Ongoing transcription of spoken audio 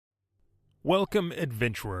Welcome,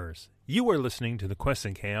 adventurers. You are listening to the Quests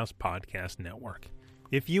and Chaos Podcast Network.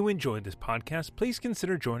 If you enjoyed this podcast, please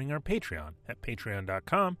consider joining our Patreon at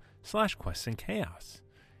patreon.com/questsandchaos.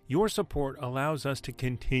 Your support allows us to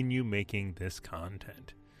continue making this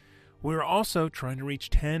content. We're also trying to reach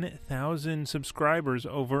 10,000 subscribers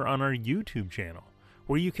over on our YouTube channel,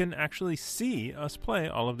 where you can actually see us play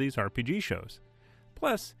all of these RPG shows.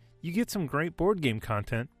 Plus, you get some great board game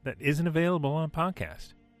content that isn't available on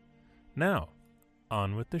podcast. Now,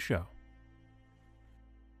 on with the show.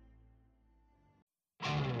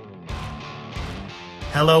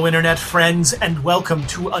 Hello, Internet friends, and welcome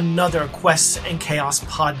to another Quests and Chaos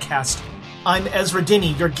podcast. I'm Ezra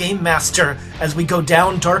Dinney, your Game Master, as we go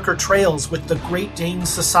down darker trails with the Great Dane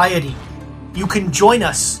Society. You can join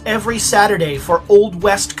us every Saturday for Old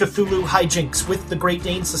West Cthulhu hijinks with the Great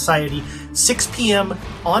Dane Society, 6 p.m.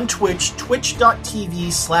 on Twitch,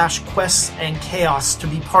 twitch.tv/questsandchaos to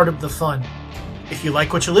be part of the fun. If you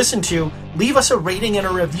like what you listen to, leave us a rating and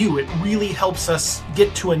a review. It really helps us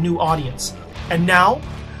get to a new audience. And now,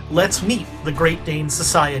 let's meet the Great Dane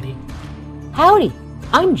Society. Howdy,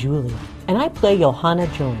 I'm Julie, and I play Johanna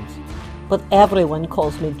Jones, but everyone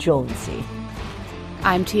calls me Jonesy.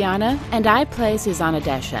 I'm Tiana, and I play Susanna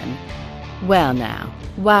Deshen. Well now,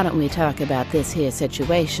 why don't we talk about this here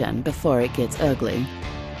situation before it gets ugly?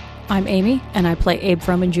 I'm Amy, and I play Abe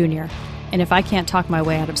Froman Jr., and if I can't talk my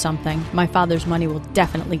way out of something, my father's money will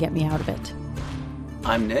definitely get me out of it.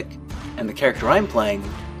 I'm Nick, and the character I'm playing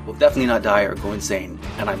will definitely not die or go insane,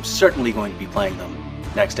 and I'm certainly going to be playing them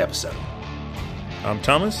next episode. I'm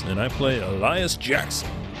Thomas, and I play Elias Jackson,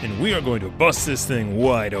 and we are going to bust this thing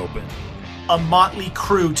wide open. A motley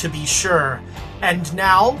crew, to be sure. And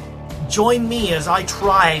now, join me as I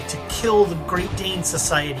try to kill the Great Dane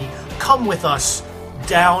Society. Come with us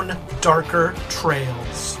down darker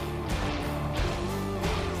trails.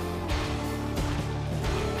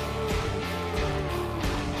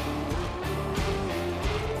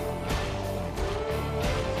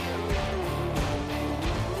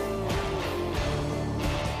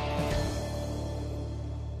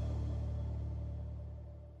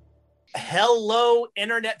 Hello,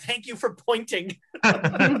 Internet. Thank you for pointing.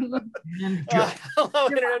 Hello,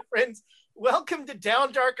 Internet friends. Welcome to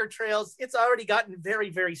Down Darker Trails. It's already gotten very,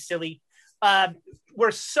 very silly.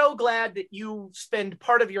 We're so glad that you spend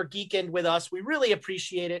part of your geekend with us. We really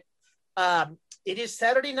appreciate it. It is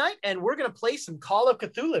Saturday night, and we're going to play some Call of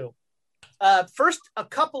Cthulhu. First, a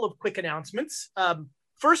couple of quick announcements.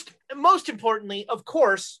 First, most importantly, of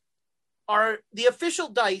course, are the official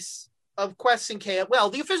dice of Quests and Chaos. Well,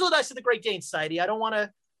 the official dice of the Great Dane Society. I don't want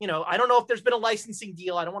to, I don't know if there's been a licensing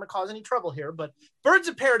deal. I don't want to cause any trouble here, but Birds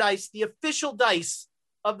of Paradise, the official dice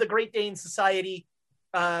of the Great Dane Society.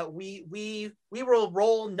 We will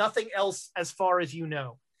roll nothing else as far as you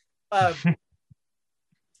know.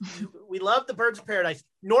 We love the Birds of Paradise.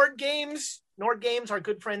 Nord Games, our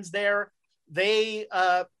good friends there. They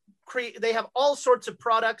they have all sorts of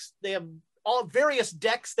products. They have all various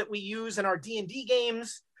decks that we use in our D&D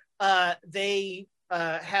games. They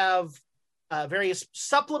have various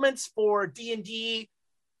supplements for D&D,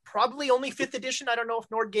 probably only 5th edition. I don't know if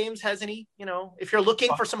Nord Games has any, if you're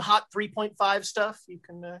looking for some hot 3.5 stuff, you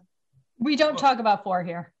can... We don't talk about 4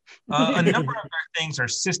 here. A number of our things are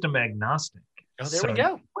system agnostic. Oh, there we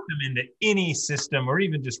go. Put them into any system or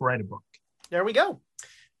even just write a book. There we go.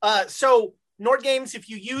 So Nord Games, if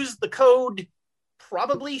you use the code...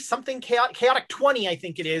 probably something chaotic 20, I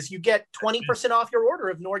think it is. You get 20% off your order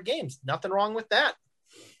of Nord Games. Nothing wrong with that.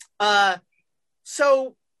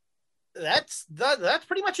 So that's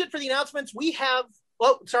pretty much it for the announcements. We have.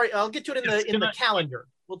 Well, sorry, I'll get to it in the calendar.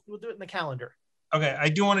 We'll do it in the calendar. Okay, I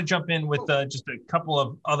do want to jump in with just a couple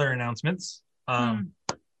of other announcements.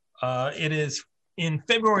 It is in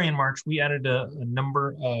February and March. We added a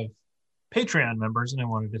number of Patreon members, and I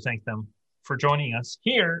wanted to thank them for joining us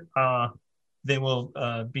here. They will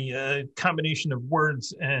be a combination of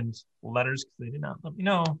words and letters because they did not let me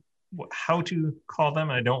know how to call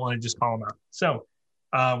them. And I don't want to just call them out. So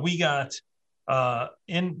we got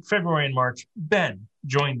in February and March, Ben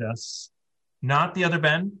joined us. Not the other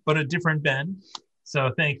Ben, but a different Ben.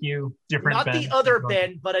 So thank you, different Not Ben. Not the other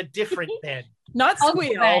Ben, but a different Ben. Not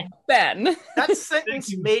Squeal, Ben. That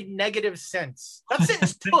sentence made negative sense. That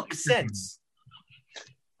sentence took sense.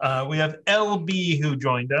 We have LB who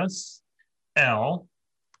joined us. L,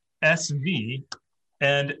 SV,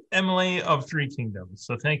 and Emily of Three Kingdoms.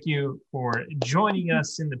 So thank you for joining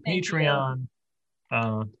us in the Patreon.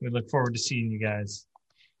 We look forward to seeing you guys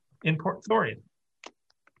in Port Thorian.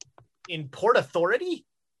 In Port Authority?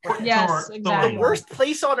 Yes, exactly. The worst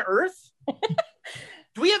place on earth?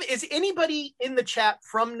 Is anybody in the chat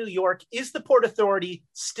from New York? Is the Port Authority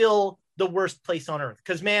still the worst place on earth?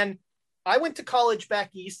 Because, man, I went to college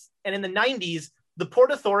back east, and in the 90s, the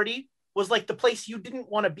Port Authority was like the place you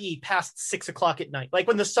didn't want to be past 6 o'clock at night. Like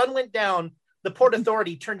when the sun went down, the Port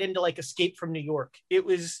Authority turned into like Escape from New York. It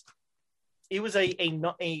was an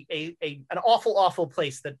awful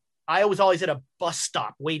place that I was always at a bus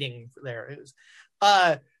stop waiting for there. It was,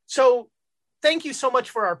 so thank you so much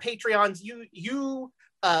for our Patreons.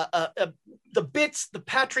 The bits, the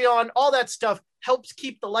Patreon, all that stuff helps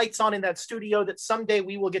keep the lights on in that studio that someday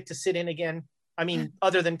we will get to sit in again. I mean,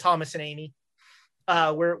 other than Thomas and Amy.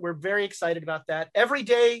 We're very excited about that. Every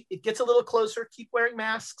day it gets a little closer. Keep wearing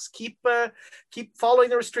masks, keep following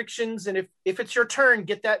the restrictions. And if it's your turn,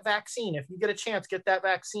 get that vaccine. If you get a chance, get that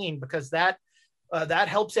vaccine, because that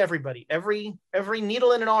helps everybody. Every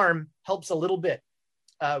needle in an arm helps a little bit.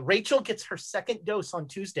 Rachel gets her second dose on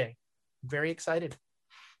Tuesday. Very excited.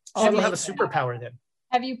 She will have a superpower then.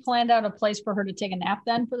 Have you planned out a place for her to take a nap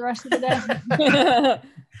then for the rest of the day?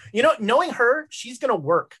 Knowing her, she's going to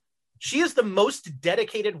work. She is the most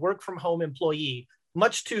dedicated work from home employee, I'm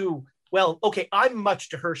much to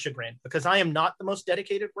her chagrin, because I am not the most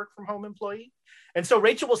dedicated work from home employee. And so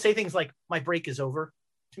Rachel will say things like, my break is over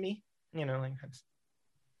to me. You're the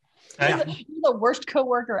worst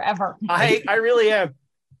coworker ever. I really am.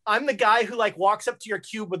 I'm the guy who like walks up to your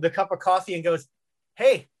cube with a cup of coffee and goes,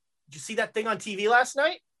 hey, did you see that thing on TV last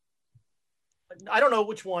night? I don't know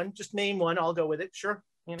which one. Just name one. I'll go with it. Sure.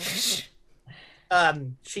 The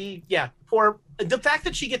fact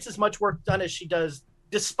that she gets as much work done as she does,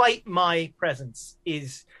 despite my presence,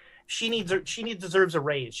 is she deserves a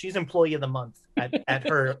raise. She's employee of the month at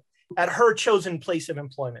her chosen place of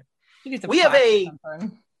employment. We have a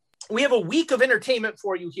week of entertainment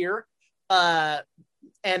for you here.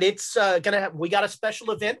 And it's we got a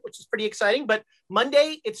special event, which is pretty exciting. But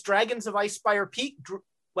Monday, it's Dragons of Icespire Peak.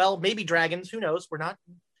 Well, maybe dragons. Who knows? We're not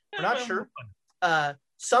sure.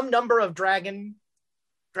 Some number of dragonish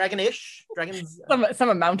dragons. Some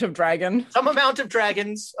amount of dragon. Some amount of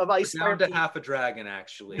dragons of Icespire Peak. Down to half a dragon,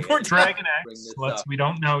 actually. Or Dragon X. We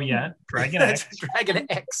don't know yet. Dragon X. Dragon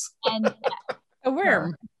X. And A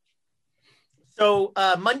worm. So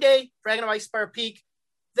Monday, Dragon of Icespire Peak.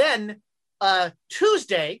 Then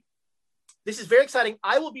Tuesday, this is very exciting.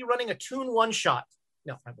 I will be running a Toon one shot.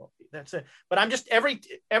 No, I won't be. That's it. But I'm just every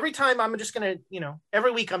time I'm just gonna,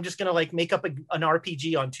 every week I'm just gonna like make up an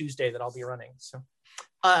RPG on Tuesday that I'll be running. So,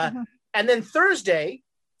 and then Thursday,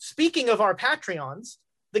 speaking of our Patreons,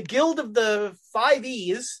 the Guild of the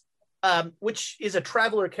 5Es, which is a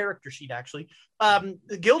traveler character sheet actually.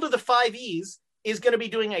 The Guild of the 5Es is going to be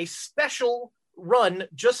doing a special run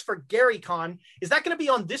just for GaryCon. Is that going to be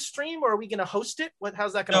on this stream, or are we going to host it?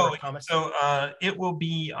 How's that going to work, Thomas? So it will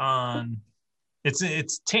be on.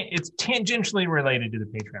 It's tangentially related to the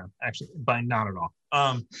Patreon, actually, but not at all.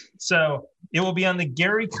 So it will be on the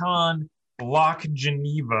GaryCon Lock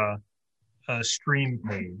Geneva stream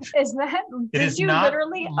page. Is that? Did you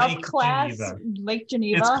literally upclass Lake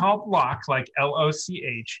Geneva? It's called Lock, like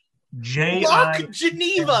LOCH. Lock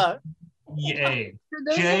Geneva.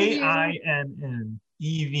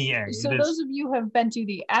 Jineva. So those of you who have been to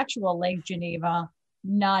the actual Lake Geneva,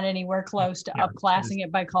 not anywhere close to upclassing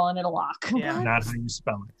it by calling it a lock. Yeah, not how you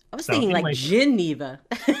spell it. I was thinking like Geneva.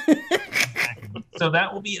 So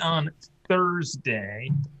that will be on Thursday.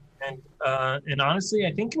 And honestly,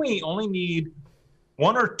 I think we only need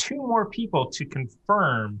one or two more people to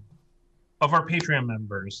confirm of our Patreon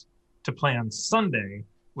members to play on Sunday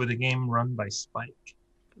with a game run by Spike.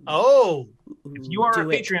 Oh, if you are a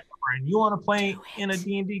Patreon member and you want to play in a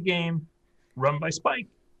D&D game run by Spike,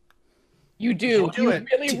 you do. You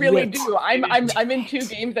really do. I'm in 2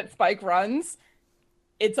 games that Spike runs.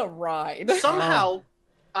 It's a ride. Somehow,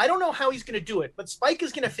 I don't know how he's going to do it, but Spike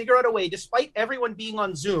is going to figure out a way, despite everyone being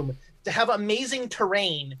on Zoom, to have amazing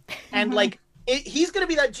terrain and he's going to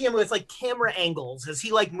be that GM with like camera angles as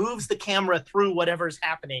he like moves the camera through whatever's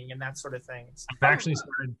happening and that sort of thing. I've actually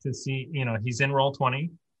started to see, he's in Roll20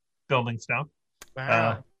 building stuff.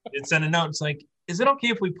 Wow. It sent a note. It's like, is it okay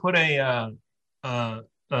if we put what's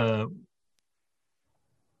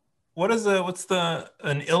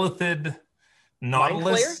an illithid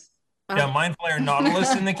Nautilus? Mind Flayer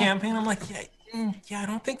Nautilus in the campaign. I'm like, I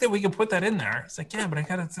don't think that we can put that in there. It's like, but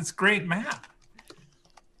it's this great map.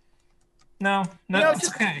 No, it's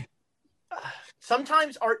okay.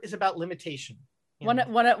 Sometimes art is about limitation. One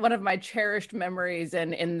of my cherished memories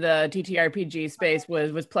in the TTRPG space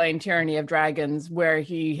was playing Tyranny of Dragons, where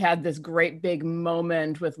he had this great big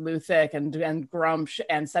moment with Luthic and Grumsh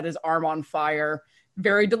and set his arm on fire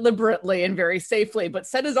very deliberately and very safely, but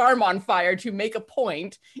set his arm on fire to make a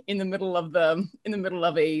point in the middle of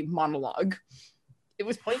a monologue. It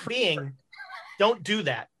was point being, don't do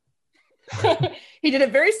that. He did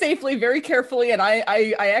it very safely, very carefully, and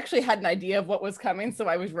I actually had an idea of what was coming, so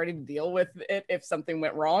I was ready to deal with it if something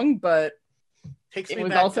went wrong, but it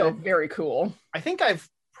was also very cool. I think I've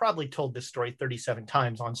probably told this story 37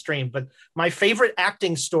 times on stream, but my favorite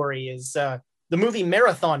acting story is the movie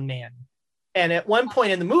Marathon Man. And at one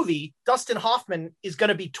point in the movie, Dustin Hoffman is going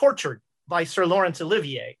to be tortured by Sir Laurence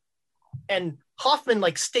Olivier. And Hoffman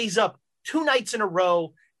like stays up 2 nights in a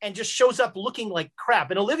row and just shows up looking like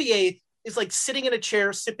crap. And Olivier is like sitting in a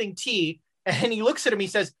chair sipping tea, and he looks at him, he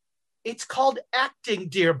says, "It's called acting,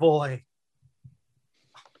 dear boy."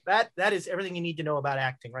 That is everything you need to know about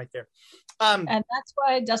acting right there. And that's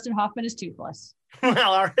why Dustin Hoffman is toothless.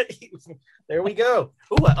 Well, all right. There we go.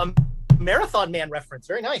 Ooh, a Marathon Man reference.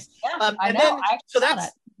 Very nice. Yeah, I know. So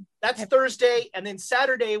that's Thursday. And then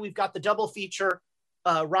Saturday, we've got the double feature,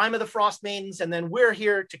 Rime of the Frost Maidens. And then we're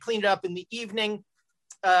here to clean it up in the evening.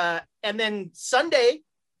 And then Sunday,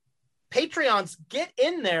 Patreons, get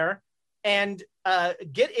in there and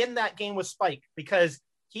get in that game with Spike, because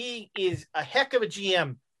he is a heck of a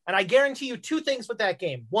GM. And I guarantee you 2 things with that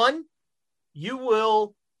game. 1, you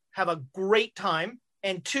will have a great time.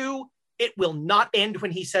 And 2, it will not end when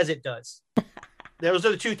he says it does. Those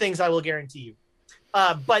are the 2 things I will guarantee you.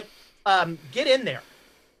 But get in there.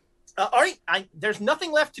 All right, there's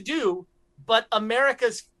nothing left to do but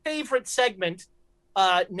America's favorite segment,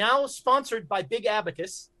 now sponsored by Big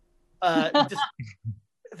Abacus.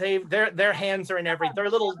 Their hands are in everything. Their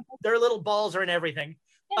little balls are in everything.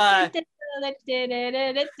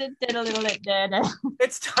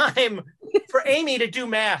 It's time for Amy to do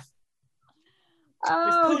math.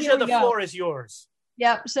 Oh, Pooja, the floor is yours.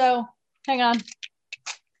 Yep. So hang on.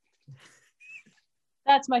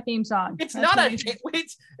 That's my theme song. It's not an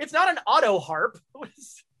auto harp.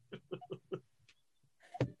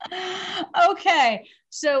 Okay.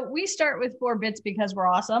 So we start with 4 bits because we're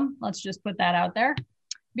awesome. Let's just put that out there.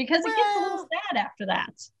 Because it gets a little sad after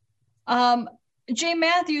that. Jay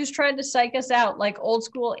Matthews tried to psych us out like old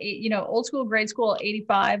school grade school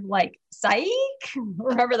 85, like psych.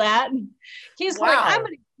 Remember that? He's like, I'm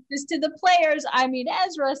going to give this to the players. I mean,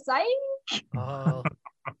 Ezra, psych. Oh.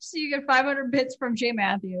 So you get 500 bits from Jay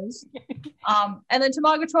Matthews. And then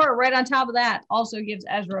Tamagotora right on top of that also gives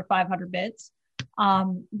Ezra 500 bits.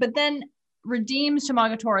 But then redeems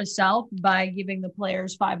Tamagotora's self by giving the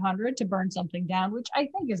players 500 to burn something down, which I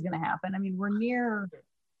think is going to happen. I mean, we're near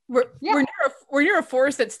a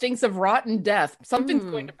forest that stinks of rotten death. Something's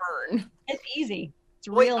going to burn. It's easy. It's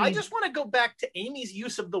real easy. I just want to go back to Amy's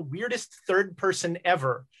use of the weirdest third person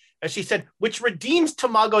ever. As she said, which redeems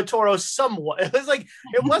Tamagotoro somewhat. It was like,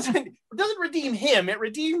 it doesn't redeem him. That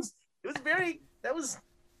was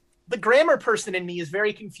the grammar person in me is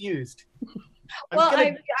very confused. I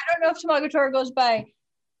don't know if Tamagotoro goes by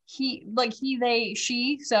he, they,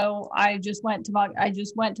 she. So I just went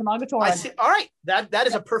Tamagotora. I see. All right, that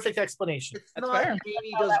is a perfect explanation. It's not fair.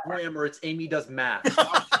 Amy does grammar. It's Amy does math.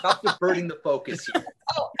 Stop diverting the focus here.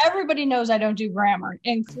 Oh, everybody knows I don't do grammar,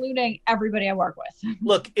 including everybody I work with.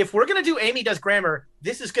 Look, if we're gonna do Amy does grammar,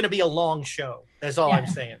 this is gonna be a long show. That's all I'm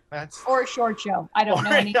saying. Or a short show. I don't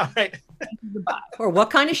know any. All right. Or what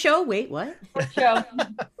kind of show? Wait, what? Short show.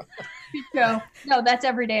 Shit show. No, that's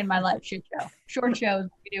every day in my life. Shit show. Short shows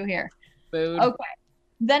we do here. Food. Okay.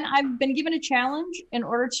 Then I've been given a challenge in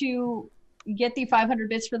order to get the 500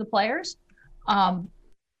 bits for the players.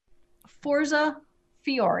 Forza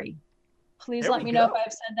Fiore. Please let me know if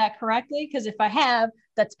I've said that correctly, because if I have,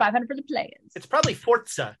 that's 500 for the players. It's probably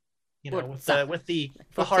Forza, with the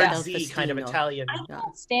hard Z kind of Italian. I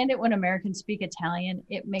can't stand it when Americans speak Italian.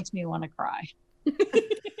 It makes me want to cry.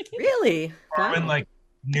 Really? Or when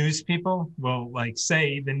news people will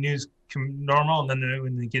say the news normal, and then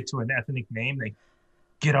when they get to an ethnic name, they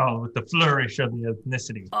get all with the flourish of the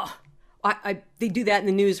ethnicity. Oh, they do that in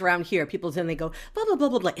the news around here. People then they go blah blah blah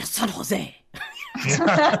blah blah. San Jose.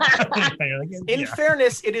 In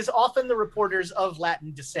fairness, it is often the reporters of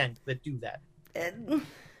Latin descent that do that.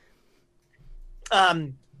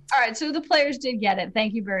 All right, so the players did get it.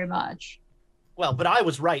 Thank you very much. Well, but I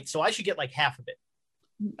was right, so I should get half of it.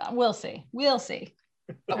 We'll see.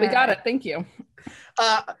 But we got it. Thank you.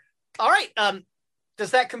 All right.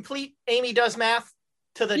 Does that complete Amy Does Math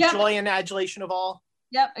to the joy and adulation of all?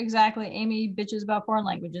 Yep, exactly. Amy bitches about foreign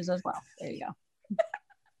languages as well. There you go.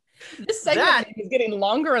 This segment is getting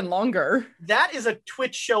longer and longer. That is a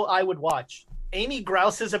Twitch show I would watch. Amy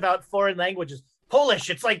grouses about foreign languages. Polish,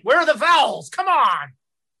 it's where are the vowels? Come on.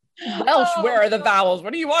 Welsh, where are the vowels?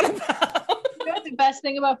 What do you want about? the best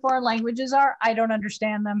thing about foreign languages are? I don't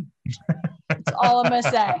understand them. That's all I'm gonna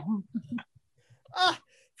say.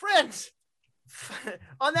 Friends,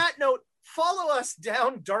 on that note, follow us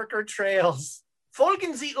down darker trails.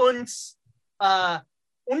 Folgen Sie uns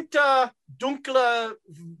unter dunkle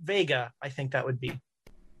Wege. I think that would be.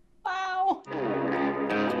 Wow.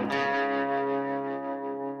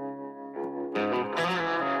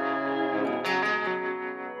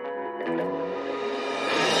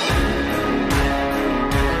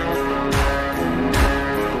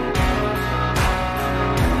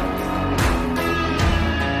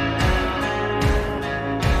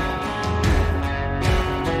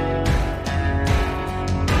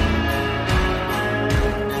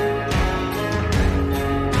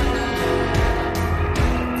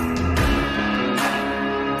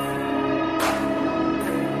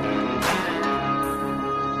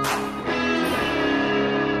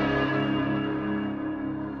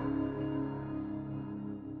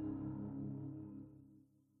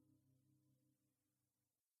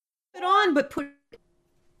 But put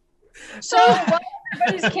so while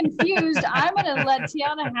everybody's confused, I'm gonna let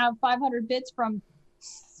Tiana have 500 bits from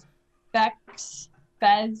Specs.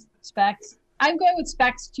 I'm going with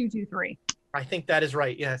Specs 223. I think that is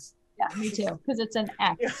right. Yes. Yeah, me too, because it's an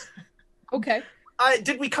X. Yeah. Okay.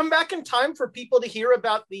 Did we come back in time for people to hear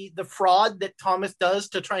about the fraud that Thomas does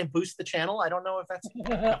to try and boost the channel? I don't know if that's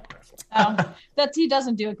that's he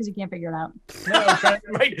doesn't do it because he can't figure it out. No,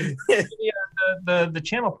 right. The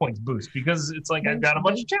channel points boost because it's like I've got a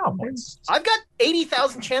bunch of channel points. I've got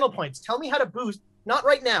 80,000 channel points. Tell me how to boost. Not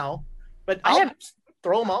right now, but I'll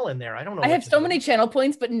throw them all in there. I don't know. I have so many channel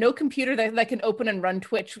points, but no computer that can open and run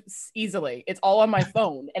Twitch easily. It's all on my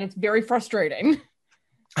phone, and it's very frustrating.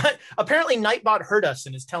 Apparently, Nightbot heard us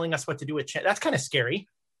and is telling us what to do with chat. That's kind of scary.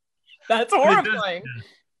 That's horrifying.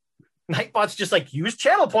 Nightbot's just like, use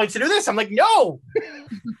channel points to do this. I'm like, no,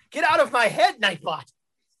 get out of my head, Nightbot.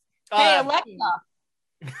 Hey, Alexa.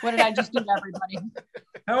 What did I just do to everybody?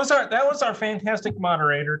 That was our fantastic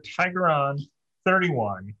moderator,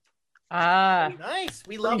 Tigeron31. Nice.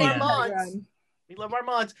 We love our mods. We love our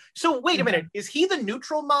mods. So wait a minute. Is he the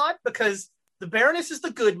neutral mod? Because the Baroness is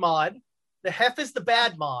the good mod. The Hef is the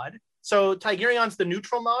bad mod. So Tigerion's the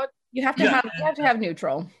neutral mod? You have to have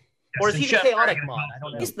neutral. Or is he the chaotic mod? I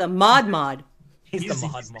don't know. He's the mod. He's the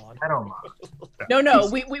mod. No.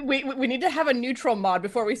 We need to have a neutral mod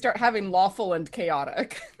before we start having lawful and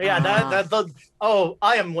chaotic. Yeah, I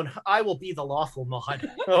will be the lawful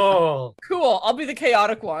mod. Oh. Cool. I'll be the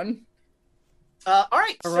chaotic one. All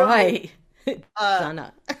right. All right.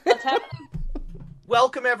 What's happening?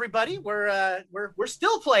 Welcome everybody. We're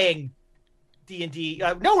still playing D&D.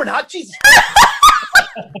 No, we're not. Jesus.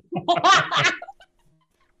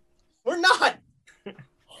 We're not.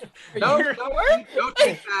 No,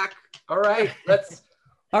 take back. All right, let's.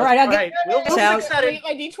 All right, I'll get we'll fix that in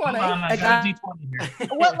my D20. I got a D20 here.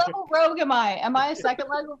 What level rogue am I? Am I a second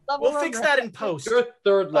level We'll rogue? fix that in post. You're a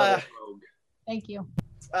third level rogue. Thank you.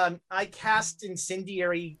 I cast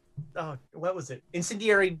incendiary. What was it?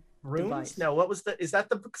 Incendiary runes? Device. No, what was is that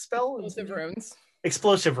the spell? Explosive runes.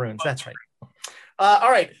 Explosive runes. That's right.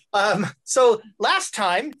 All right. So last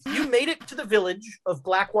time you made it to the village of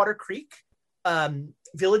Blackwater Creek.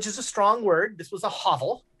 Village is a strong word. This was a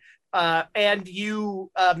hovel. And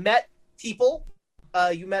you met people.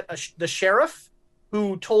 You met the sheriff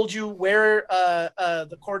who told you where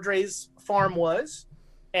the Cordray's farm was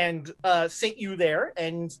and sent you there.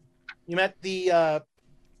 And you met the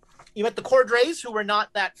Cordrays, who were not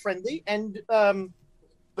that friendly, and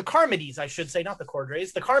the Carmodies, I should say, not the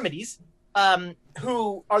Cordrays, the Carmodies,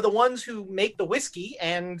 who are the ones who make the whiskey,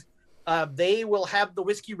 and they will have the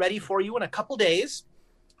whiskey ready for you in a couple days.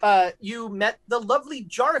 You met the lovely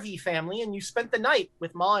Jarvie family, and you spent the night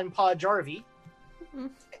with Ma and Pa Jarvie. Mm-hmm.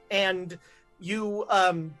 And you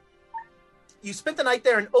spent the night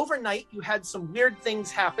there, and overnight you had some weird things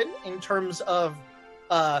happen in terms of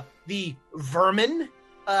the vermin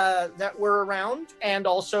that were around, and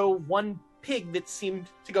also one pig that seemed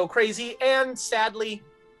to go crazy, and sadly,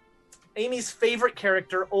 Amy's favorite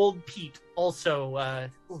character, Old Pete, also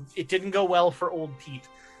it didn't go well for Old Pete.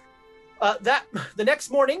 The next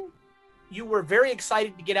morning, you were very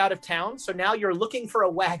excited to get out of town, so now you're looking for a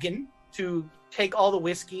wagon to take all the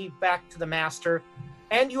whiskey back to the master,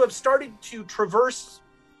 and you have started to traverse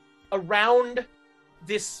around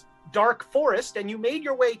this dark forest, and you made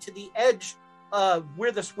your way to the edge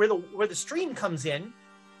where the stream comes in,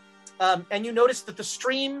 and you notice that the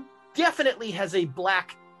stream definitely has a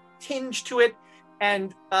black tinge to it,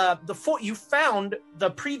 and you found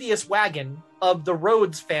the previous wagon of the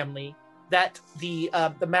Rhodes family that the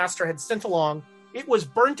master had sent along it was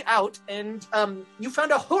burnt out, and you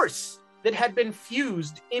found a horse that had been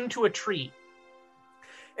fused into a tree.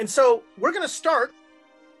 And so we're going to start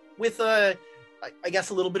with, I guess,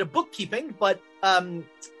 a little bit of bookkeeping, but I'm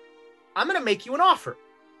going to make you an offer.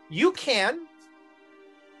 You can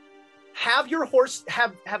have your horse,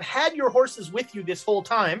 have had your horses with you this whole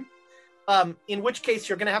time, in which case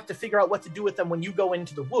you're going to have to figure out what to do with them when you go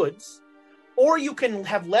into the woods, or you can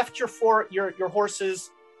have left your horses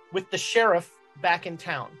with the sheriff back in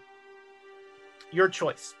town. Your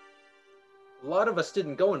choice. A lot of us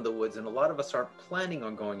didn't go into the woods, and a lot of us aren't planning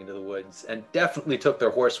on going into the woods, and definitely took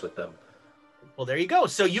their horse with them. Well, there you go.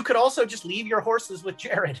 So you could also just leave your horses with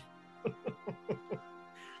Jared.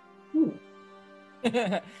 Ooh.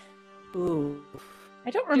 Ooh.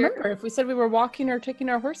 I don't remember if we said we were walking or taking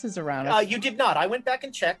our horses around. You did not. I went back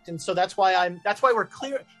and checked, and so that's why we're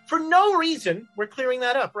clear. For no reason, we're clearing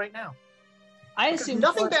that up right now. I assume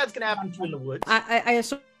nothing bad's going to happen to you in the woods. I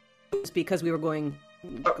assume it's because we were going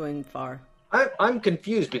far. I'm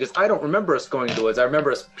confused because I don't remember us going to the woods. I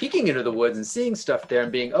remember us peeking into the woods and seeing stuff there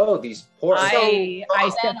and being, these poor... I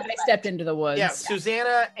stepped into the woods. Yeah,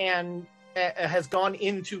 Susanna has gone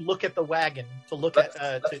in to look at the wagon, to look that's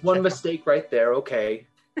one mistake right there, okay.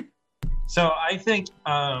 So I think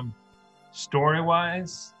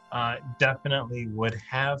story-wise, definitely would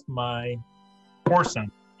have my horse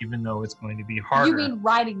on, even though it's going to be harder. You mean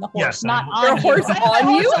riding the horse, yes, not on your horse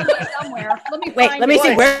on you? Somewhere. Let me Wait, let me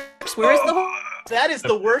see. Where's the horse? That is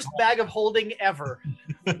the worst bag of holding ever.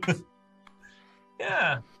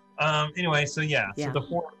 Yeah. Anyway, so Yeah. So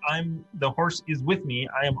the horse is with me.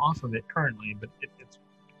 I am off of it currently, but it's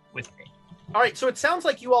with me. All right, so it sounds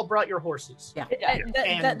like you all brought your horses. Yeah.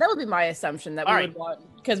 That would be my assumption that we would want,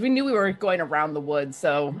 because we knew we were going around the woods,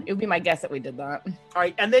 so it would be my guess that we did that. All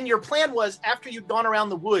right, and then your plan was, after you'd gone around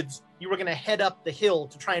the woods, you were going to head up the hill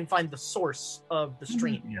to try and find the source of the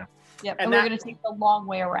stream. Yeah. Yep, and we're going to take the long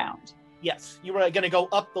way around. Yes, you were going to go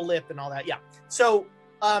up the lip and all that. Yeah. So,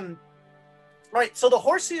 right. So the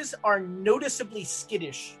horses are noticeably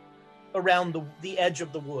skittish around the edge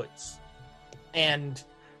of the woods, and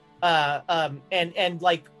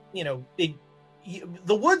like, the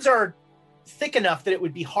woods are thick enough that it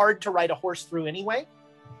would be hard to ride a horse through anyway.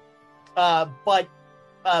 But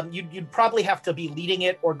you'd probably have to be leading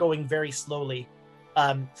it or going very slowly.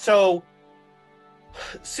 So,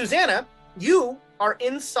 Susanna, you are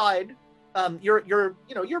inside. You're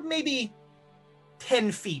maybe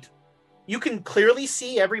 10 feet. You can clearly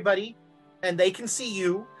see everybody, and they can see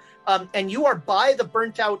you. And you are by the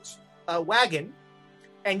burnt out wagon,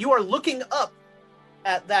 and you are looking up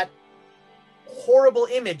at that horrible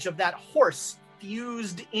image of that horse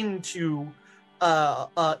fused into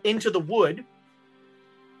the wood,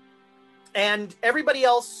 and everybody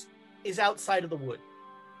else is outside of the wood.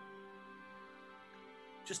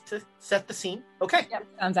 Just to set the scene. Okay. Yep.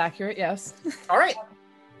 Sounds accurate, yes. All right.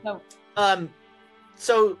 No.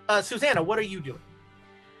 So Susanna, what are you doing?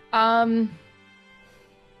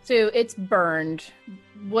 So it's burned.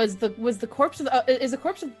 Is the corpse of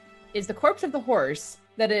the horse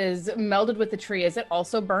that is melded with the tree, is it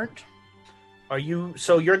also burnt?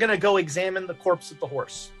 So you're gonna go examine the corpse of the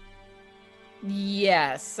horse?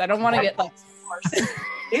 Yes. I don't want to get like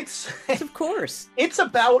It's of course. It's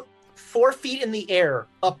about 4 feet in the air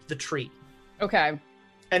up the tree. Okay.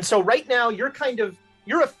 And so right now you're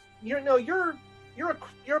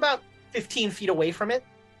about 15 feet away from it.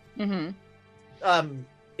 Mm-hmm.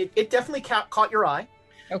 It definitely caught your eye.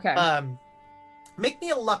 Okay. Make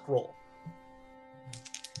me a luck roll.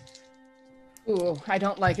 Ooh, I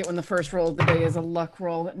don't like it when the first roll of the day is a luck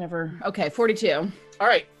roll. That never. Okay, 42. All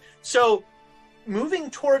right. So moving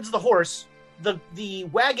towards the horse, the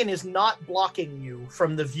wagon is not blocking you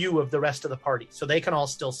from the view of the rest of the party, so they can all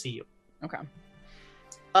still see you. Okay.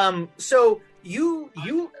 So you.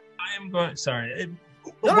 I am going. Sorry.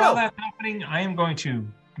 While that's happening, I am going to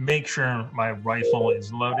make sure my rifle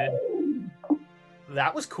is loaded.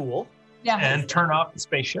 That was cool. Yeah. And turn off the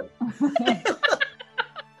spaceship.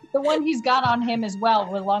 The one he's got on him as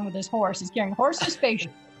well, along with his horse. He's carrying a horse and a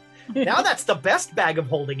spaceship. Now that's the best bag of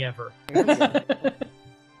holding ever.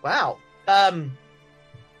 Wow.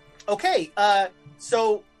 Okay.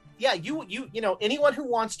 So yeah, you anyone who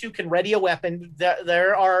wants to can ready a weapon.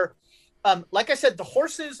 There are, like I said, the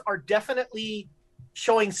horses are definitely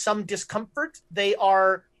showing some discomfort. They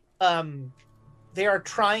are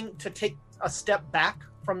trying to take a step back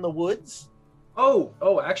from the woods.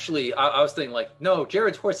 Oh, actually, I was thinking no,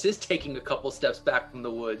 Jared's horse is taking a couple steps back from the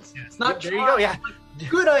woods. Yes. It's not there you go, yeah.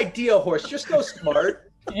 Good idea, horse. Just go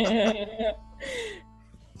smart.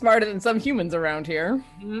 Smarter than some humans around here.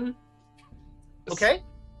 Okay.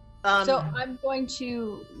 So I'm going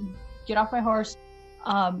to get off my horse,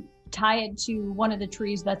 tie it to one of the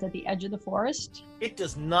trees that's at the edge of the forest. It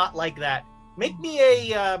does not like that. Make me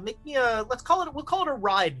a we'll call it a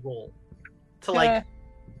ride roll to like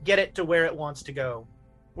get it to where it wants to go,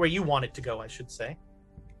 where you want it to go, I should say.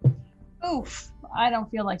 Oof, I don't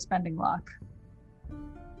feel like spending luck.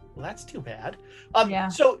 Well, that's too bad. Yeah.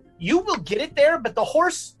 So you will get it there, but the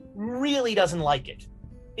horse really doesn't like it.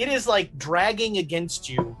 It is like dragging against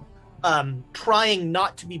you, trying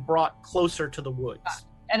not to be brought closer to the woods.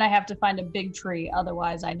 And I have to find a big tree,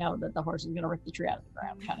 otherwise I know that the horse is going to rip the tree out of the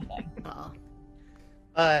ground, kind of thing.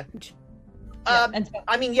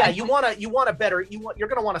 You want a better. You're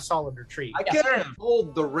going to want a solider tree. I can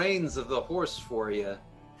hold the reins of the horse for you.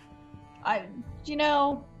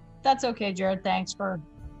 That's okay, Jared. Thanks for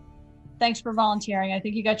volunteering. I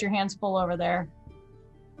think you got your hands full over there.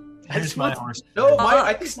 Here's my horse. No,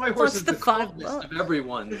 I think my horse is the calmest of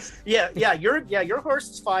everyone's. Yeah, your horse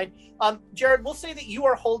is fine. Jared, we'll say that you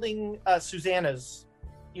are holding Susanna's.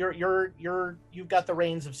 You've got the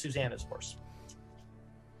reins of Susanna's horse.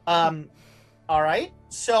 All right.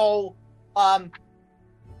 So,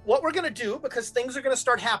 what we're gonna do, because things are gonna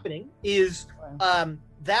start happening, is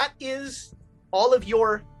that is all of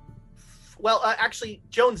your. Well, actually,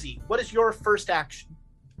 Jonesy, what is your first action?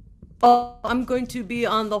 I'm going to be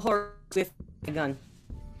on the horse with my gun.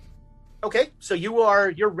 Okay, so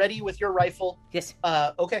you're ready with your rifle. Yes.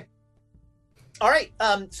 Okay. All right.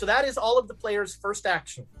 So that is all of the players' first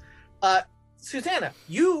action. Susanna,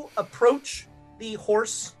 you approach the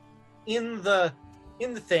horse in the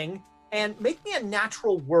thing and make me a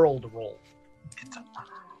natural world roll.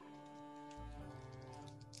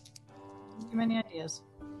 Too many ideas.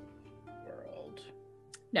 World.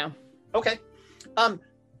 No. Okay.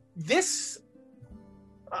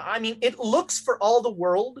 It looks for all the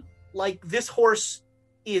world like this horse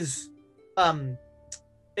is, the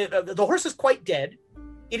horse is quite dead.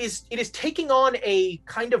 It is taking on a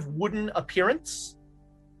kind of wooden appearance,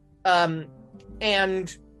 and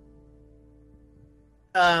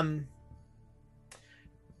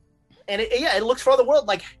it looks for all the world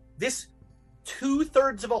like this.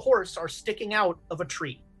 2/3 of a horse are sticking out of a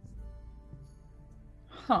tree.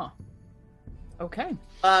 Huh. Okay.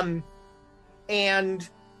 And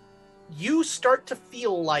you start to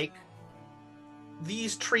feel like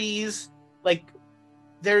these trees, like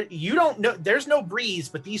you don't know, there's no breeze,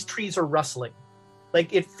 but these trees are rustling.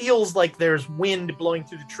 Like it feels like there's wind blowing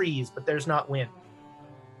through the trees, but there's not wind.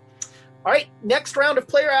 All right, next round of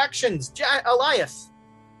player actions. Elias.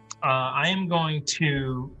 I am going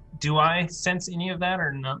to. Do I sense any of that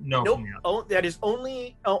or no? Nope. Oh, that is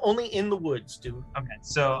only in the woods, dude. Okay,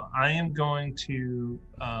 so I am going to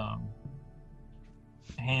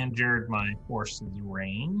hand Jared my horse's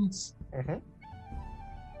reins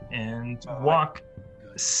and walk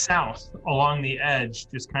south along the edge,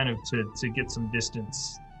 just kind of to get some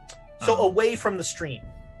distance. So away from the stream.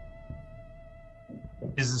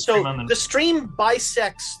 Is the stream the stream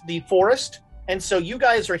bisects the forest, and so you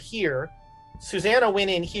guys are here. Susanna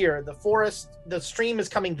went in here. The stream is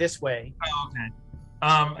coming this way. Oh, okay.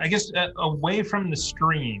 I guess away from the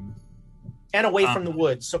stream. And away from the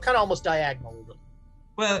woods, so kind of almost diagonal a little.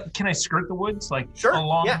 Well, can I skirt the woods? Like sure,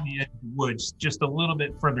 along the edge of the woods, just a little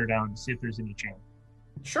bit further down to see if there's any change.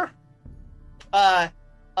 Sure. The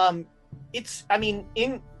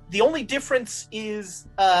only difference is,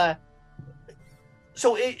 last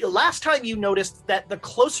time you noticed that the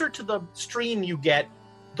closer to the stream you get,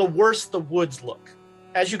 the worse the woods look.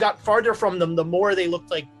 As you got farther from them, the more they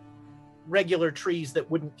looked like regular trees that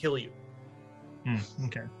wouldn't kill you.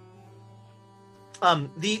 Okay.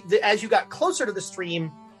 As you got closer to the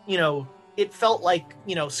stream, it felt like,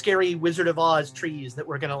 scary Wizard of Oz trees that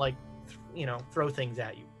were gonna throw things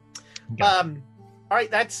at you. Okay. All right,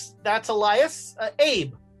 that's Elias.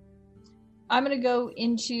 Abe. I'm gonna go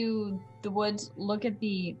into the woods, look at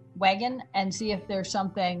the wagon, and see if there's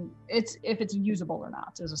something. If it's usable or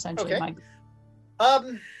not. Is essentially my.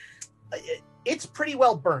 It's pretty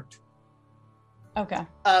well burnt. Okay.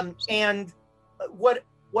 And what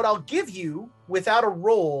I'll give you without a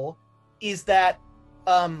roll is that,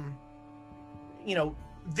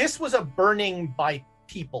 this was a burning by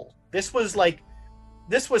people. This was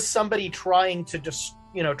somebody trying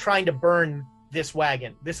to burn this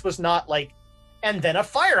wagon. This was not like, and then a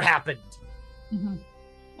fire happened. Mm-hmm.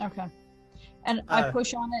 Okay. And I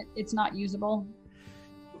push on it. It's not usable.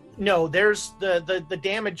 No, there's the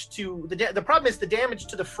damage to the problem is the damage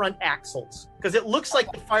to the front axles, because it looks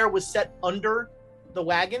like the fire was set under the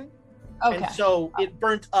wagon. Okay. And so it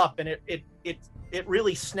burnt up, and it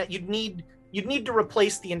really you'd need to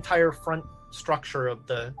replace the entire front structure of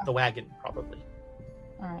the wagon, probably.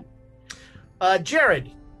 All right.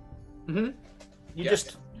 Jared. Mm-hmm.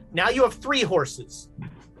 Now you have 3 horses.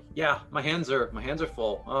 Yeah, my hands are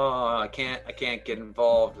full. Oh, I can't get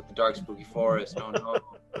involved with the dark spooky forest. Oh no.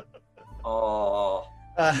 Oh.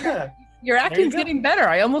 Your acting's getting better.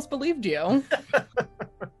 I almost believed you.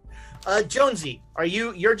 Jonesy,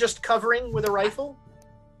 you're just covering with a rifle?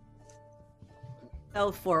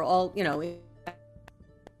 Well, for all, Jonesy,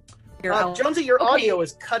 your audio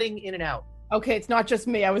is cutting in and out. Okay, it's not just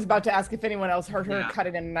me. I was about to ask if anyone else heard her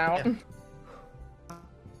cutting in and out.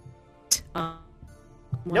 Yeah.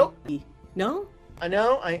 Nope. No? I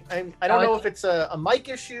know. I don't know if it's a mic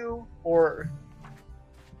issue or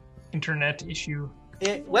internet issue.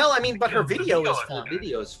 But her video is fine.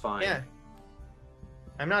 Video is fine. Yeah.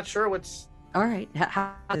 I'm not sure what's. All right.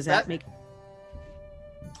 How does that make?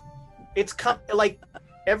 It's like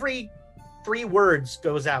every 3 words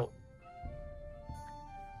goes out.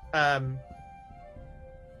 I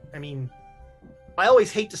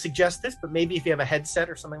always hate to suggest this, but maybe if you have a headset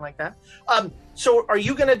or something like that. So are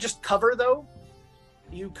you going to just cover, though?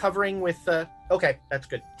 Are you covering with... Okay, that's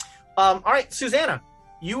good. All right, Susanna,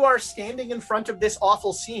 you are standing in front of this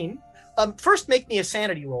awful scene. First, make me a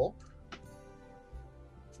sanity roll.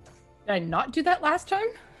 Did I not do that last time?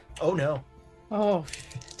 Oh, no. Oh,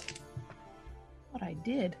 what I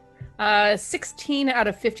did. 16 out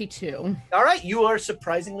of 52. All right, you are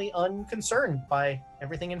surprisingly unconcerned by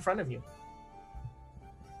everything in front of you.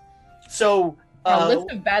 So, a list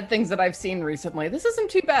of bad things that I've seen recently. This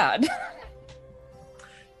isn't too bad.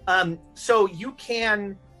 So you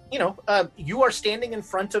can, you are standing in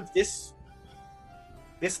front of this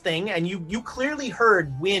thing, and you clearly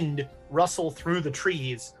heard wind rustle through the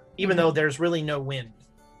trees, even though there's really no wind.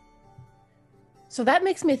 So that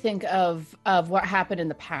makes me think of what happened in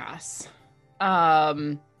the past.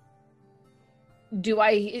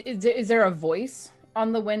 Is there a voice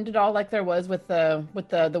on the wind at all, like there was with the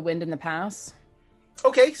wind in the past?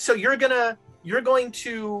 Okay, so you don't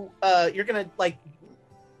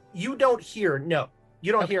hear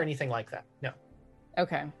anything like that. No.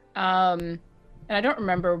 Okay. And I don't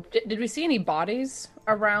remember. Did we see any bodies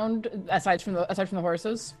around aside from the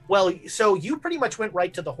horses? Well, so you pretty much went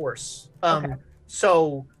right to the horse. Okay.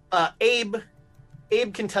 So Abe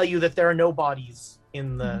can tell you that there are no bodies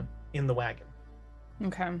in the wagon.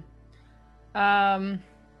 Okay. I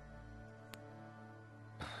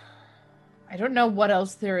don't know what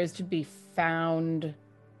else there is to be found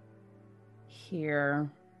here.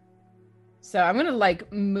 So I'm going to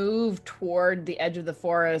move toward the edge of the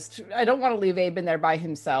forest. I don't want to leave Abe in there by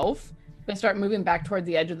himself. I'm going to start moving back toward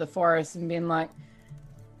the edge of the forest and being like,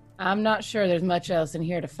 I'm not sure there's much else in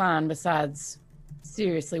here to find besides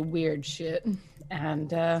seriously weird shit.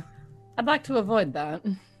 And I'd like to avoid that.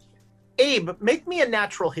 Abe, make me a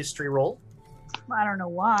natural history roll. I don't know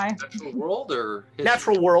why. Natural world or history?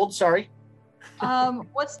 Natural world, sorry.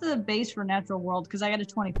 What's the base for natural world? Because I got a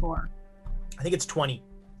 24. I think it's 20.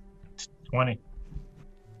 20.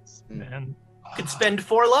 Man. Could spend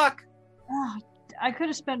 4 luck. I could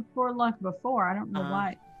have spent 4 luck before. I don't know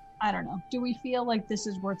why. I don't know. Do we feel like this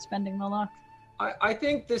is worth spending the luck? I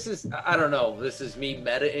think this is, I don't know, this is me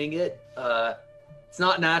metaing it. It's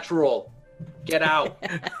not natural. Get out.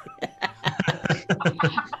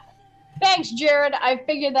 Thanks, Jared. I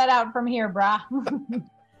figured that out from here, brah.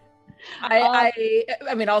 I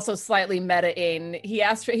mean, also slightly metaing. He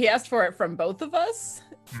asked for it from both of us.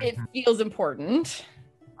 It feels important.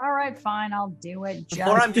 All right, fine. I'll do it.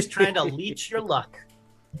 Or I'm just trying to leech your luck,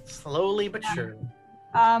 slowly but surely.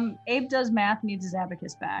 Abe does math, needs his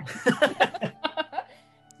abacus back.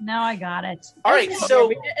 Now I got it. All right, so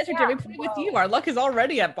we play with you. Our luck is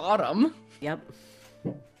already at bottom. Yep.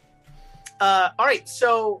 All right,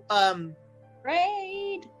 so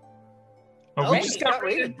raid. Oh, we just just got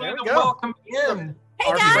raided there by we the go. welcome in. Hey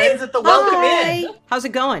our guys. friends at the welcome in. How's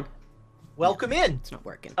it going? Welcome in. It's not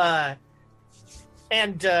working.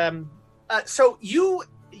 So you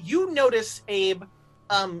notice, Abe,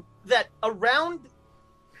 that around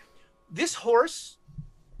this horse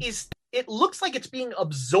it looks like it's being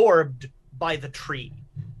absorbed by the tree,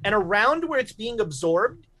 and around where it's being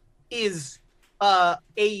absorbed is a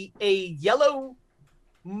yellow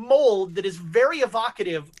mold that is very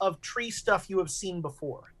evocative of tree stuff you have seen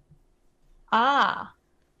before.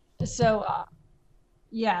 So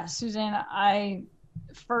yeah, Susanna,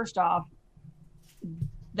 first off,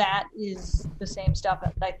 that is the same stuff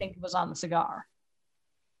that I think was on the cigar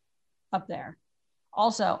up there.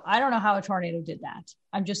 Also, I don't know how a tornado did that.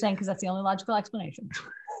 I'm just saying because that's the only logical explanation.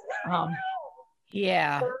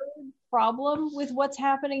 Yeah. Third problem with what's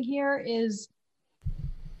happening here is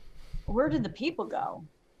where did the people go?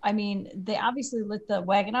 I mean, they obviously lit the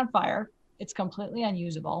wagon on fire. It's completely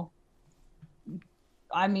unusable.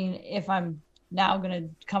 I mean, if I'm now going to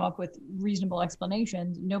come up with reasonable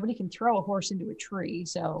explanations, nobody can throw a horse into a tree.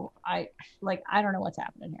 So I don't know what's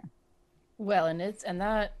happening here. Well,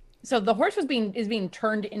 so the horse is being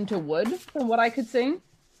turned into wood from what I could see.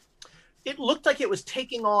 It looked like it was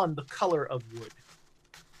taking on the color of wood.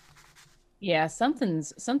 Yeah,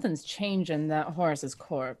 something's changing that horse's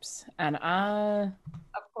corpse. And Of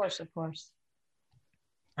course.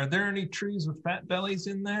 Are there any trees with fat bellies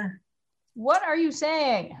in there? What are you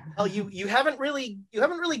saying? Well, you haven't really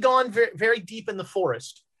gone very, very deep in the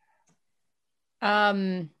forest.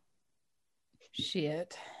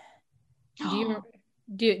 Shit. Do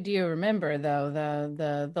you remember though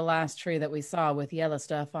the last tree that we saw with yellow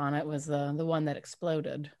stuff on it was the one that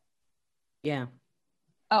exploded? Yeah.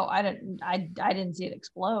 Oh, I didn't see it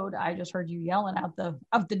explode. I just heard you yelling out the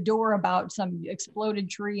door about some exploded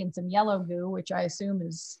tree and some yellow goo, which I assume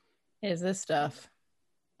is this stuff.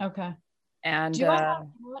 Okay. And you know what?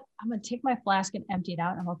 I'm gonna take my flask and empty it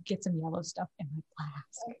out, and I'll get some yellow stuff in my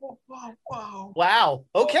flask. Wow.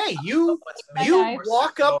 Okay, you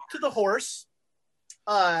walk up to the horse,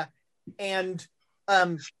 and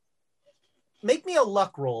make me a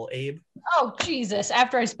luck roll, Abe. Oh Jesus!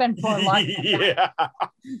 After I spend 4 luck. Yeah.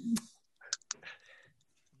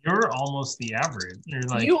 You're almost the average.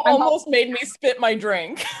 You almost made me spit my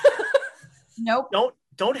drink. Nope.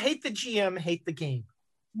 Don't hate the GM. Hate the game.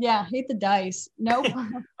 Yeah, hate the dice. Nope.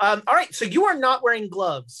 All right, so you are not wearing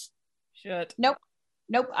gloves. Shit. Nope.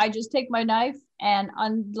 I just take my knife and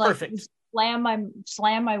slam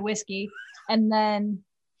my whiskey and then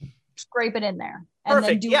scrape it in there and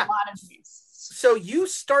Perfect. then do a lot of these. So you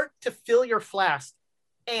start to fill your flask,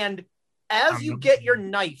 and as you get your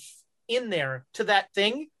knife in there to that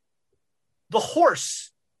thing, the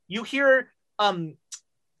horse, you hear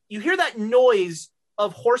that noise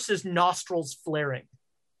of horses' nostrils flaring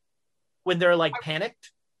when they're like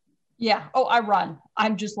panicked. Yeah. Oh, I run.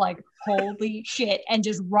 I'm just like, holy shit, and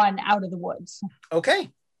just run out of the woods. Okay.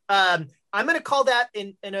 I'm going to call that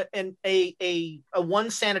in a 1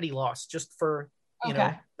 sanity loss, just for you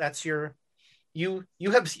know that's your you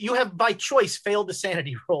have by choice failed the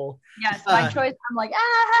sanity roll. Yes, by choice. I'm like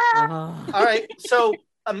All right. So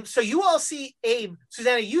you all see Abe,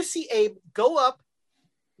 Susanna. You see Abe go up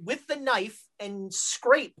with the knife and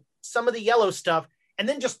scrape some of the yellow stuff, and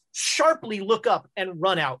then just sharply look up and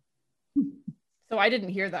run out. So I didn't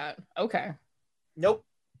hear that. Okay. Nope.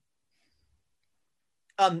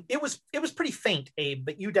 It was pretty faint, Abe,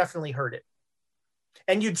 but you definitely heard it,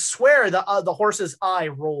 and you'd swear the horse's eye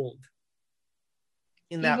rolled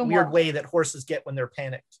in that weird way that horses get when they're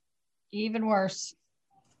panicked. Even worse.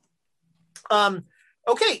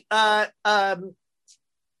 Okay.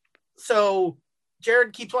 So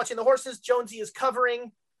Jared keeps watching the horses. Jonesy is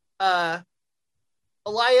covering.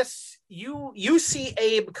 Elias, you see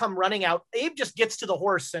Abe come running out. Abe just gets to the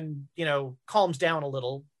horse and calms down a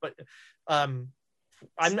little, but I'm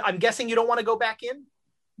guessing you don't want to go back in?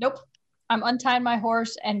 Nope. I'm untying my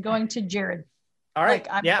horse and going to Jared. All right.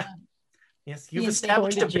 Yes, you've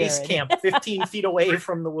established a base camp 15 feet away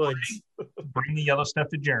from the woods. Bring the yellow stuff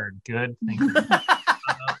to Jared. Good. Thank you.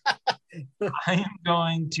 I am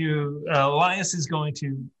going to, Elias is going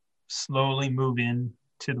to slowly move in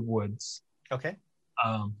to the woods. Okay.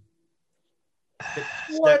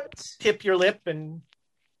 What? Tip your lip and...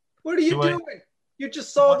 What are you doing? You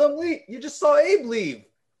just saw them leave. You just saw Abe leave.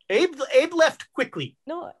 Abe left quickly.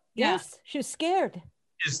 No, yes, she was scared.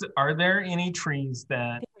 Are there any trees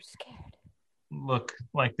that they were scared? Look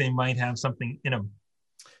like they might have something in them?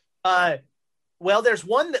 Well, there's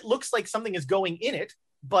one that looks like something is going in it,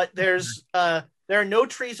 but there are no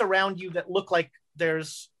trees around you that look like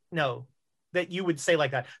that you would say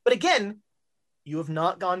like that. But again, you have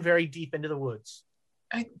not gone very deep into the woods.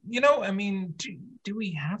 Do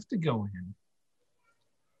we have to go in?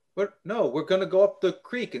 But no, we're gonna go up the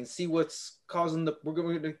creek and see what's causing we're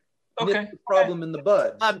going to nip the problem in the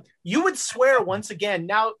bud. You would swear once again.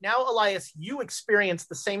 Now, Elias, you experienced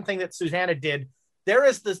the same thing that Susanna did. There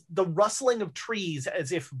is the rustling of trees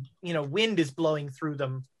as if wind is blowing through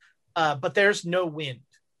them, but there's no wind.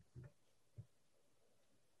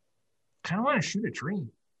 Kind of want to shoot a tree.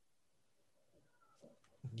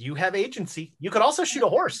 You have agency. You could also shoot a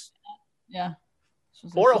horse. Yeah.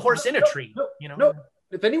 Or a horse in a tree. No.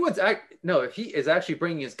 If he is actually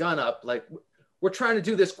bringing his gun up, like we're trying to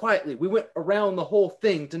do this quietly. We went around the whole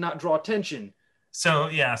thing to not draw attention. So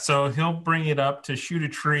he'll bring it up to shoot a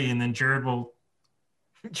tree, and then Jared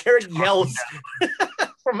yells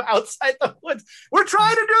from outside the woods, "We're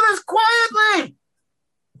trying to do this quietly!"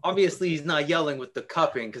 Obviously, he's not yelling with the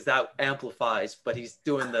cupping because that amplifies, but he's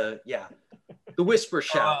doing the whisper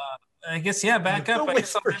shout. I guess, yeah, back up. I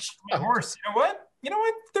guess I'll just my horse. You know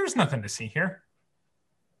what? There's nothing to see here.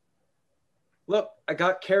 Look, I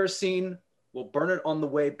got kerosene. We'll burn it on the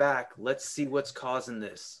way back. Let's see what's causing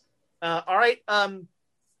this. All right.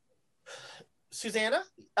 Susanna,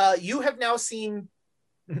 you have now seen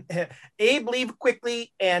Abe leave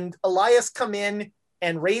quickly and Elias come in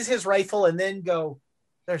and raise his rifle and then go,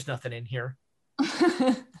 there's nothing in here.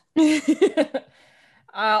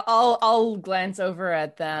 I'll glance over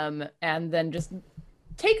at them and then just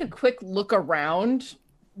take a quick look around,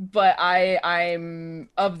 but I'm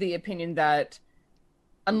of the opinion that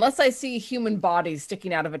unless I see human bodies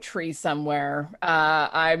sticking out of a tree somewhere,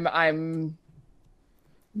 I'm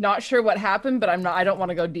not sure what happened, but I don't want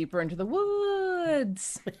to go deeper into the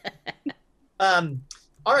woods. All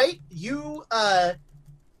right, you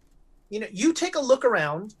take a look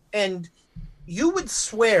around, and you would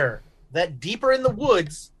swear that deeper in the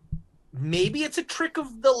woods, maybe it's a trick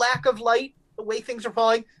of the lack of light, the way things are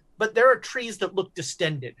falling, but there are trees that look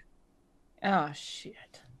distended. Oh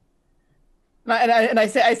shit! And I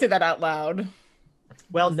say that out loud.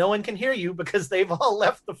 Well, no one can hear you because they've all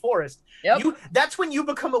left the forest. Yep. That's when you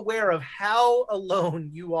become aware of how alone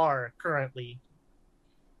you are currently.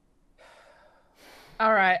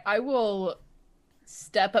 All right, I will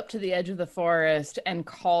step up to the edge of the forest and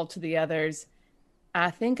call to the others.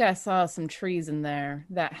 I think I saw some trees in there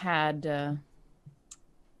that had, that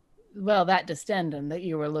distendum that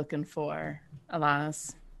you were looking for,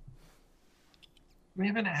 Elias. Do we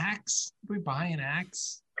have an axe? Did we buy an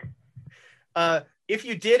axe? If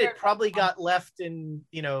you did, it probably got left in,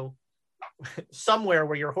 somewhere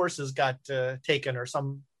where your horses got taken or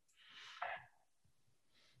some.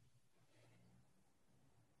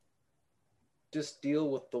 Just deal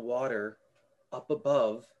with the water up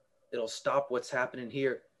above. It'll stop what's happening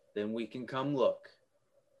here. Then we can come look.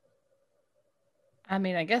 I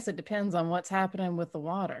mean, I guess it depends on what's happening with the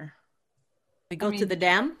water. We go to the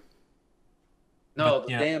dam? No,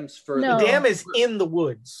 the dam's further. No. The dam is in the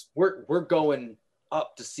woods. We're going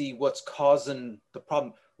up to see what's causing the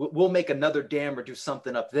problem. We'll make another dam or do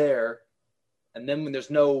something up there. And then when there's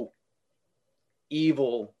no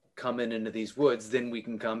evil coming into these woods, then we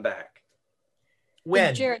can come back.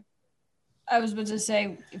 When? Jared, I was about to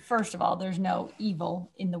say, first of all, there's no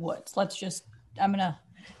evil in the woods.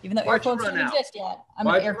 Even though air quotes don't exist yet.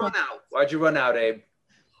 Why'd you run out, Abe?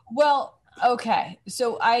 Well, okay.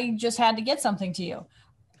 So I just had to get something to you.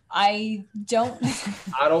 I don't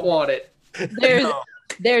want it.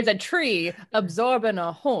 There's a tree absorbing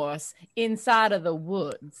a horse inside of the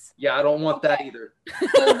woods. Yeah, I don't want that either.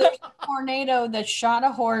 So there's a tornado that shot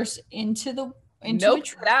a horse into the nope,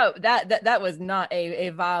 that was not a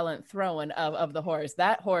violent throwing of the horse.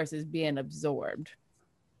 That horse is being absorbed.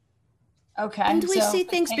 Okay. Didn't we see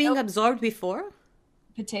things being absorbed before?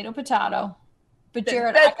 Potato. But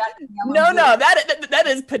Jared, that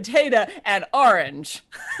is potato and orange.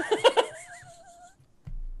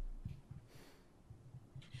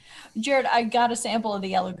 Jared, I got a sample of the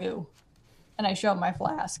yellow goo, and I showed my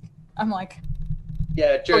flask. I'm like,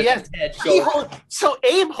 yeah, Jared's head so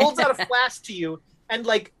Abe holds out a flask to you, and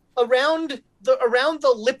around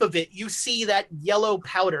the lip of it, you see that yellow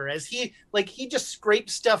powder as he just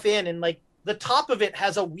scrapes stuff in, and the top of it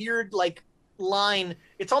has a weird line.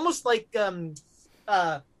 It's almost like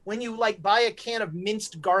when you buy a can of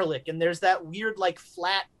minced garlic, and there's that weird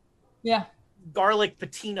flat garlic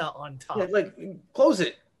patina on top. Yeah, close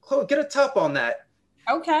it. Get a top on that.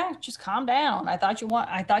 Okay, just calm down. I thought you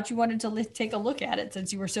wanted to take a look at it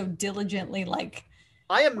since you were so diligently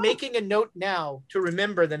I am making a note now to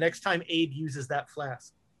remember the next time Abe uses that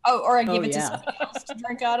flask. Oh, or I give it to somebody else to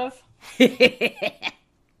drink out of.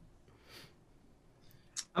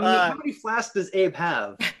 How many flasks does Abe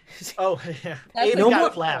have? Oh, yeah. Abe's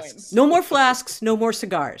got flasks. No more flasks, no more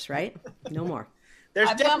cigars, right? No more. There's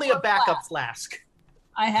definitely a backup flask.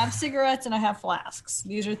 I have cigarettes and I have flasks.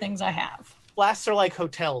 These are things I have. Flasks are like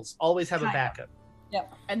hotels. Always have a backup.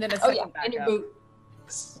 Yep. And then a second backup. In your boot.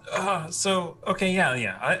 I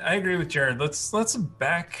agree with Jared. Let's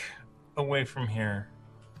back away from here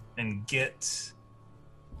and get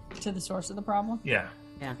to the source of the problem. Yeah,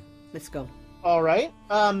 let's go. All right.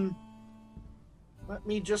 Let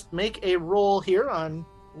me just make a roll here on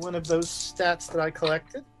one of those stats that I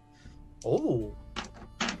collected. Oh,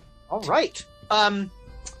 all right.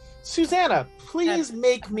 Susanna, please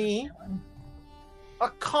make me a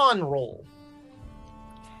con roll.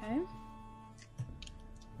 Okay.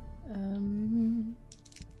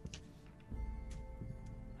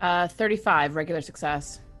 35 regular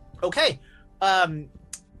success. Okay.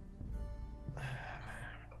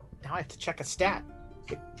 Now I have to check a stat.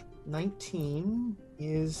 19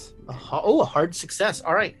 is a hard success.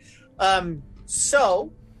 All right.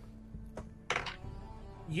 So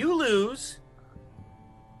you lose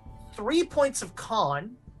 3 points of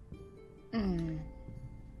con,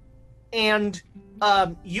 and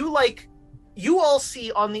you all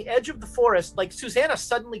see on the edge of the forest, like Susanna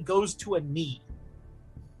suddenly goes to a knee.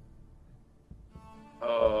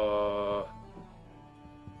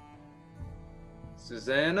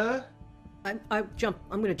 Susanna? I'm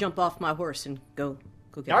gonna jump off my horse and go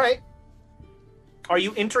get All her. right. Are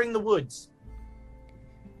you entering the woods?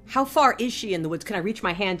 How far is she in the woods? Can I reach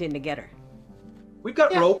my hand in to get her? We've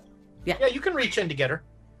got rope. Yeah, you can reach in to get her.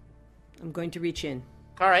 I'm going to reach in.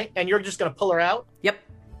 All right, and you're just going to pull her out? Yep.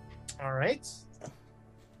 All right.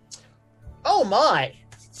 Oh, my.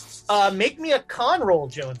 Make me a con roll,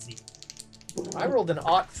 Jonesy. I rolled an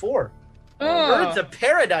 4. Birds of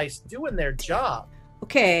Paradise doing their job.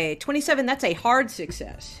 Okay, 27, that's a hard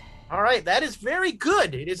success. All right, that is very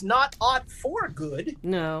good. It is not 4 good.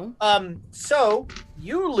 No. So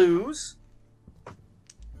you lose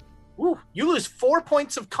 4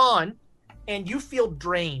 points of con, and you feel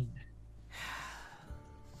drained.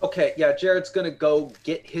 Okay, yeah, Jared's gonna go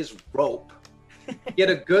get his rope, get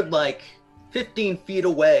a good 15 feet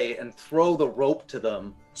away, and throw the rope to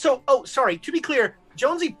them. So, sorry, to be clear,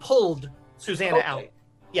 Jonesy pulled Susanna out.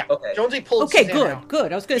 Yeah, okay. Jonesy pulled Okay, Susanna out.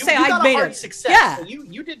 good. I was going to say you I got made a hard it. success. Yeah. So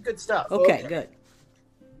you did good stuff. Okay,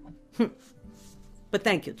 good. But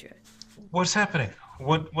thank you, Jared. What's happening?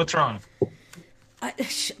 What's wrong? I'm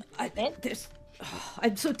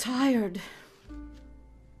so tired.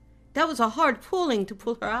 That was a hard pulling to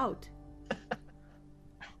pull her out.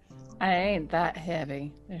 I ain't that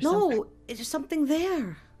heavy. There's something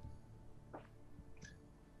there.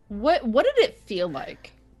 What did it feel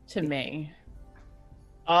like to me?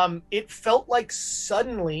 It felt like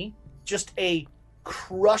suddenly just a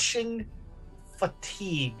crushing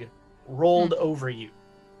fatigue rolled over you.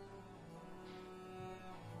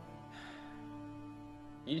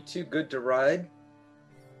 You too good to ride?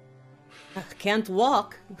 I can't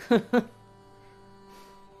walk.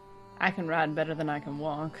 I can ride better than I can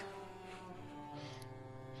walk.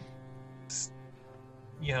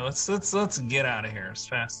 Yeah, let's get out of here as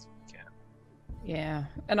fast as we can. Yeah,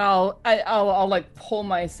 and I'll pull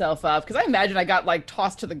myself up because I imagine I got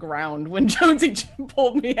tossed to the ground when Jonesy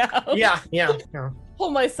pulled me out. Yeah. Pull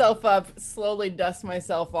myself up, slowly dust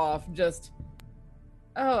myself off.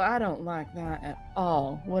 I don't like that at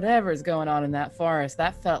all. Whatever's going on in that forest,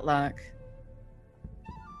 that felt like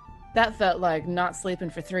not sleeping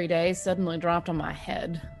for 3 days suddenly dropped on my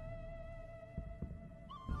head.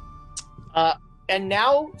 And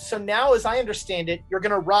now, as I understand it, you're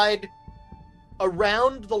going to ride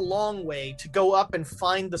around the long way to go up and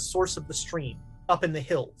find the source of the stream up in the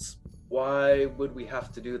hills. Why would we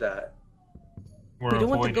have to do that? We don't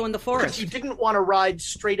want to go in the forest. Because you didn't want to ride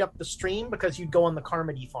straight up the stream because you'd go on the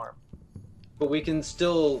Carmody farm. But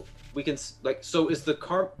so is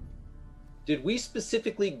the did we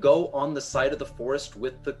specifically go on the side of the forest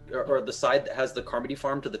with or the side that has the Carmody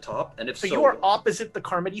farm to the top? And if so, you are opposite the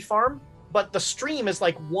Carmody farm, but the stream is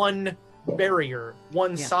like one barrier,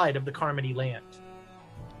 one side of the Carmody land.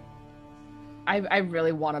 I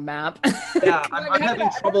really want a map. Yeah, I'm having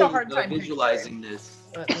trouble visualizing this.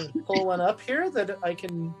 Let me pull one up here that I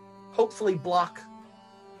can hopefully block.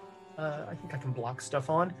 I think I can block stuff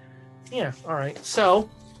on. Yeah, all right. So,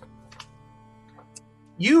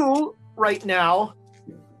 you right now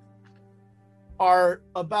are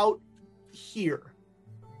about here.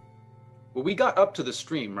 Well, we got up to the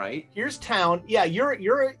stream, right? Here's town. Yeah,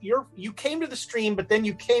 you came to the stream, but then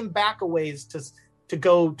you came back a ways to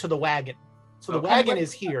go to the wagon. So the wagon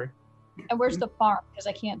is here. And where's the farm? Because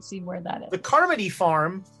I can't see where that is. The Carmody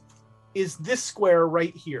farm is this square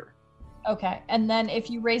right here. Okay, and then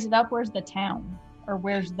if you raise it up, where's the town? Or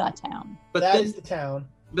where's the town? But that is the town.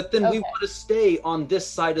 But then we want to stay on this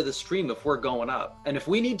side of the stream if we're going up. And if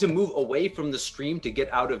we need to move away from the stream to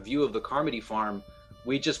get out of view of the Carmody farm,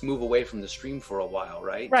 we just move away from the stream for a while,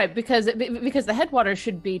 right? Right, because the headwaters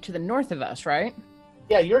should be to the north of us, right?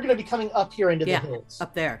 Yeah, you're going to be coming up here into the hills.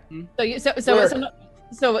 Up there.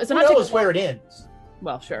 So who knows where it ends?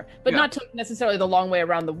 Well, sure, but not necessarily the long way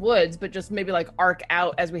around the woods, but just maybe arc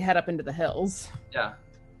out as we head up into the hills. Yeah.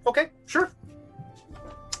 Okay, sure.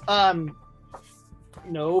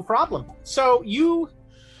 No problem. So you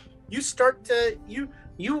start to you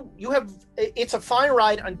have it's a fine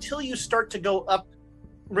ride until you start to go up.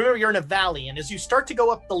 Remember, you're in a valley, and as you start to go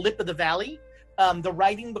up the lip of the valley, the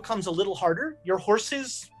riding becomes a little harder. Your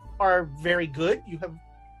horses are very good. You have,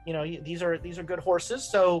 these are good horses.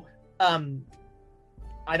 So,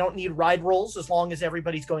 I don't need ride rolls as long as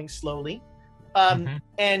everybody's going slowly.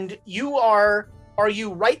 And are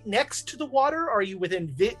you right next to the water? Are you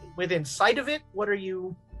within sight of it? What are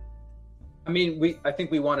you? I mean, I think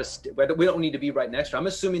we want to. We don't need to be right next to it. I'm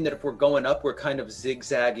assuming that if we're going up, we're kind of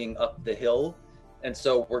zigzagging up the hill, and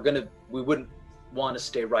so we wouldn't want to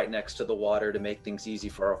stay right next to the water to make things easy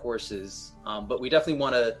for our horses. But we definitely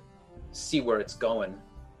want to see where it's going.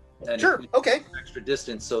 And sure. Okay. Extra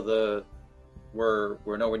distance, so we're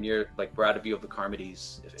nowhere near, like, we're out of view of the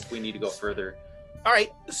Carmodies if we need to go further. All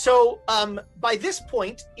right. So by this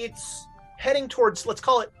point, it's heading towards, let's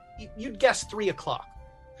call it, you'd guess 3:00.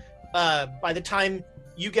 By the time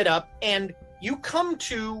you get up and you come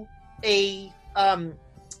to a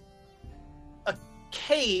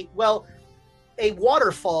cave, a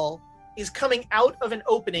waterfall is coming out of an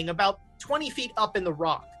opening about 20 feet up in the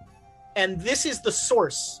rock. And this is the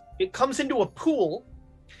source. It comes into a pool,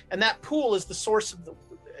 and that pool is the source of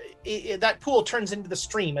that pool turns into the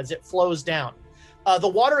stream as it flows down. The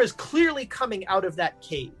water is clearly coming out of that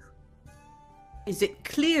cave. Is it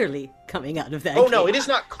clearly coming out of that cave? Oh, no, it is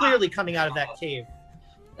not clearly coming out of that cave.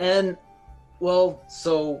 And,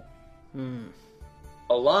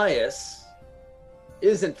 Elias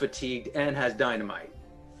isn't fatigued and has dynamite.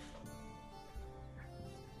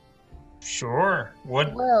 Sure. What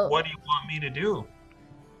do you want me to do?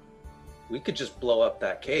 We could just blow up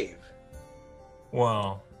that cave.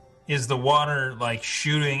 Well, is the water like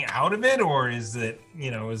shooting out of it, or is it,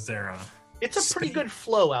 is there a... It's a pretty good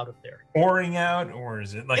flow out of there. Pouring out, or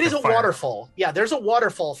is it like it is a waterfall? Yeah, there's a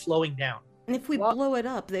waterfall flowing down. And if we blow it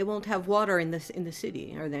up, they won't have water in the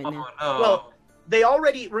city, are they? No. Well, they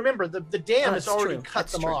already, remember, the dam has already cut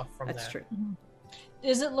them off from that. That's true. Mm-hmm.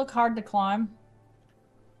 Does it look hard to climb?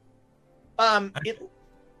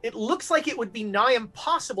 It looks like it would be nigh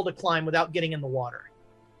impossible to climb without getting in the water.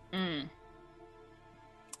 Mm.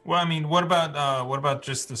 Well, I mean, what about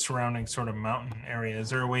just the surrounding sort of mountain area? Is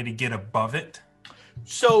there a way to get above it?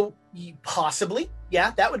 So possibly, yeah,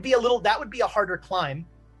 that would be a harder climb.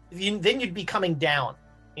 Then you'd be coming down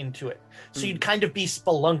into it. So you'd kind of be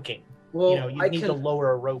spelunking. Well, you'd need to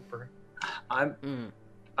lower a rope or. I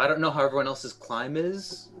don't know how everyone else's climb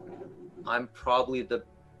is. I'm probably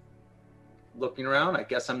looking around. I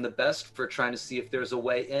guess I'm the best for trying to see if there's a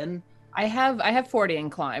way in. I have 40 in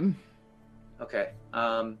climb. Okay.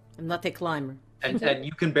 I'm not a climber. And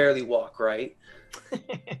you can barely walk, right?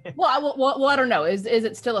 Well, I don't know. Is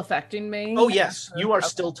it still affecting me? Oh yes, you are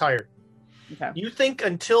still tired. Okay. You think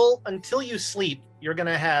until you sleep, you're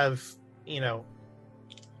gonna have,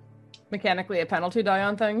 mechanically a penalty die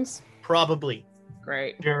on things? Probably.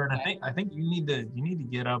 Great. Jared, I think you need to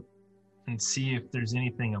get up and see if there's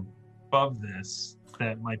anything above this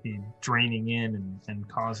that might be draining in and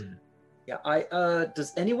causing it. Yeah,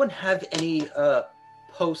 does anyone have any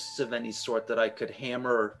posts of any sort that I could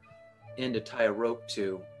hammer in to tie a rope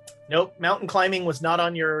to? Nope, mountain climbing was not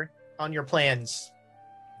on your plans.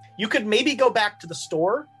 You could maybe go back to the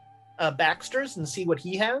store, Baxter's, and see what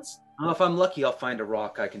he has. If I'm lucky, I'll find a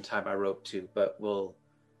rock I can tie my rope to, but we'll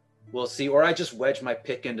see. Or I just wedge my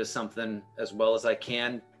pick into something as well as I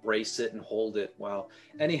can, brace it and hold it. Well,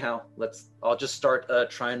 anyhow, I'll just start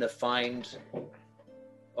trying to find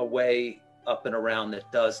a way up and around that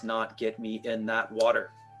does not get me in that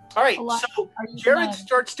water. All right, so Jared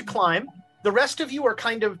starts to climb. The rest of you are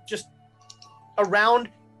kind of just around.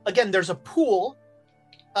 Again, there's a pool.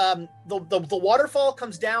 The waterfall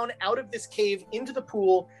comes down out of this cave into the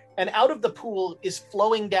pool, and out of the pool is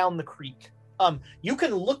flowing down the creek. You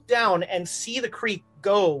can look down and see the creek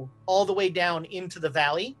go all the way down into the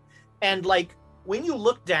valley. And like when you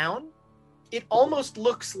look down, it almost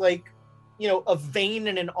looks like, a vein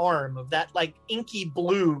in an arm of that like inky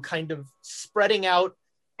blue kind of spreading out.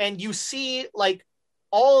 And you see like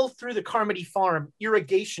all through the Carmody farm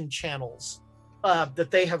irrigation channels that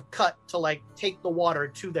they have cut to like take the water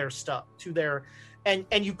to their stuff,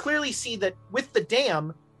 and you clearly see that with the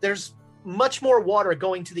dam, there's much more water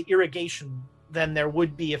going to the irrigation than there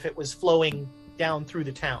would be if it was flowing down through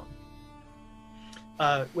the town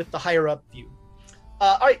with the higher up view.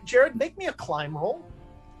 All right, Jared, make me a climb roll.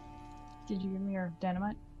 Did you give me your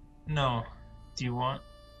dynamite? No. Do you want?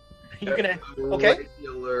 You're gonna okay.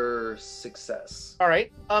 Regular success. All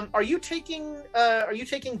right. Are you taking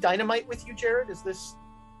dynamite with you, Jared? Is this?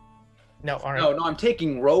 No. All right. No. I'm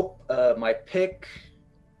taking rope, my pick.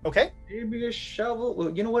 Okay. Maybe a shovel.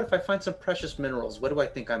 Well, you know what? If I find some precious minerals, what do I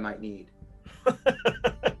think I might need?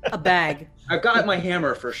 A bag. I've got my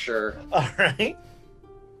hammer for sure. All right.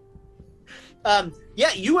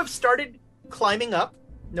 Yeah, you have started climbing up.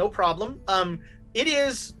 No problem. It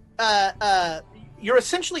is. You're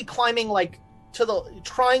essentially climbing like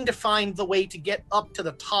trying to find the way to get up to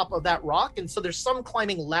the top of that rock, and so there's some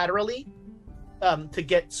climbing laterally to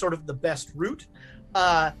get sort of the best route.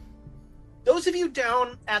 Those of you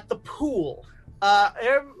down at the pool,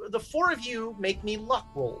 the 4 of you make me luck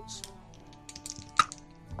rolls.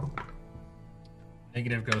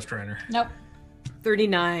 Negative Ghost Rider. Nope.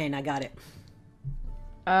 39, I got it.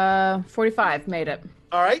 45, made it.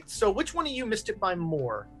 All right, so which one of you missed it by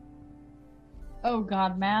more? Oh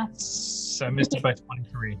God, math. So I missed it by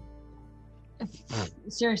 23.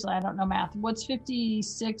 Seriously, I don't know math. What's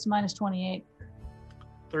 56 minus 28?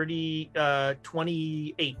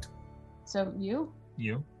 28. So you?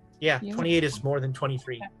 You? Yeah, You? 28 is more than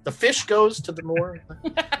 23. The fish goes to the more,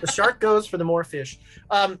 the shark goes for the more fish.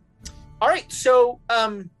 All right, so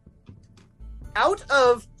out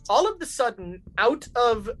of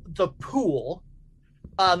the pool,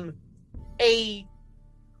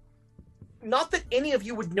 not that any of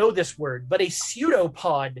you would know this word, but a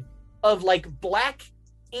pseudopod of like black,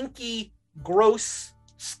 inky, gross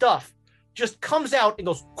stuff just comes out and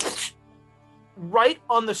goes right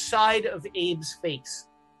on the side of Abe's face.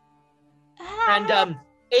 And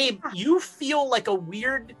Abe, you feel like a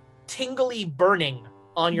weird tingly burning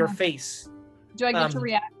on your face. Do I get to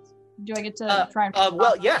react? Do I get to try and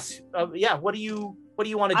well, yes. Yeah, what do you want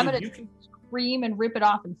to do? I'm gonna You can scream and rip it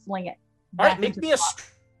off and fling it. All right, make me a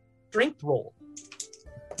strength roll.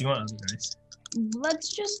 You want other dice?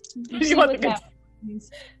 Let's just You see want what the good- happens.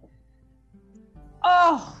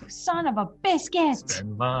 Oh, son of a biscuit!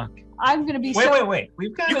 Bad luck. I'm gonna be Wait.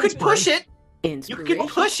 We've got You could push it. You Inspiration. can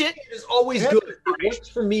push it. It is always good. It works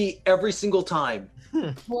for me every single time.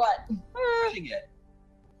 What? Pushing it.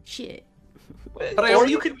 Shit. But I Or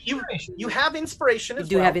only you could you have inspiration You as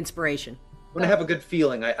do well. have inspiration. when I have a good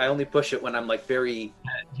feeling, I only push it when I'm like very.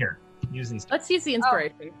 Here, use these. Let's use the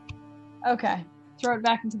inspiration. Okay, throw it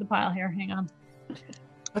back into the pile here. Hang on.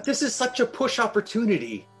 But this is such a push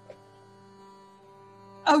opportunity.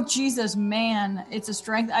 Oh Jesus, man! It's a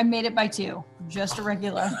strength. I made it by 2, just a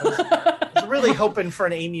regular. I was really hoping for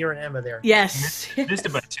an Amy or an Emma there. Yes. Missed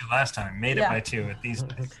it by 2 last time. Made it Yeah. by 2 at these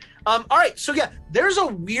days. All right, so yeah, there's a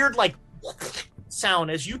weird like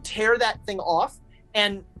sound as you tear that thing off,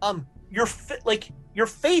 and your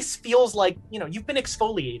face feels like you've been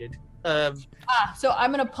exfoliated. So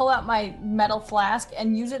I'm gonna pull out my metal flask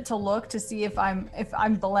and use it to look to see if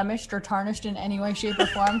I'm blemished or tarnished in any way, shape, or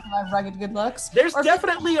form from my rugged good looks. There's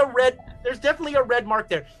definitely a red mark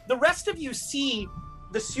there. The rest of you see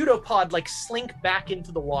the pseudopod like slink back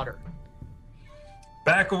into the water.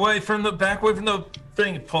 Back away from the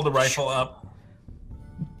thing. Pull the rifle up.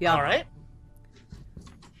 Yeah. All right.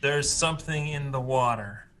 There's something in the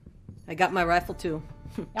water. I got my rifle too.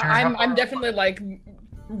 I'm definitely like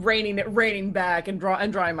reining back and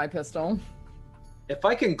drawing my pistol. If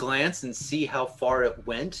I can glance and see how far it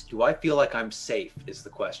went, do I feel like I'm safe? Is the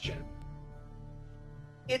question.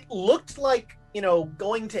 It looked like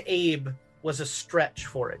going to Abe was a stretch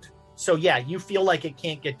for it. So yeah, you feel like it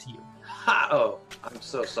can't get to you. Ha! Oh, I'm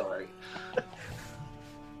so sorry.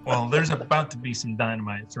 Well, there's about to be some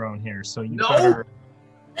dynamite thrown here, so you No! better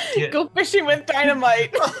Go fishing with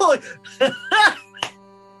dynamite.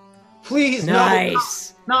 Please,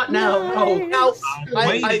 Nice. no, not now. No. Now,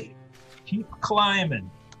 wait. Keep climbing.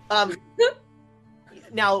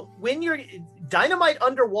 Now, when you're dynamite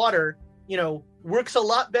underwater, works a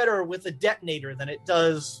lot better with a detonator than it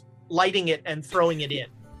does lighting it and throwing it in.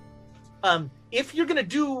 If you're gonna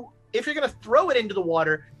throw it into the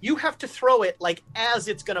water, you have to throw it like as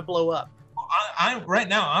it's gonna blow up. I'm right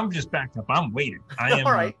now. I'm just backed up. I'm waiting. I am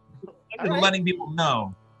All right. letting people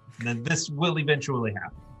know that this will eventually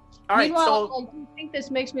happen. All right. Meanwhile, So I think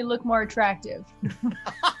this makes me look more attractive.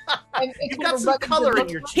 you've got some color in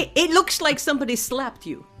your cheek. It looks like somebody slapped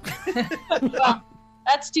you. Well,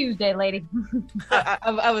 that's Tuesday, lady.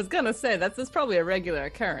 I was gonna say that's probably a regular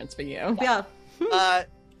occurrence for you. Yeah.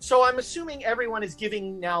 So I'm assuming everyone is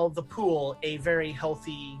giving now the pool a very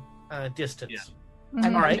healthy distance. Yeah.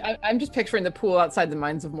 Mhm. All right. I'm just picturing the pool outside the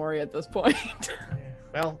Mines of Moria at this point.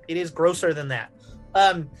 Well, it is grosser than that.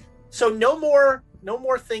 So no more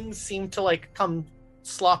things seem to like come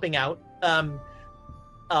slopping out.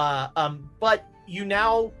 But you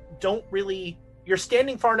now don't really. You're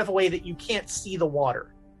standing far enough away that you can't see the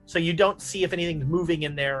water, so you don't see if anything's moving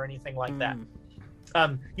in there or anything like that.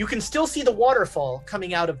 You can still see the waterfall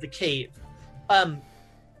coming out of the cave.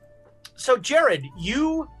 So Jared,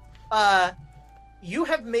 you have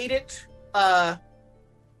made it.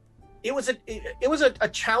 It was a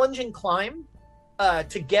challenging climb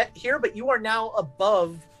to get here, but you are now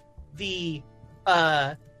above the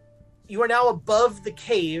you are now above the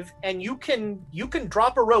cave, and you can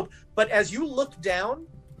drop a rope. But as you look down,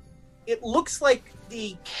 it looks like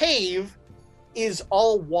the cave is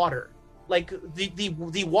all water. Like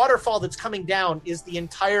the waterfall that's coming down is the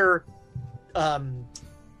entire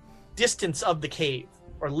distance of the cave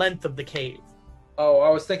or length of the cave. Oh, I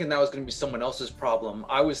was thinking that was going to be someone else's problem.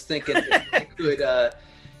 I was thinking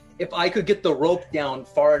if I could get the rope down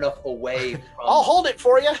far enough away from I'll hold it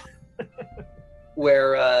for you.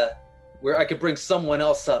 where I could bring someone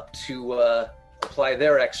else up to apply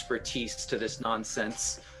their expertise to this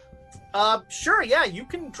nonsense. Sure, yeah, you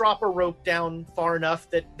can drop a rope down far enough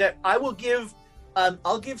that I will give.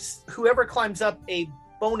 I'll give whoever climbs up a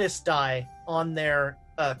bonus die on their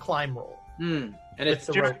climb roll. And it's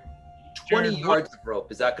the rope. 20 yards of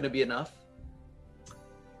rope. Is that going to be enough?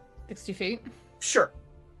 60 feet. Sure.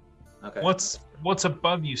 Okay. What's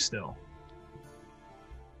above you still?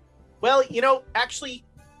 Well, actually,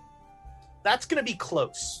 that's going to be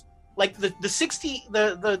close. Like the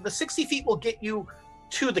 60 feet will get you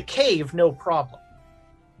to the cave, no problem.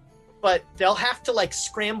 But they'll have to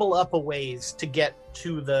scramble up a ways to get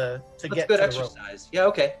to the That's good exercise. Yeah,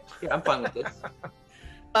 okay. Yeah, I'm fine with this.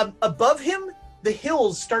 Above him, the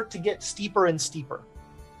hills start to get steeper and steeper.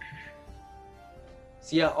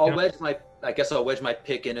 So yeah, I'll wedge my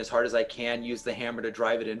pick in as hard as I can, use the hammer to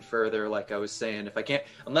drive it in further, like I was saying. If I can't,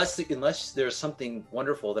 unless there's something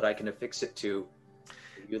wonderful that I can affix it to.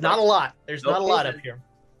 Not a lot. There's not a lot up here.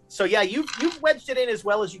 So yeah, you've wedged it in as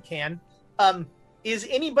well as you can. Is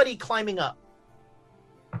anybody climbing up?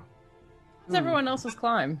 It's everyone else's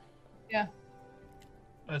climb. Yeah.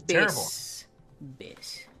 That's terrible.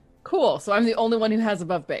 Base. Cool. So I'm the only one who has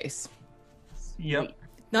above base. Yep.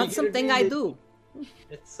 Not something I do.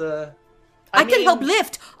 It's I can help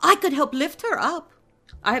lift. I could help lift her up.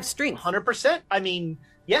 I have strength. 100%. I mean,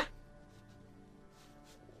 yeah.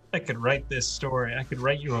 I could write this story. I could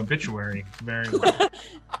write you an obituary very well.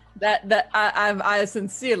 I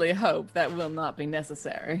sincerely hope that will not be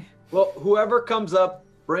necessary. Well, whoever comes up,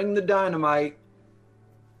 bring the dynamite.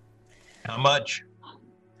 How much?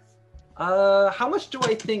 How much do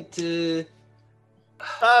I think to?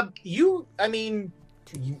 You're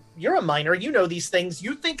a miner. You know these things.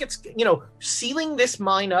 You think it's sealing this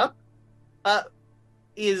mine up,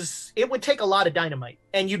 it would take a lot of dynamite,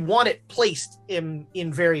 and you'd want it placed in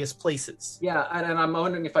various places. Yeah, and I'm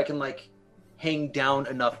wondering if I can hang down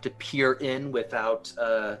enough to peer in without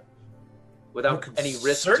any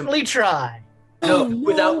risk. Certainly try. No,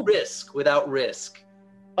 without risk. Without risk.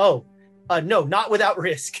 Oh, no, not without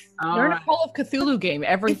risk. You're in a Call of Cthulhu game.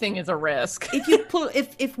 Everything is a risk.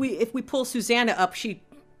 If we pull Susanna up, she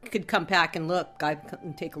could come back and look. I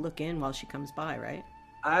can take a look in while she comes by, right?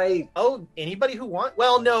 Anybody who wants?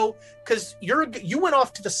 Well, no, because you went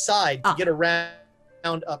off to the side to get around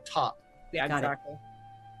up top. Yeah, exactly.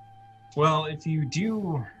 Well, if you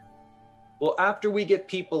do... Well, after we get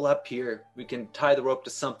people up here, we can tie the rope to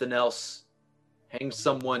something else, hang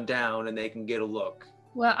someone down, and they can get a look.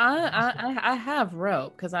 Well, I have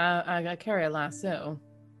rope because I carry a lasso,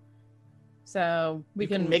 so we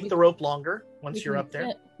can make the rope longer once you're up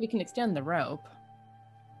there. We can extend the rope.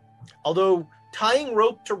 Although tying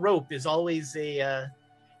rope to rope is always a.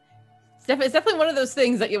 It's definitely one of those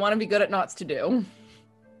things that you want to be good at knots to do.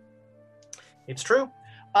 It's true.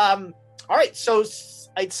 All right, so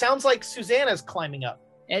it sounds like Susanna's climbing up.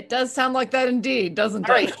 It does sound like that indeed, doesn't it?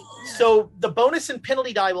 All right, so the bonus and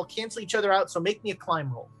penalty die will cancel each other out, so make me a climb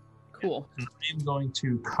roll. Cool. I'm going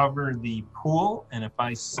to cover the pool, and if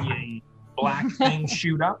I see a black thing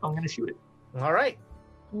shoot up, I'm going to shoot it. All right.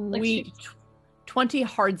 Sweet. 20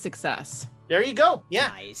 hard success. There you go. Yeah.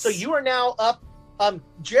 Nice. So you are now up.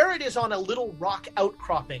 Jared is on a little rock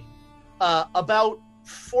outcropping, about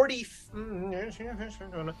 40.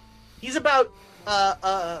 He's about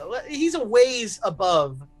he's a ways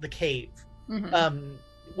above the cave. Mm-hmm.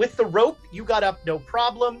 With the rope, you got up no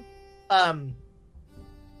problem.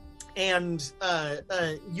 And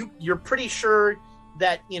you're pretty sure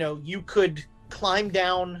that you could climb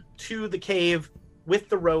down to the cave with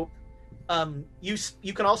the rope.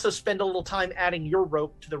 You can also spend a little time adding your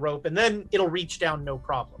rope to the rope, and then it'll reach down no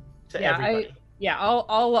problem to everybody.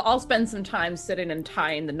 I'll spend some time sitting and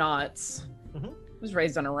tying the knots. Mm-hmm. I was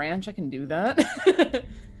raised on a ranch. I can do that.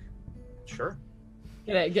 Sure.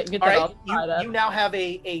 Get that all all tied up. You now have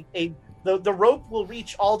the rope will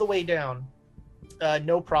reach all the way down.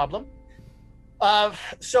 No problem.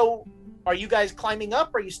 So are you guys climbing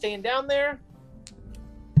up? Are you staying down there?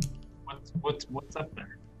 What's up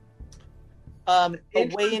there? A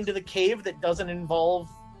way into the cave that doesn't involve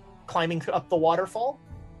climbing up the waterfall.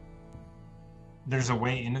 There's a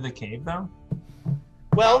way into the cave, though?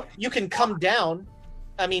 Well, you can come down.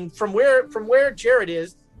 I mean, from where Jared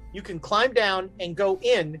is, you can climb down and go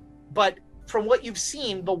in. But from what you've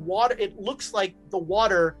seen, the water, it looks like the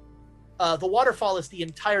waterfall is the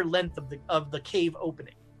entire length of the cave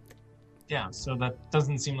opening. Yeah, so that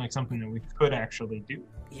doesn't seem like something that we could actually do.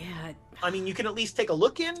 Yeah. I mean, you can at least take a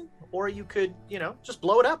look in, or you could, just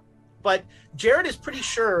blow it up. But Jared is pretty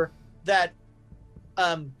sure that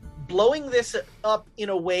blowing this up in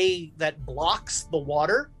a way that blocks the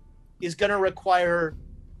water is going to require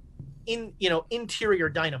interior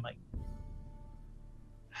dynamite.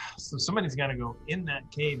 So somebody's got to go in that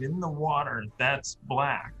cave in the water that's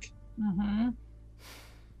black. Mm-hmm.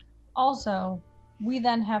 Also, we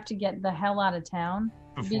then have to get the hell out of town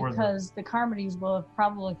because the Carmodys will have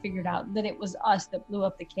probably figured out that it was us that blew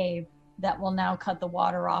up the cave that will now cut the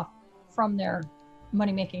water off from their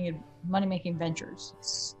money-making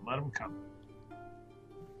ventures. Let them come.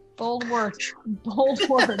 Bold words. Bold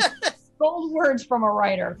words. Bold words from a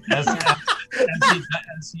writer. As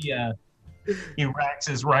he racks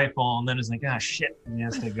his rifle and then is like, shit. And he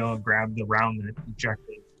has to go and grab the round that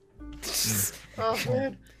ejected. Oh,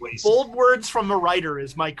 man. Bold words from a writer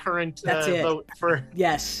is my current vote for.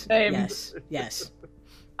 Yes. Yes.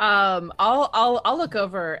 I'll look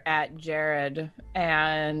over at Jared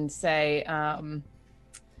and say,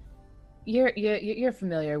 you're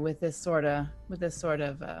familiar with this sort of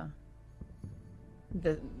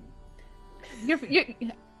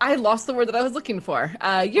I lost the word that I was looking for.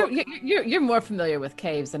 You're more familiar with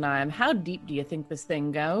caves than I am. How deep do you think this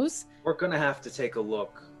thing goes? We're gonna have to take a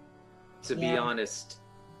look. To be honest,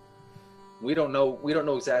 we don't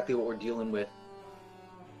know exactly what we're dealing with.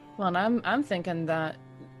 Well, and I'm thinking that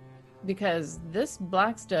because this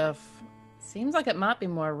black stuff seems like it might be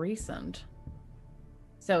more recent.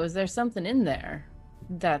 So is there something in there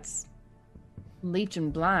that's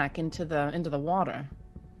leaching black into the water?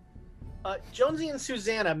 Jonesy and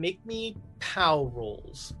Susanna, make me POW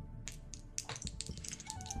rolls.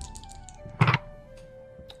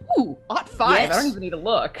 Ooh, hot 5. Yes. I don't even need to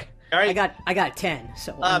look. All right. I got 10,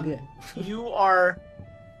 so I'm good. You are,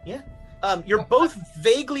 you're both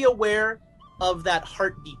vaguely aware of that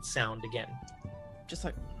heartbeat sound again. Just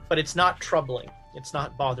like, but it's not troubling. It's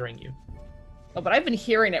not bothering you. Oh, but I've been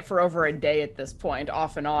hearing it for over a day at this point,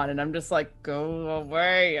 off and on, and I'm just like, go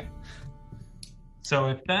away. So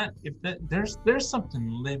if there's something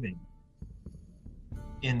living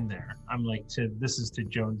in there, I'm like, this is to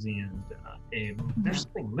Jonesy and Abe. There's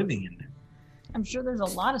something living in there. I'm sure there's a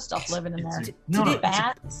lot of stuff living in there.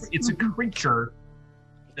 It's a creature,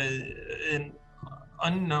 an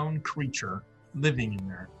unknown creature living in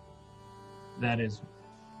there. That is.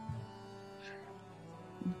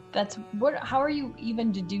 That's what. How are you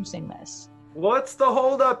even deducing this? What's the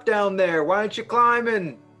holdup down there? Why aren't you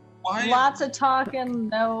climbing? Why? Lots of talking.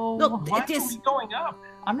 No. Why are we going up?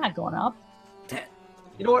 I'm not going up.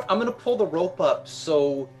 You know what? I'm gonna pull the rope up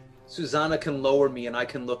so Susanna can lower me and I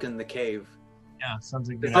can look in the cave. Yeah, sounds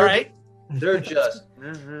like good. All right. They're just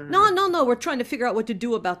No. We're trying to figure out what to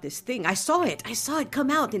do about this thing. I saw it come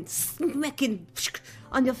out and smacking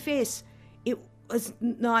on your face. It was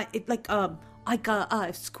not like a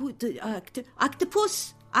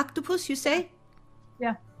octopus. Octopus, you say?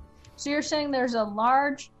 Yeah. So you're saying there's a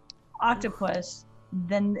large octopus,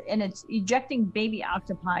 and it's ejecting baby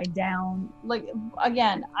octopi down. Like,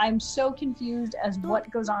 again, I'm so confused as what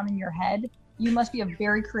goes on in your head. You must be a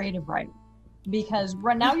very creative writer. Because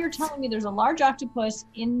right now you're telling me there's a large octopus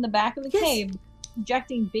in the back of the cave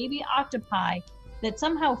ejecting baby octopi that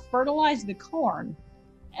somehow fertilize the corn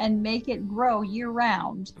and make it grow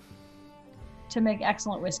year-round to make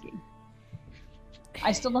excellent whiskey.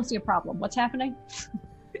 I still don't see a problem. What's happening?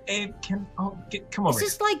 Abe, come over.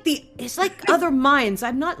 It's like other mines.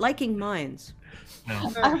 I'm not liking mines.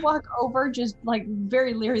 No. I walk over just like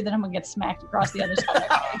very leery that I'm gonna get smacked across the other side of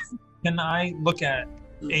my face. Can I look at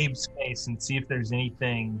Abe's face and see if there's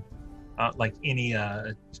anything like any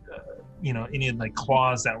like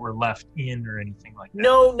claws that were left in or anything like that?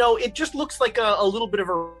 No, it just looks like a little bit of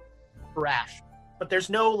a rash, but there's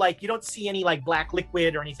no you don't see any black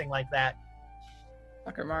liquid or anything like that.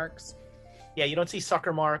 Sucker marks. Yeah, you don't see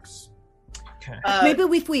sucker marks. Okay. Maybe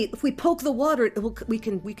if we poke the water, we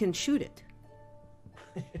can shoot it.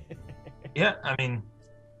 Yeah, I mean,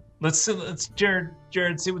 let's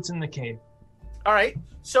Jared see what's in the cave. All right.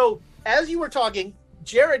 So as you were talking,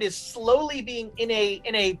 Jared is slowly being in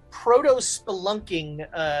a proto-spelunking,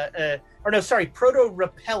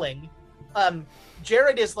 proto-rappelling.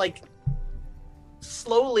 Jared is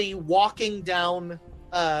slowly walking down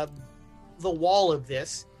the wall of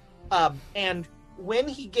this, and when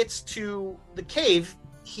he gets to the cave,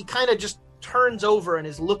 he kind of just turns over and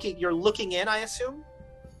is looking. You're looking in, I assume.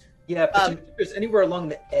 Yeah, if there's anywhere along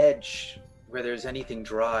the edge where there's anything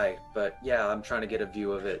dry, but yeah, I'm trying to get a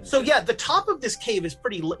view of it. So yeah, the top of this cave is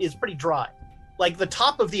pretty dry. Like the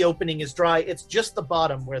top of the opening is dry. It's just the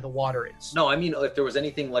bottom where the water is. No, I mean if there was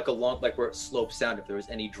anything like where it slopes down, if there was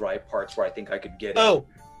any dry parts where I think I could get in.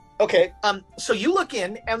 Okay. So you look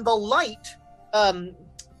in, and the light from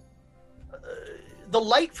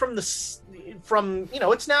it's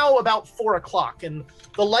now about 4:00, and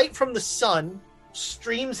the light from the sun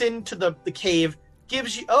streams into the cave,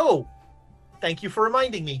 gives you. Oh, thank you for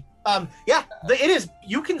reminding me. It is.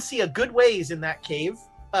 You can see a good ways in that cave,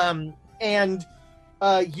 and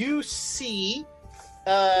you see.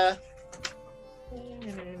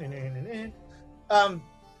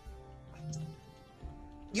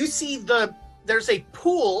 You see there's a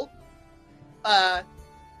pool that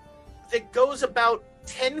goes about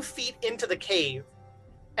 10 feet into the cave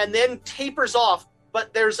and then tapers off,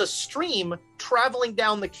 but there's a stream traveling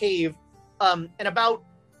down the cave, and about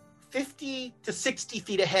 50 to 60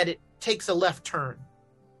 feet ahead, it takes a left turn.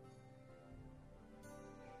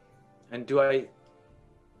 And do I...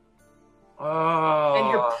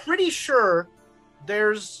 And you're pretty sure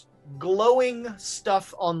there's glowing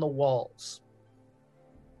stuff on the walls.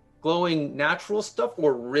 Glowing natural stuff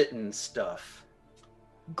or written stuff?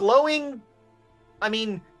 Glowing, I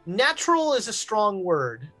mean, natural is a strong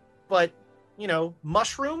word, but,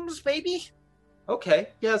 mushrooms, maybe? Okay,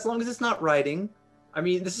 yeah, as long as it's not writing. I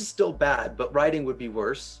mean, this is still bad, but writing would be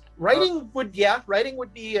worse. Writing would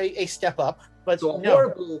be a step up, but so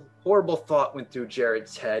a horrible thought went through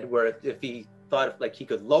Jared's head, where if he thought he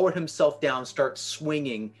could lower himself down, start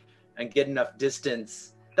swinging, and get enough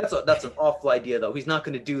distance. That's an awful idea, though. He's not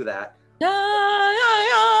going to do that.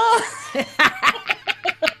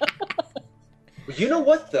 You know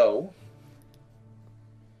what, though?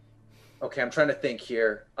 Okay, I'm trying to think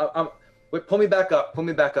here. Wait, pull me back up.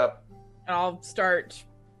 I'll start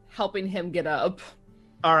helping him get up.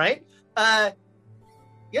 All right. Yeah,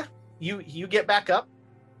 you get back up.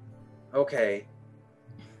 Okay.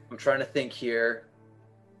 I'm trying to think here.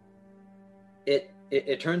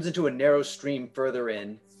 It turns into a narrow stream further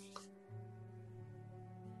in.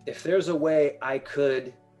 If there's a way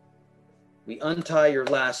we untie your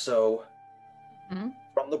lasso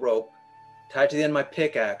from the rope, tie it to the end of my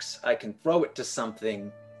pickaxe, I can throw it to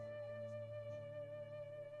something.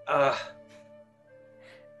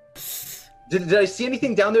 Did I see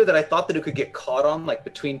anything down there that I thought that it could get caught on, like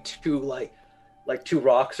between two two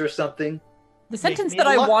rocks or something? The sentence that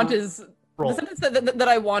I want is the sentence that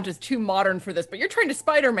I want is too modern for this, but you're trying to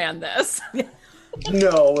Spider-Man this.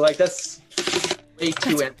 No, that's way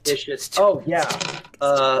too ambitious. Oh yeah,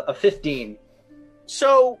 a 15.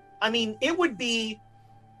 So I mean, it would be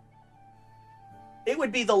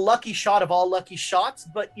the lucky shot of all lucky shots,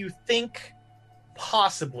 but you think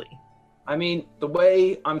possibly. I mean, the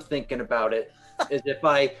way I'm thinking about it is if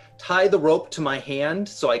I tie the rope to my hand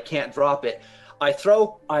so I can't drop it, I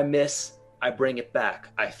throw, I miss, I bring it back.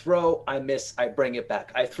 I throw, I miss, I bring it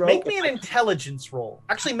back. I throw. Make me an intelligence roll.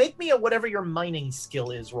 Actually, make me a whatever your mining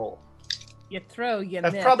skill is roll. You throw, you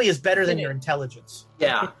miss. That probably is better than your intelligence.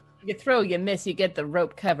 Yeah. You throw, you miss, you get the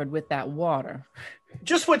rope covered with that water.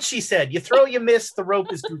 Just what she said. You throw, you miss, the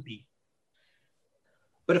rope is goopy.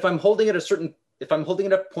 But if I'm holding it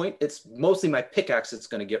at a point, it's mostly my pickaxe that's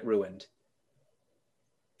going to get ruined.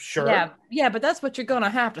 Sure. Yeah, but that's what you're going to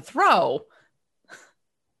have to throw.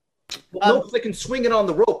 Well, no, I can swing it on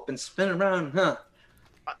the rope and spin around, huh?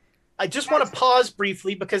 I just want to pause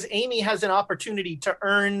briefly because Amy has an opportunity to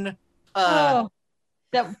earn... that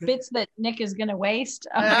bits that Nick is going to waste.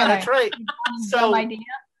 Okay. Yeah, that's right. So, idea.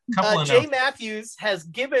 Jay Matthews has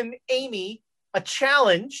given Amy a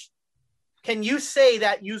challenge. Can you say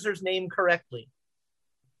that user's name correctly?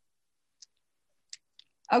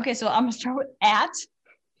 Okay, so I'm going to start with @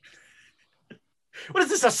 What is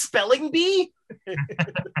this, a spelling bee?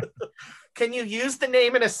 Can you use the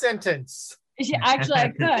name in a sentence? Yeah, actually, I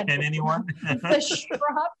could. Can anyone? The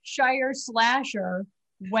Shropshire Slasher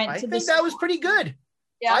went to the... I think that was pretty good.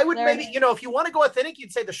 Yeah, I would maybe, if you want to go authentic,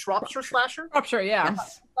 you'd say the Shropshire Slasher. Shropshire, yeah.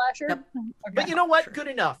 Slasher. Yep. Okay. But you know what? Good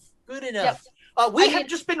enough. Good enough. Yep. We have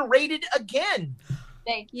just been rated again.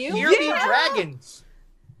 Thank you. Here be dragons.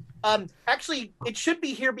 Actually, it should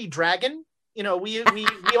be Here Be Dragon. We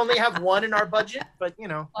only have one in our budget, but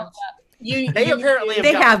they apparently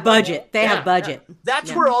have budget. They have budget.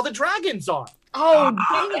 That's where all the dragons are. Oh,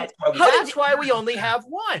 dang it. That's why we only have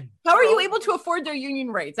one. How are you able to afford their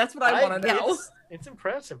union rates? That's what I want to know. It's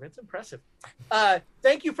impressive. It's impressive.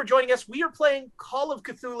 Thank you for joining us. We are playing Call of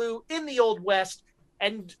Cthulhu in the Old West,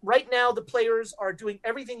 And right now, the players are doing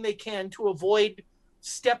everything they can to avoid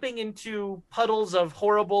stepping into puddles of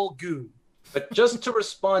horrible goo. But just to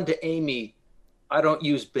respond to Amy, I don't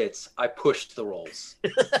use bits. I push the rolls.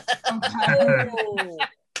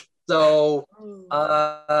 So,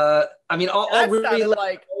 I mean,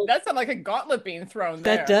 that sounded like a gauntlet being thrown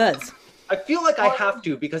there. That does. I feel like I have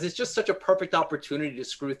to because it's just such a perfect opportunity to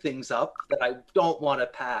screw things up that I don't want to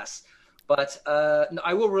pass. But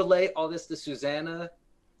I will relay all this to Susanna,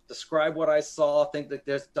 describe what I saw, think that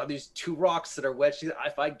there's these two rocks that are wedged.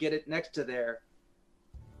 If I get it next to there,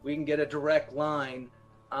 we can get a direct line.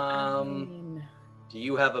 Do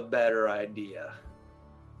you have a better idea?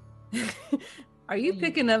 Are you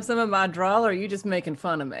picking up some of my drawl, or are you just making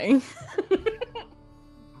fun of me?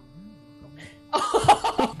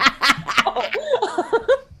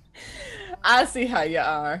 I see how you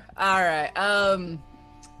are. All right.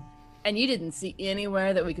 And you didn't see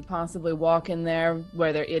anywhere that we could possibly walk in there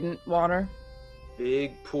where there isn't water?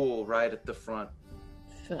 Big pool right at the front.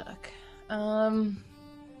 Fuck. I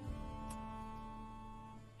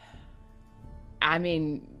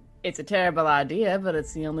mean, it's a terrible idea, but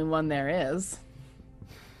it's the only one there is.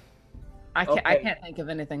 I can't think of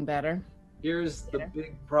anything better. Here's the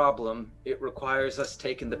big problem. It requires us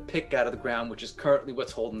taking the pick out of the ground, which is currently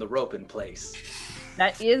what's holding the rope in place.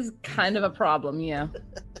 That is kind of a problem, yeah.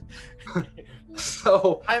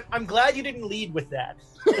 So I'm glad you didn't lead with that.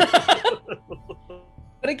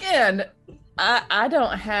 But again, I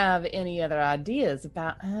don't have any other ideas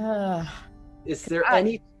about. Is there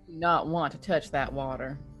any? Do not want to touch that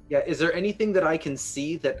water. Yeah. Is there anything that I can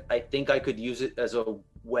see that I think I could use it as a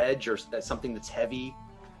wedge or as something that's heavy?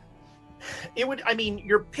 It would. I mean,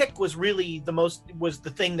 your pick was really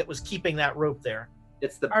the thing that was keeping that rope there.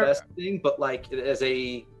 It's the best thing, but like as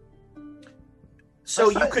a. So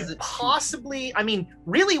you could possibly. I mean,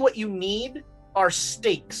 really, what you need are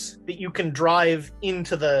stakes that you can drive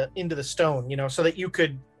into the stone. So that you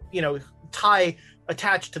could,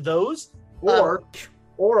 attach to those, or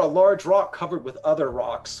a large rock covered with other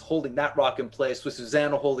rocks, holding that rock in place with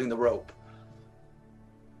Susanna holding the rope.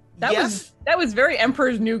 That was very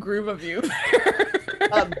Emperor's New Groove of you.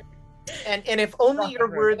 And if only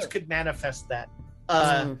your words could manifest that.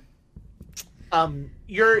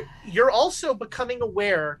 You're also becoming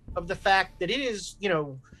aware of the fact that it is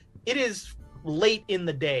late in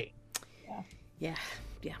the day. Yeah.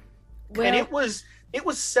 Well, and it was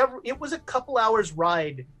a couple hours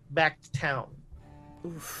ride back to town.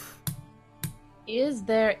 Oof. Is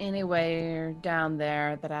there anywhere down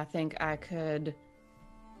there that I think I could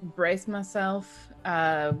brace myself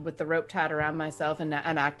with the rope tied around myself and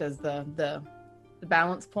act as the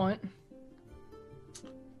balance point?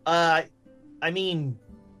 I mean,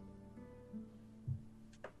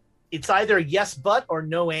 it's either yes but or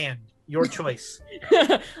no and. Your choice.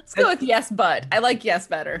 Let's go with yes but. I like yes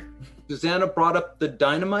better. Susanna brought up the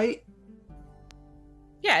dynamite.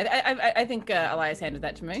 Yeah, I think Elias handed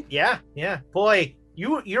that to me. Yeah. Boy,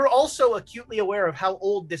 you're also acutely aware of how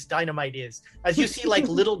old this dynamite is, as you see like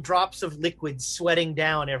little drops of liquid sweating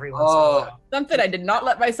down every once in a while. Something I did not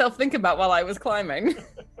let myself think about while I was climbing.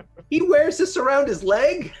 He wears this around his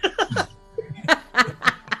leg.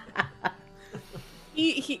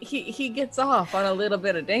 He gets off on a little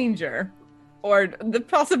bit of danger, or the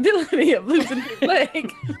possibility of losing his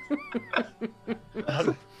leg.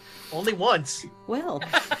 Only once. Well.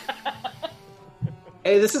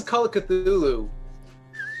 Hey, this is Call of Cthulhu.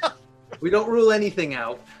 We don't rule anything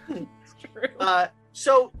out. It's true.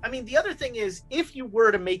 So, I mean, the other thing is, if you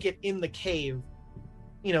were to make it in the cave,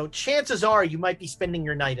 chances are you might be spending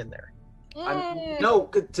your night in there. To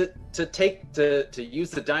use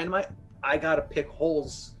the dynamite, I gotta pick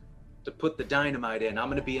holes to put the dynamite in. I'm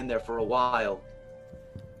gonna be in there for a while.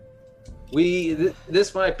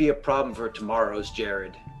 This might be a problem for tomorrow's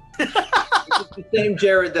Jared. It's the same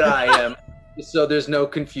Jared that I am, so there's no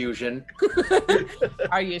confusion.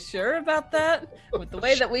 Are you sure about that? With the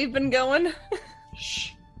way that we've been going?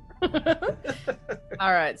 Shh. All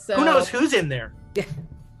right, so who knows who's in there?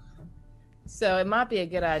 So it might be a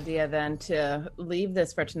good idea then to leave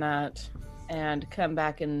this for tonight and come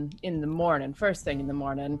back in the morning, first thing in the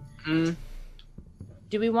morning. Do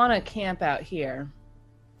we want to camp out here?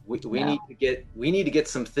 We need to get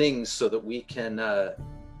some things so that we can.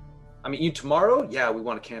 Tomorrow, yeah, we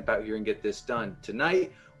want to camp out here and get this done.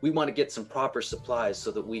 Tonight, we want to get some proper supplies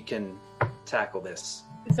so that we can tackle this.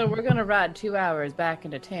 So we're gonna ride 2 hours back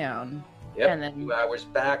into town. Yep, and then 2 hours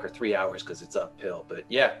back or 3 hours because it's uphill. But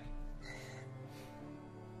yeah.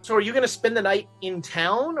 So are you going to spend the night in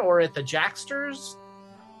town or at the Jacksters?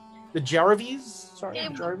 The Jarvies? Sorry,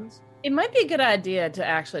 the Jarvies? It might be a good idea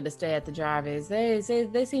to stay at the Jarvis.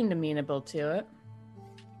 They seemed amenable to it.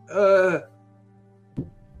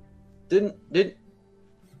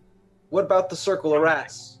 What about the circle of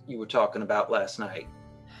rats you were talking about last night?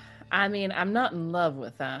 I mean, I'm not in love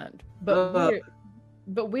with that, but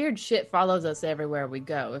weird shit follows us everywhere we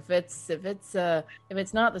go. If it's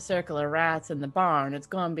not the circle of rats in the barn, it's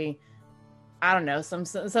gonna be, I don't know,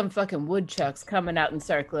 some fucking woodchucks coming out and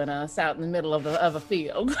circling us out in the middle of a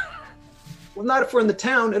field. Well, not if we're in the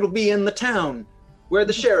town. It'll be in the town where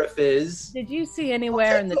the sheriff is. Did you see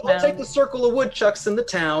anywhere in the town? I'll take the circle of woodchucks in the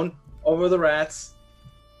town over the rats.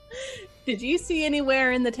 Did you see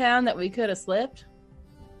anywhere in the town that we could have slipped?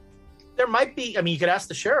 There might be. I mean, you could ask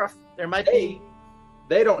the sheriff. There might be.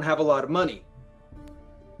 They don't have a lot of money.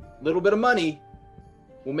 A little bit of money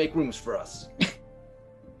will make rooms for us.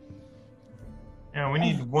 Yeah, we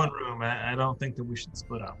need one room. I don't think that we should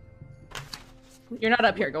split up. You're not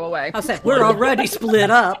up here. Go away. I said we're already split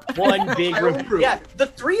up. One big room. Yeah, the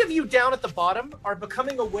three of you down at the bottom are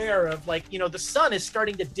becoming aware of, like, the sun is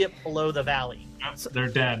starting to dip below the valley. They're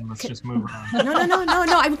dead. Let's just move on. No.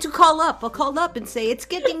 I want to call up. I'll call up and say it's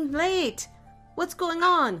getting late. What's going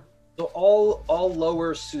on? So I'll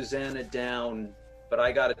lower Susanna down, but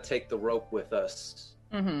I got to take the rope with us.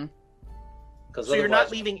 Mm-hmm. So you're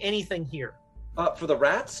not leaving anything here. For the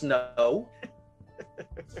rats, no.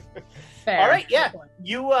 Fair. All right, yeah.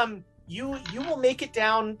 You will make it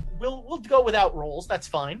down. We'll go without rolls. That's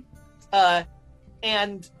fine.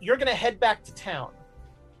 And you're gonna head back to town,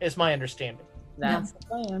 is my understanding. That's the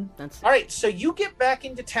plan. All right. So you get back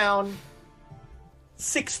into town.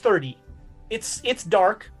 6:30. It's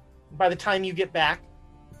dark by the time you get back.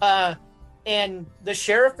 And the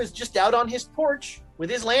sheriff is just out on his porch with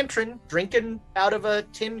his lantern, drinking out of a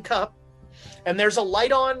tin cup. And there's a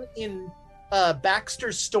light on in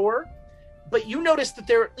Baxter's store, but you notice that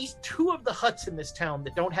there are at least 2 of the huts in this town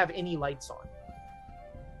that don't have any lights on.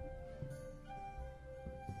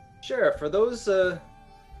 Sheriff, are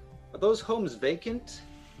those homes vacant?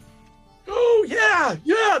 Oh yeah,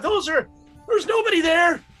 there's nobody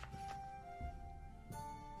there.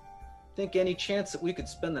 Think any chance that we could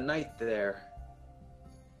spend the night there?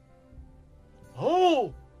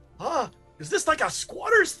 Is this like a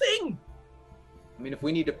squatter's thing? I mean, if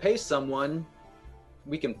we need to pay someone,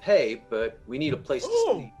 we can pay, but we need a place to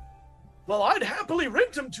sleep. Well, I'd happily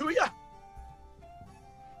rent them to you.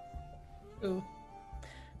 Ooh.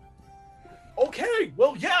 Okay,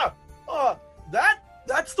 well, yeah.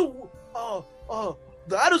 That's the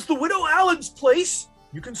that is the Widow Allen's place.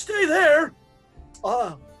 You can stay there.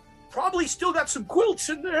 Probably still got some quilts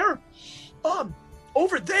in there.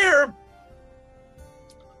 Over there,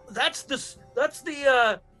 that's the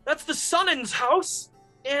Sunnins' house,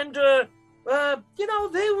 and they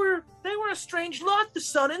were a strange lot, the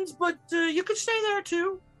Sunnins, but you could stay there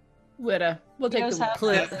too. Widow, we'll take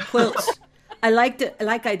the quilts. I like the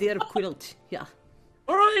idea of quilt. Yeah.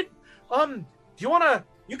 All right.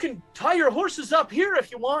 You can tie your horses up here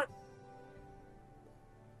if you want.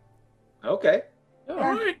 Okay. All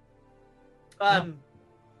right.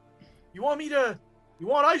 You want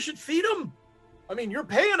I should feed them? I mean, you're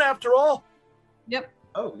paying after all. Yep.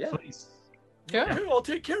 Oh, yeah. Please. Sure. Okay, I'll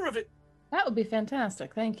take care of it. That would be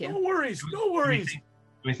fantastic. Thank you. No worries. Do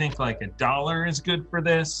we think like $1 is good for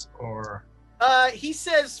this, or? He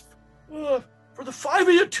says, for the 5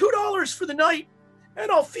 of you, $2 for the night,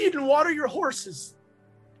 and I'll feed and water your horses.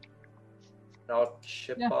 I'll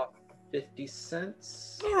chip off 50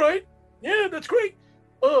 cents. All right. Yeah, that's great.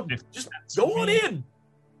 Just go on in.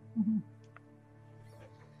 Mm-hmm.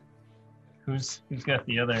 Who's got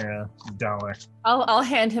the other $1? I'll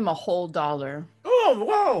hand him a whole $1. Oh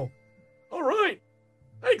wow! All right,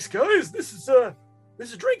 thanks guys. This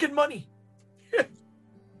is drinking money.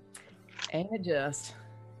 Ain't it just?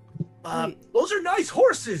 Those are nice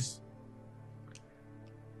horses.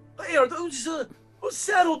 Hey, are those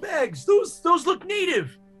saddlebags? Those look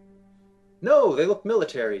native. No, they look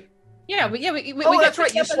military. Yeah, we that's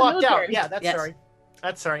right. You swapped out. Yeah,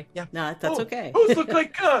 that's sorry. Yeah. No, that's okay. Those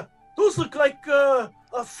look like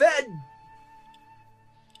a Fed.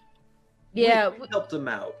 Yeah, we helped them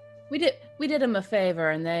out. We did them a favor,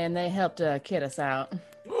 and they helped kid us out.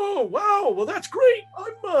 Oh wow! Well, that's great.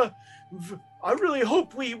 I really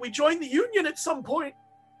hope we join the union at some point.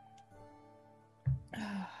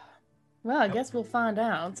 Well, I guess we'll find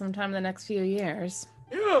out sometime in the next few years.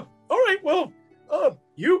 Yeah. All right. Well,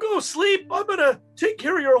 you go sleep. I'm gonna take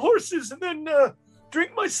care of your horses and then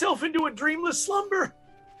drink myself into a dreamless slumber.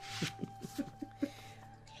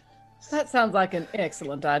 That sounds like an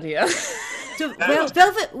excellent idea. So,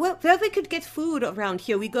 Velvet could get food around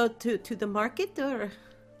here. We go to the market, or?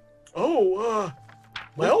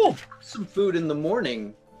 Well, some food in the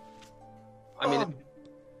morning. I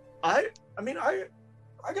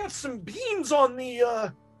got some beans on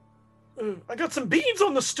the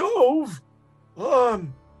stove.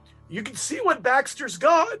 You can see what Baxter's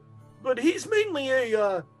got, but he's mainly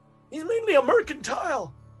a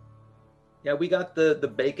mercantile. Yeah, we got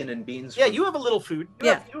the bacon and beans. Yeah, you have a little food. You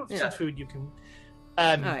have Yeah. some food you can.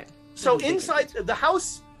 All right. So inside the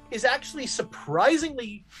house is actually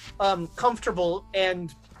surprisingly comfortable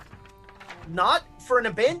and not for an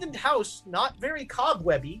abandoned house, not very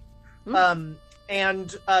cobwebby.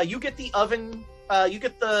 And you get the oven, you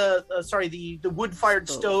get the wood-fired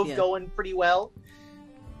stove going pretty well.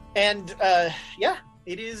 And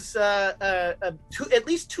it is at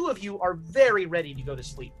least two of you are very ready to go to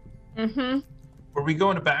sleep. Mm-hmm. Were we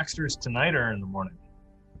going to Baxter's tonight or in the morning?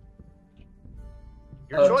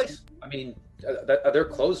 Your choice. I mean, they're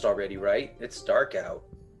closed already, right? It's dark out.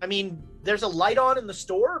 I mean, there's a light on in the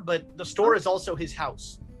store, but the store is also his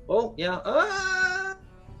house. Oh, yeah.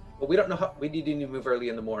 Well, we don't know how. We need to move early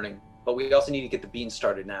in the morning, but we also need to get the beans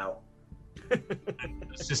started now.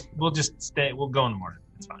 We'll just stay. We'll go in the morning.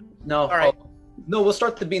 It's fine. No. All right. No, we'll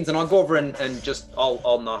start the beans, and I'll go over and just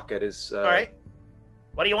I'll knock at his. All right.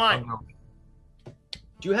 What do you want?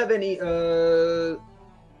 Do you have any?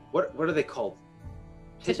 What are they called?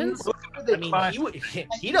 Kittens? I mean,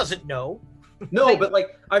 he doesn't know. No, but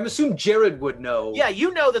like I'm assuming Jared would know. Yeah,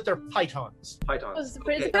 you know that they're pythons. Pythons. Is it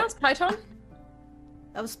pronounced Python?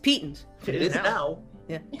 That was Petons. It is now.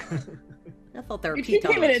 Yeah. I thought they were You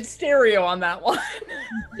Petons. came in at stereo on that one.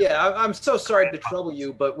 Yeah, I'm so sorry to trouble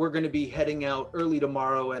you, but we're going to be heading out early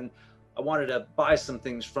tomorrow, and I wanted to buy some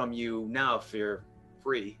things from you now if you're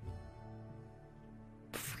free.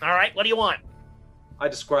 All right, what do you want? I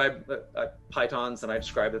describe pythons, and I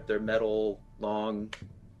describe that they're metal, long.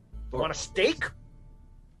 You want a steak?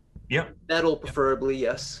 Yep. Metal, preferably,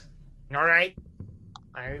 yes. All right.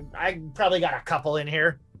 I probably got a couple in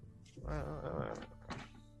here.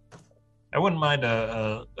 I wouldn't mind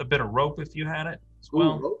a bit of rope if you had it as Ooh,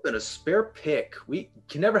 well. rope and a spare pick. We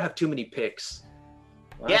can never have too many picks.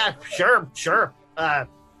 Wow. Yeah, sure.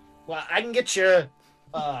 Well, I can get you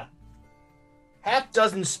half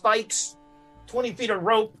dozen spikes, 20 feet of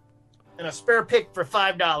rope, and a spare pick for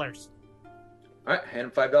 $5. All right, hand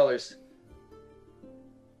him $5.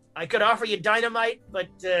 I could offer you dynamite, but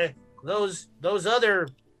those other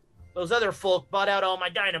folk bought out all my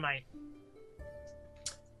dynamite.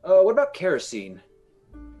 What about kerosene?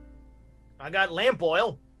 I got lamp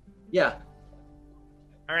oil. Yeah.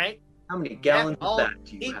 All right. How many gallons of that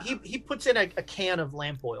do you have? He puts in a can of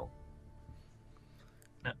lamp oil.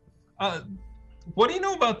 What do you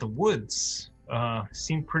know about the woods?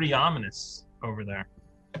 Seem pretty ominous over there.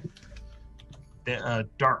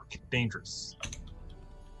 Dark, dangerous.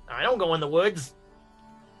 I don't go in the woods.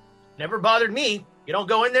 Never bothered me. You don't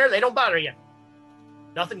go in there, they don't bother you.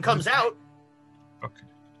 Nothing comes out. Okay.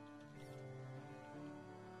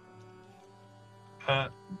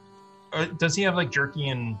 Does he have like jerky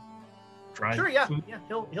and dried Sure, yeah. food? Yeah,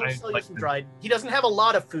 he'll I sell you like some the- dried. He doesn't have a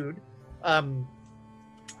lot of food.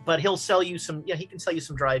 But he'll sell you some, he can sell you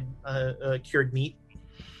some dried cured meat.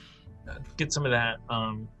 Get some of that.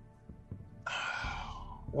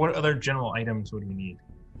 What other general items would we need?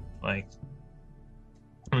 Like,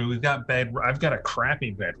 I mean, we've got I've got a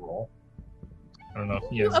crappy bedroll. I don't know if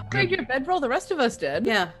he You has upgrade good. your bedroll. The rest of us did.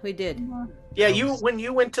 Yeah, we did. Yeah, when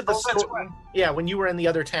you went to the Oh, that's store. right. Yeah, when you were in the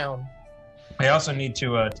other town. I also need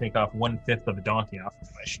to take off 1/5 of a donkey off of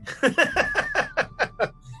my sheet.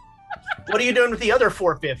 What are you doing with the other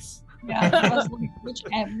 4/5? Yeah. I was like, which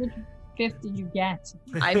fifth did you get?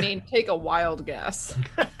 I mean, take a wild guess.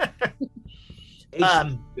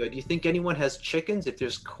 Hey, good. You think anyone has chickens? If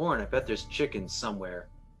there's corn, I bet there's chickens somewhere.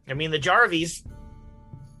 I mean, the Jarvies.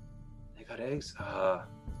 They got eggs?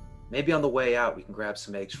 Maybe on the way out we can grab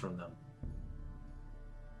some eggs from them.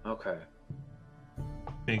 Okay.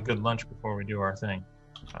 Be a good lunch before we do our thing.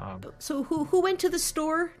 So who went to the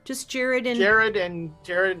store? Just Jared and Jared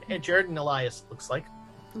and Elias, looks like.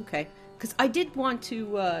 Okay, because I did want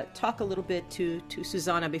to talk a little bit to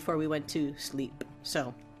Susanna before we went to sleep.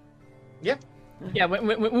 So yeah. Yeah,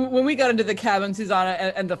 when we got into the cabin, Susanna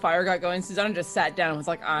and the fire got going, Susanna just sat down and was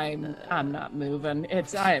like, I'm not moving.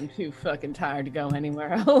 I am too fucking tired to go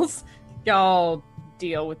anywhere else. Y'all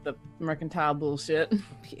deal with the mercantile bullshit.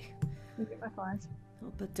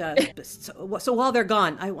 But so while they're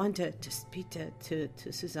gone, I want to speak to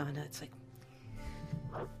Susanna. It's like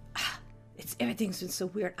everything's been so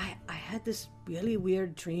weird. I had this really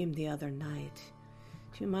weird dream the other night.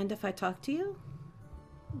 Do you mind if I talk to you?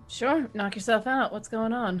 Sure, knock yourself out. What's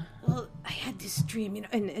going on? Well, I had this dream,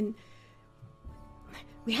 and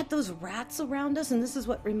we had those rats around us, and this is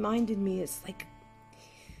what reminded me. It's like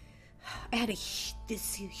I had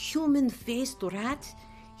this human-faced rat.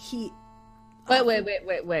 He...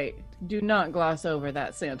 Wait. Do not gloss over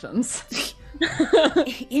that sentence.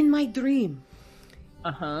 In my dream.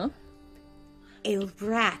 Uh-huh. A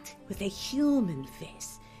rat with a human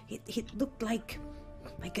face. It looked like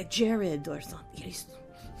a Jared or something.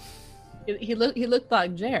 He looked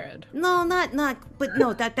like Jared. No, but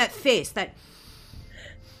no, that face, that...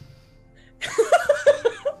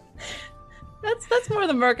 That's more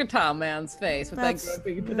the mercantile man's face with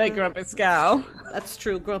that grumpy scowl. That's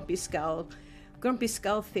true, grumpy scowl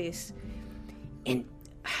face. And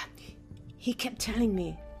he kept telling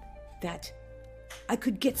me that I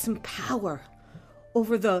could get some power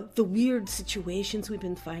over the weird situations we've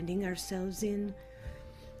been finding ourselves in.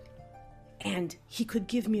 And he could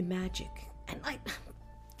give me magic. And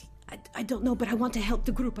I don't know, but I want to help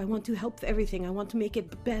the group. I want to help everything. I want to make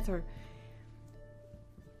it better.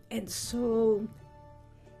 And so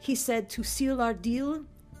he said to seal our deal,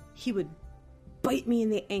 he would bite me in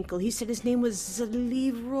the ankle. He said his name was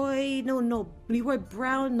Leroy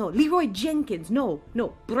Jenkins.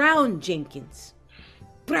 Brown Jenkins.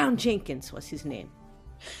 Brown Jenkins was his name.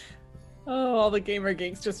 Oh, all the gamer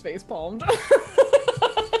geeks just face palmed.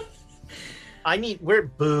 We're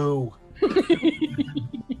boo.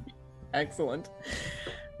 Excellent.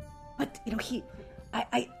 But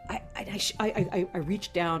I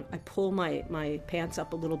reach down, I pull my pants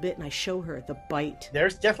up a little bit, and I show her the bite.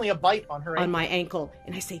 There's definitely a bite on her ankle. On my ankle.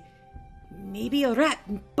 And I say, maybe a rat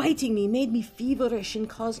biting me made me feverish and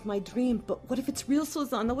caused my dream, but what if it's real,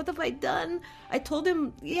 Susanna? What have I done? I told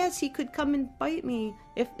him, yes, he could come and bite me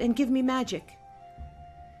and give me magic.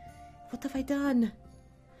 What have I done?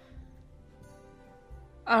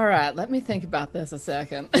 All right, let me think about this a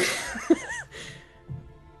second.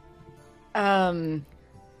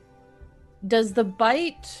 Does the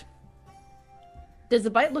bite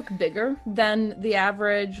look bigger than the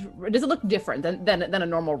average? Does it look different than a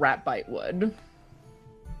normal rat bite would?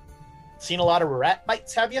 Seen a lot of rat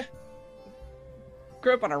bites, have you?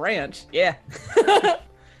 Grew up on a ranch, yeah.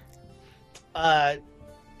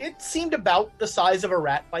 It seemed about the size of a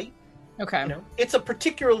rat bite. Okay. It's a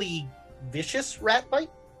particularly vicious rat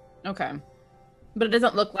bite. Okay. But it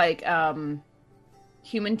doesn't look like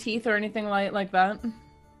human teeth or anything like that?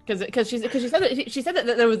 Because she said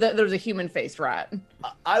that there was a human-faced rat.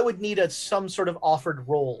 I would need some sort of offered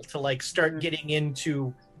role to start getting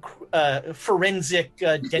into forensic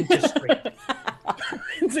dentistry.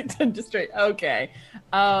 Forensic dentistry. Okay.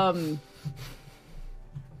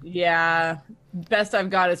 Yeah. Best I've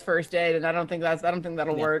got is first aid, and I don't think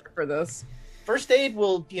that'll work for this. First aid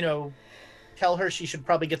will, tell her she should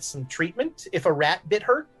probably get some treatment if a rat bit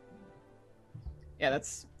her. Yeah,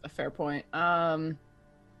 that's a fair point.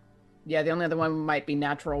 Yeah, the only other one might be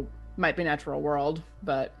natural world,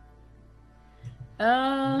 but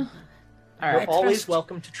all right. We're always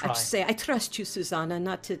welcome to try. I have to say, I trust you, Susanna,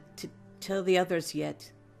 not to tell the others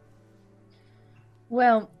yet.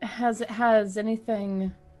 Well, has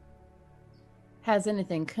anything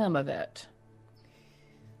come of it?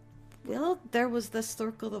 Well, there was the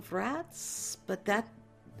circle of rats, but that...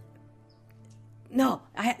 No,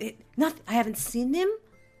 I haven't seen them,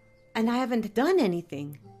 and I haven't done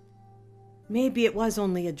anything. Maybe it was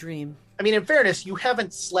only a dream. I mean, in fairness, you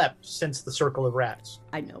haven't slept since the circle of rats.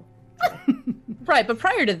 I know. Right, but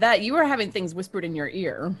prior to that, you were having things whispered in your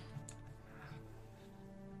ear.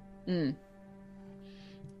 All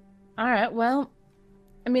right, well...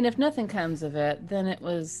 I mean, if nothing comes of it, then it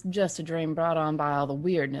was just a dream brought on by all the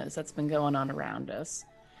weirdness that's been going on around us.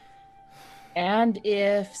 And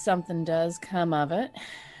if something does come of it,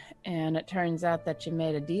 and it turns out that you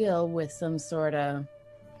made a deal with some sort of,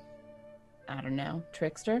 I don't know,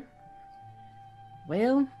 trickster,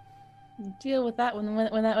 well, deal with that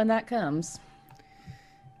when that comes.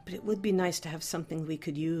 But it would be nice to have something we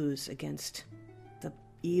could use against the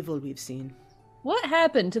evil we've seen. What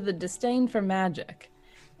happened to the disdain for magic?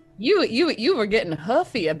 You were getting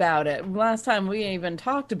huffy about it last time we even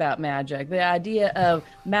talked about magic. The idea of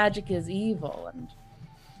magic is evil, and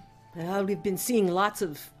well, we've been seeing lots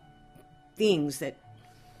of things that,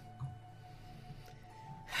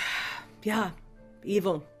 yeah,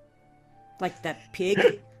 evil, like that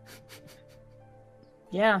pig.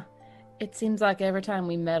 Yeah, it seems like every time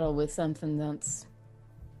we meddle with something that's,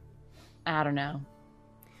 I don't know,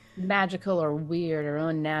 magical or weird or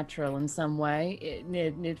unnatural in some way,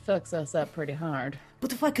 it fucks us up pretty hard.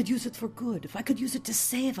 But if I could use it for good, if I could use it to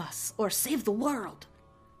save us or save the world.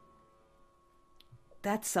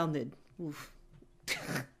 that sounded... Oof.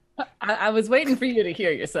 I was waiting for you to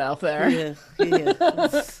hear yourself there. Yeah.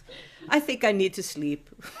 I think I need to sleep.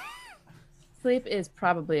 Sleep is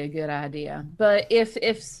probably a good idea. But if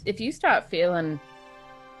you start feeling,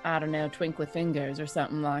 I don't know, twinkly fingers or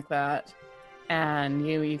something like that, and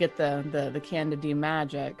you get the can to do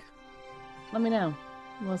magic, let me know.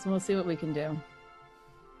 We'll see what we can do.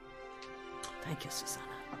 Thank you, Susanna.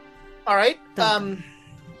 All right.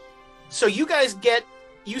 So you guys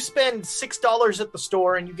spend $6 at the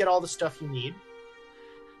store and you get all the stuff you need.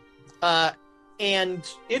 And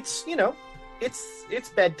it's, it's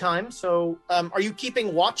bedtime. So, are you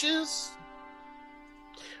keeping watches?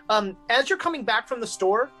 As you're coming back from the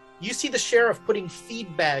store, you see the sheriff putting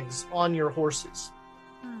feed bags on your horses.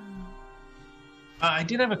 I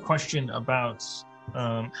did have a question about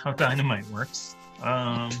how dynamite works.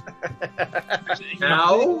 Now?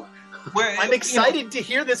 I'm excited to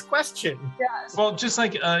hear this question. Yes. Well, just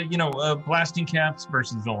like, blasting caps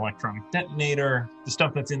versus the electronic detonator, the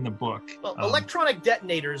stuff that's in the book. Well, electronic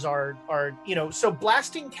detonators are, so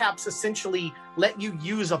blasting caps essentially let you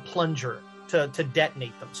use a plunger to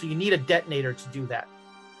detonate them. So you need a detonator to do that.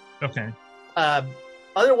 Okay.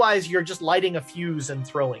 Otherwise, you're just lighting a fuse and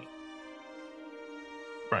throwing it.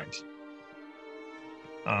 Right.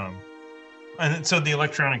 And so the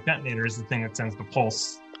electronic detonator is the thing that sends the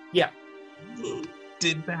pulse. Yeah.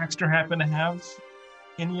 Did Baxter happen to have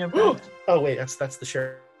any of that? Oh, wait, that's the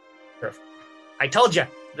sheriff. I told you,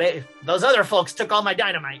 those other folks took all my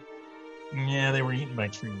dynamite. Yeah, they were eaten by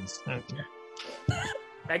trees. Okay.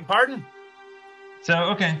 Beg pardon? So,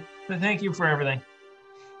 okay. So thank you for everything.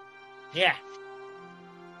 Yeah.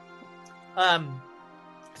 Are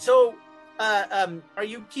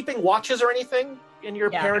you keeping watches or anything in your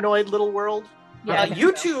paranoid little world? Yeah.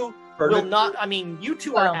 You two will not. I mean, you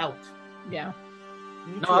two are out. Yeah.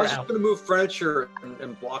 No, I was just going to move furniture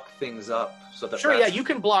and block things up so that. Sure. Yeah, you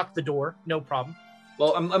can block the door. No problem.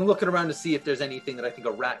 Well, I'm looking around to see if there's anything that I think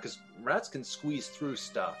a rat, because rats can squeeze through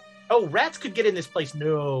stuff. Oh, rats could get in this place,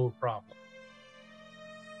 no problem.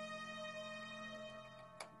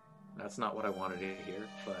 That's not what I wanted to hear,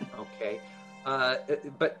 but okay.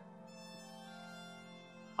 But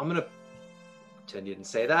I'm going to pretend you didn't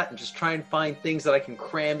say that and just try and find things that I can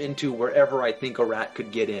cram into wherever I think a rat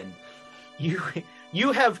could get in. You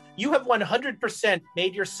have 100%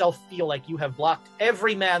 made yourself feel like you have blocked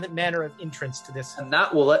every manner of entrance to this. And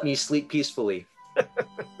that will let me sleep peacefully.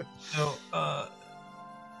 So,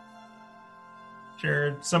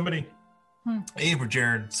 Jared, somebody, Abe or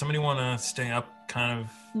Jared, somebody want to stay up kind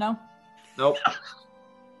of? No. Nope.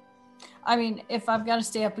 I mean, if I've got to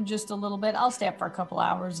stay up just a little bit, I'll stay up for a couple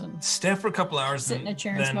hours and stay up for a couple hours, sit in a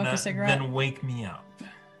chair and smoke a cigarette. Then wake me up.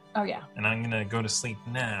 Oh yeah. And I'm gonna go to sleep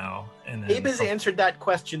now. And then Abe has answered that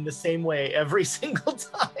question the same way every single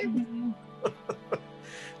time. So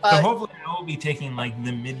hopefully I will be taking like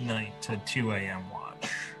the midnight to 2 a.m. watch.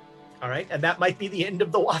 All right, and that might be the end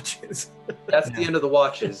of the watches. That's the end of the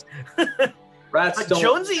watches. Rats don't.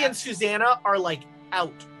 Jonesy and Susanna are like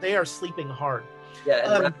out. They are sleeping hard.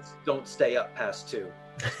 Yeah, and rats don't stay up past 2.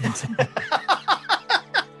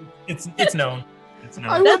 It's known. It's known.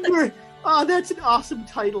 I wonder. Oh, that's an awesome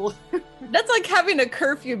title. That's like having a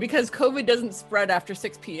curfew because COVID doesn't spread after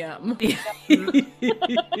 6 p.m.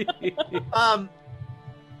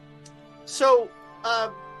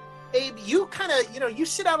 Abe, you kind of, you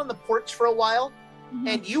sit out on the porch for a while,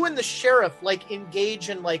 and you and the sheriff like engage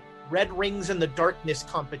in like red rings in the darkness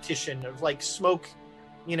competition of like smoke,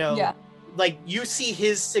 like you see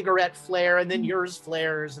his cigarette flare and then yours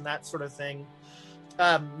flares and that sort of thing.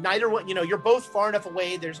 Neither one, you're both far enough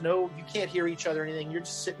away. You can't hear each other or anything. You're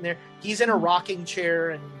just sitting there. He's in a rocking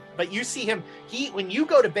chair, but you see him. When you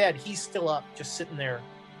go to bed, he's still up, just sitting there,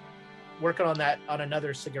 working on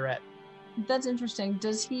another cigarette. That's interesting.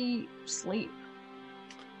 Does he sleep?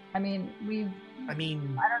 I mean, I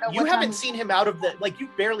don't know. You haven't seen him out of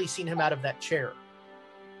you've barely seen him out of that chair.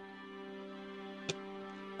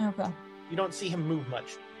 Okay. You don't see him move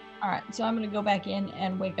much. All right, so I'm going to go back in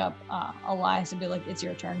and wake up Elias and be like, it's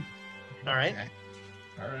your turn. All right. Okay.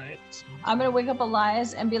 All right. I'm going to wake up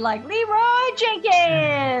Elias and be like, Leroy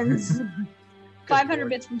Jenkins! 500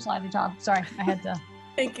 bits from Slightly Top. Sorry, I had to.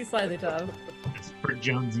 Thank you, Slightly Top. It's for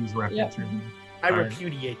Jonesy's reference. Yep. I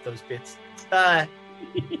repudiate those bits.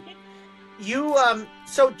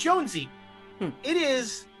 So Jonesy, it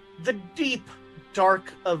is the deep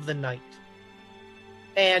dark of the night.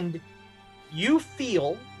 And you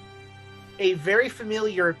feel a very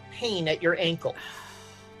familiar pain at your ankle.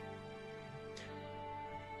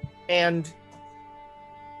 And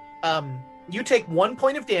you take 1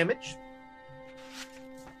 point of damage.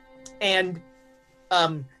 And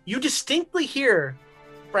you distinctly hear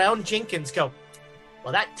Brown Jenkins go,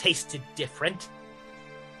 "Well, that tasted different.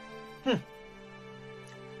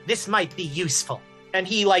 This might be useful." And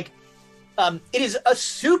he it is a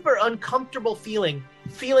super uncomfortable feeling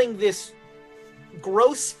this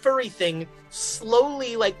gross furry thing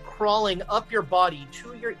slowly crawling up your body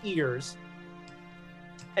to your ears.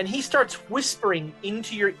 And he starts whispering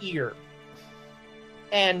into your ear.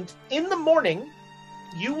 And in the morning,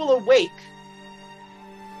 you will awake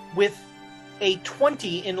with a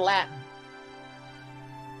 20 in Latin.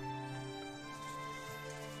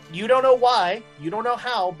 You don't know why, you don't know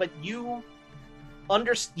how, but you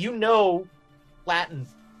know Latin.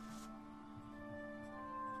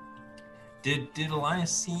 Did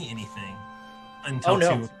Elias see anything until 2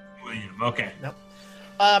 a.m.? Okay. No.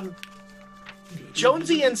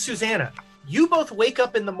 Jonesy and Susanna, you both wake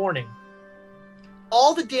up in the morning.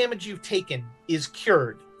 All the damage you've taken is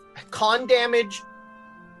cured. Con damage,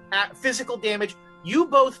 physical damage. You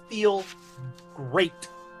both feel great.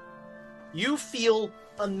 You feel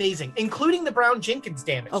amazing, including the Brown Jenkins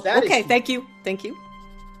damage. Oh, okay, thank you.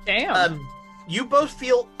 Damn. You both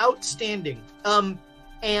feel outstanding.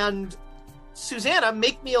 And Susanna,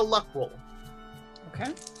 make me a luck roll.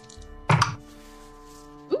 Okay.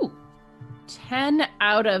 Ooh. 10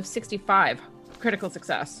 out of 65. Critical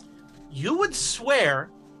success. You would swear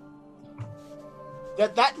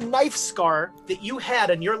that knife scar that you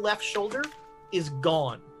had on your left shoulder is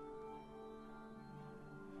gone.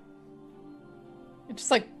 You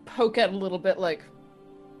just poke at a little bit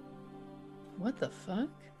what the fuck?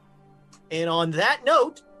 And on that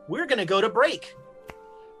note, we're going to go to break.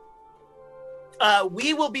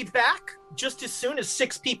 We will be back just as soon as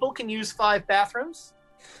 6 people can use 5 bathrooms.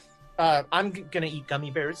 I'm going to eat gummy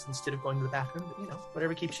bears instead of going to the bathroom, but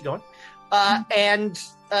whatever keeps you going. And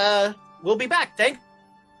we'll be back. Thanks,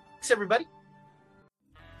 everybody.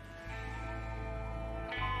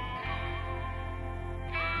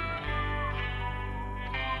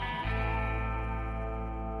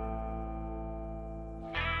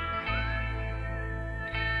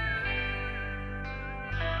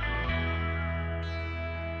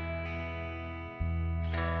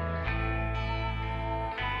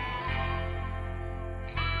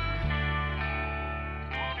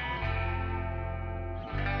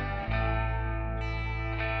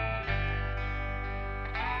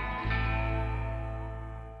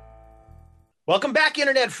 Welcome back,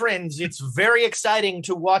 Internet friends. It's very exciting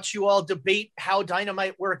to watch you all debate how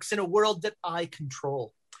dynamite works in a world that I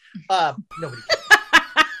control. Nobody cares.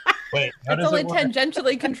 Wait, it's only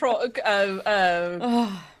tangentially controlled.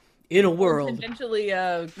 In a world.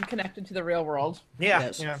 Tangentially connected to the real world. Yeah,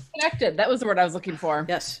 Yes. yeah. Connected. That was the word I was looking for.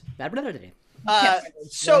 Yes.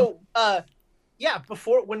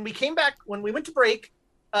 Before, when we came back, when we went to break,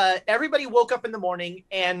 everybody woke up in the morning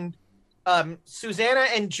and Susanna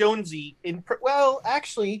and Jonesy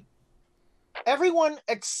actually everyone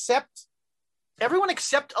except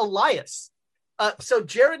Elias. So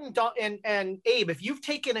Jared and Abe, if you've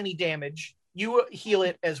taken any damage, you heal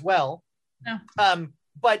it as well. No.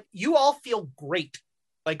 But you all feel great.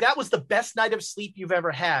 That was the best night of sleep you've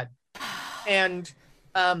ever had. And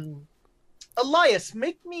Elias,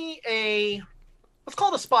 make me let's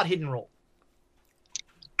call it a spot hidden roll.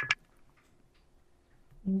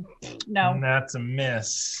 No. And that's a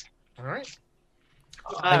miss. All right.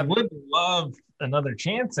 I would love another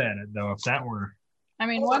chance at it, though, if that were. I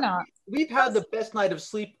mean, why not? We've had the best night of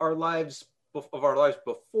sleep of our lives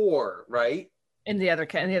before, right? In the other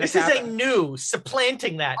This is a new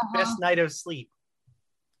supplanting that best night of sleep.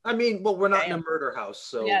 I mean, well, we're not in a murder house,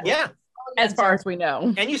 so Yeah. As far as we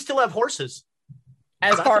know. And you still have horses.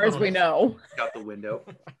 As far as we know. Out the window.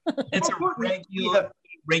 It's a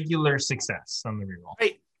regular success on the reroll.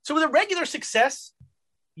 Right. So with a regular success,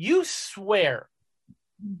 you swear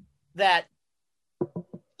that,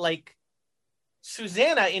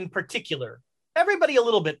 Susanna in particular, everybody a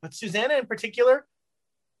little bit, but Susanna in particular,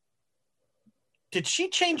 did she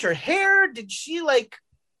change her hair? Did she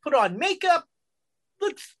put on makeup?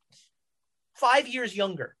 Looked 5 years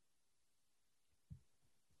younger.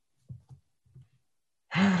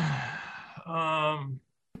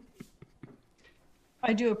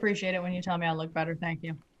 I do appreciate it when you tell me I look better. Thank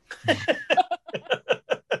you.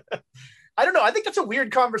 I don't know. I think that's a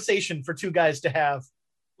weird conversation for two guys to have.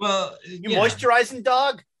 Well, you moisturizing,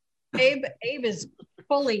 dog? Abe is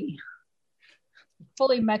fully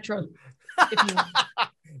metro.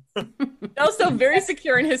 Also very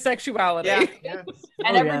secure in his sexuality. Yeah.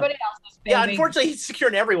 And everybody else is baby. Yeah, unfortunately, he's secure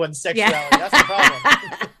in everyone's sexuality. Yeah. That's the problem.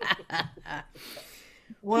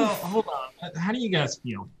 Well, hold on. How do you guys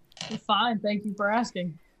feel? Fine. Thank you for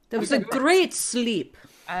asking. That was a great sleep.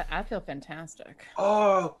 I feel fantastic.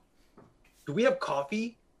 Oh, do we have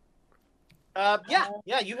coffee? Yeah,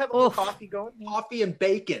 you have a little coffee going. Coffee and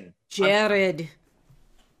bacon. Jared.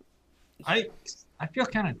 I feel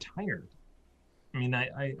kind of tired. I mean,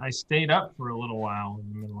 I stayed up for a little while in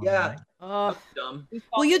the middle of the night. Oh, Dumb.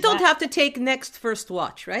 well, you don't have to take next first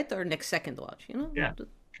watch, right? Or next second watch, you know? Yeah.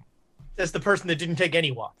 As the person that didn't take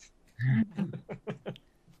any watch.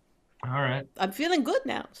 All right. I'm feeling good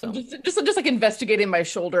now. So Just like investigating my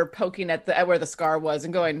shoulder, poking at where the scar was,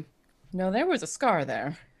 and going, "No, there was a scar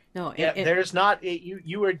there." no, Yeah, there's not.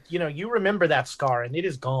 You remember that scar, and it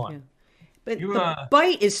is gone. Yeah. But You, the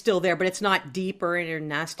bite is still there, but it's not deep or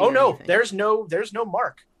nasty. Oh or no, anything. there's no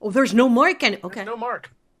mark. Oh, there's no mark in it. Okay. There's no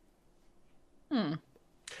mark. Hmm.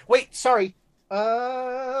 Wait, sorry.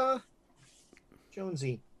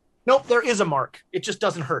 Jonesy. Nope, there is a mark. It just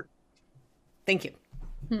doesn't hurt. Thank you.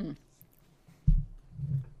 Hmm.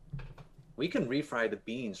 We can refry the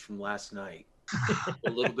beans from last night. A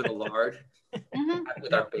little bit of lard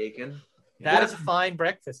with our bacon. That is a fine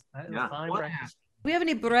breakfast. That is Yeah. a fine What breakfast. Do we have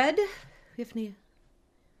any bread? We have any...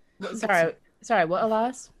 Sorry, what,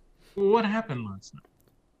 Elias? What happened last night?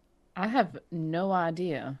 I have no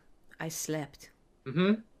idea. I slept.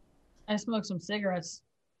 Mm-hmm. I smoked some cigarettes.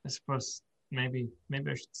 I suppose maybe I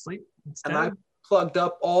should sleep instead. And I plugged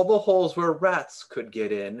up all the holes where rats could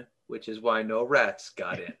get in, which is why no rats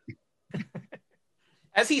got in.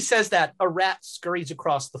 As he says that, a rat scurries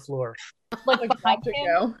across the floor. Like behind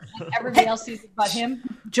him, like everybody else sees it but him.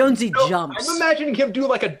 Jonesy jumps. I'm imagining him do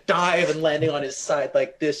like a dive and landing on his side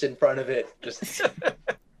like this in front of it. Just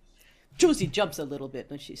Josie jumps a little bit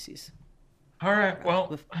when she sees. All right.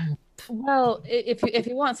 Well, Well, if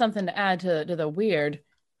you want something to add to the weird,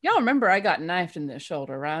 y'all remember I got knifed in the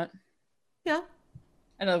shoulder, right? Yeah.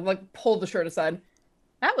 And I pulled the shirt aside.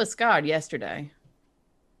 That was scarred yesterday.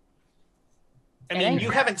 I mean, you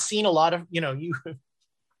haven't seen a lot of, you.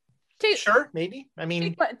 Sure, maybe. I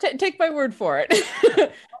mean, Take my word for it.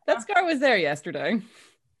 That scar was there yesterday.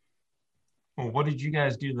 well, what did you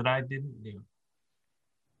guys do that I didn't do?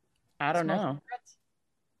 I don't know.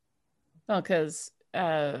 Well, because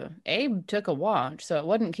Abe took a watch, so it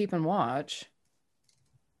wasn't keeping watch.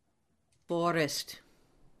 Forest.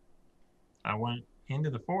 I went into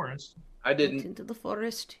the forest. I didn't. Into the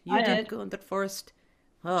forest. You I did did. go into the forest.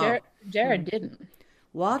 Oh. Jared didn't.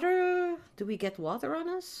 Water? Do we get water on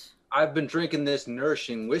us? I've been drinking this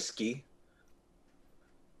nourishing whiskey.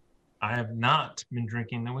 I have not been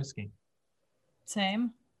drinking the whiskey.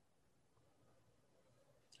 Same.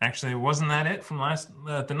 Actually, wasn't that it from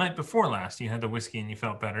the night before last? You had the whiskey and you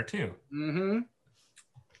felt better too. Mm-hmm.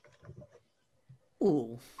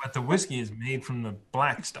 Ooh. But the whiskey is made from the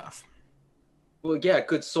black stuff. Well, yeah,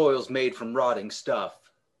 good soil's made from rotting stuff.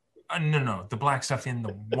 No, the black stuff in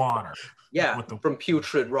the water. Yeah, from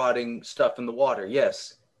putrid, rotting stuff in the water.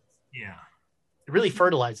 Yes. Yeah. it really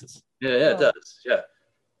fertilizes. Yeah, it does. Yeah.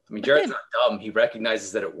 I mean, Jared's not dumb. He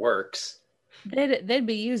recognizes that it works. They'd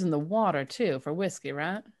be using the water too for whiskey,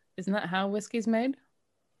 right? Isn't that how whiskey's made?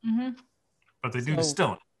 Mm-hmm. But they do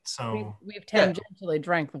distill it. So we've tangentially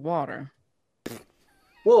drank the water.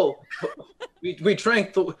 Well, we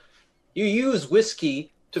drank the. You use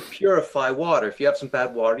whiskey to purify water. If you have some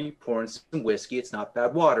bad water, you pour in some whiskey. It's not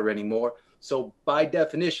bad water anymore. So by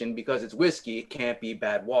definition, because it's whiskey, it can't be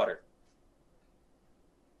bad water.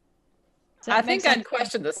 I think I'd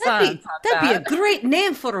question the science. That'd be a great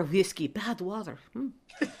name for a whiskey. Bad water.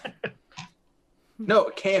 No,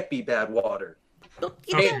 it can't be bad water. It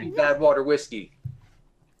can't be bad water whiskey.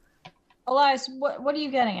 Elias, what are you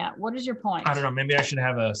getting at? What is your point? I don't know. Maybe I should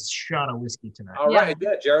have a shot of whiskey tonight. All right,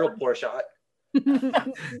 yeah, Jared will pour a shot.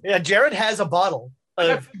 Yeah, Jared has a bottle.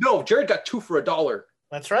 No, Jared got $2 for $1.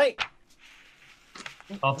 That's right.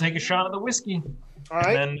 I'll take a shot of the whiskey. All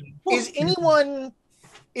right. Then, Is anyone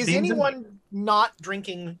not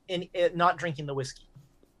drinking the whiskey?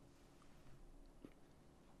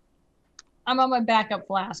 I'm on my backup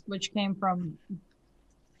flask, which came from.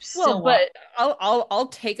 Well, but I'll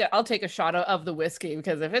take a shot of the whiskey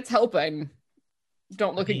because if it's helping,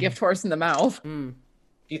 don't look a gift horse in the mouth. Do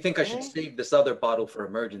you think I should save this other bottle for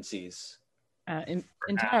emergencies?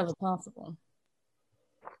 Entirely possible.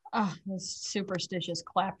 Oh, this superstitious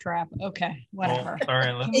claptrap. Okay, whatever. All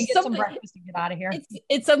right, let's Get some breakfast and get out of here.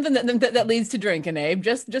 It's something that leads to drinking, Abe.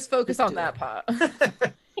 Just focus on that part.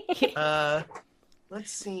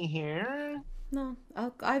 Let's see here. No,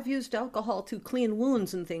 I've used alcohol to clean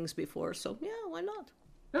wounds and things before, so yeah, why not?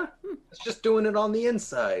 Yeah, it's just doing it on the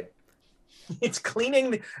inside. It's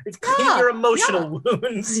cleaning your emotional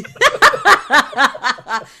wounds.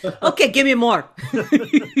 Okay, give me more.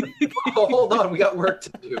 Oh, hold on, we got work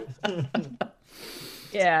to do.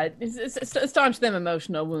 Yeah, staunch them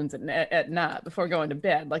emotional wounds at night before going to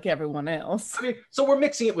bed, like everyone else. I mean, so we're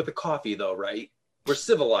mixing it with the coffee, though, right? We're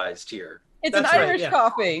civilized here. It's an Irish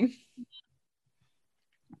coffee.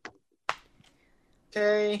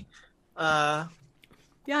 Okay. Yeah,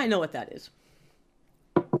 I know what that is.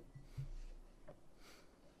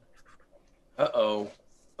 Uh-oh.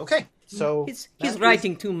 Okay, so he's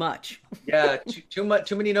writing too much. Yeah, too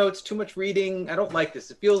many notes, too much reading. I don't like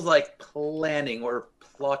this. It feels like planning or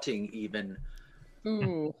plotting, even.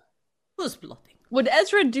 Ooh. Who's plotting? Would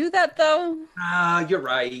Ezra do that though? You're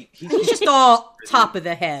right. He's just all top of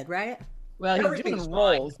the head, right? Well, he's doing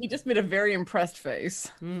rolls. He just made a very impressed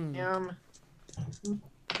face. I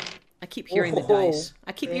keep hearing the dice.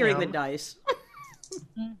 I keep hearing the dice.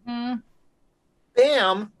 Mm-hmm.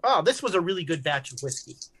 Bam! Oh, this was a really good batch of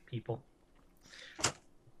whiskey, people.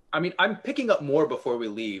 I mean, I'm picking up more before we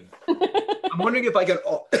leave. I'm wondering if I can,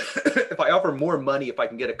 if I offer more money, if I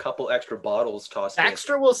can get a couple extra bottles tossed.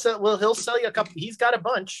 Baxter will sell. Well, he'll sell you a couple. He's got a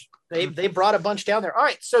bunch. They brought a bunch down there. All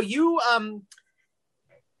right, so you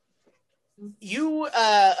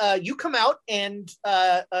come out and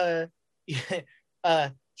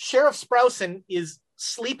Sheriff Sprousen is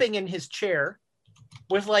sleeping in his chair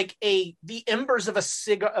with like the embers of a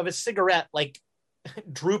cigarette like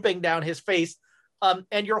drooping down his face,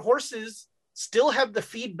 and your horses still have the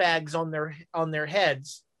feed bags on their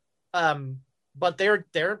heads, but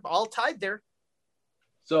they're all tied there.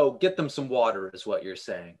 So get them some water, is what you're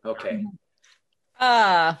saying. Okay.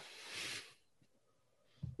 Well,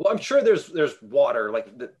 I'm sure there's water, like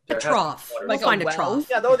a trough. We'll find a trough.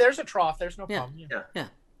 Yeah, though there's a trough. There's no problem. Yeah.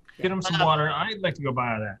 Get them some water. I'd like to go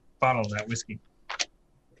buy that bottle of that whiskey.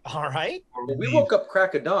 All right. Well, we woke up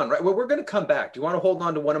crack of dawn, right? Well, we're going to come back. Do you want to hold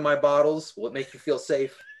on to one of my bottles? Will it make you feel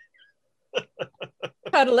safe?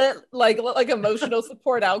 Cuddle it like emotional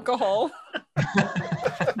support alcohol.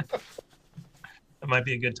 That might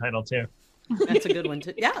be a good title too. That's a good one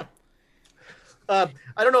too. Yeah. I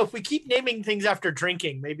don't know if we keep naming things after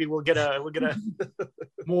drinking. Maybe we'll get a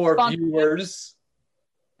more viewers.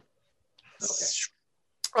 Okay.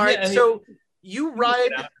 All right. So you ride.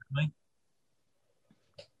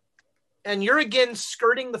 And you're again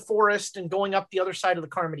skirting the forest and going up the other side of the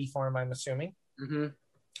Carmody farm, I'm assuming. Mm-hmm.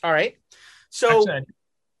 All right. So,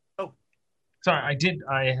 sorry,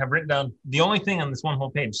 I have written down the only thing on this one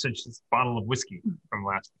whole page says this bottle of whiskey from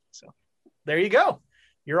last week. So there you go.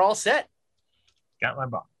 You're all set. Got my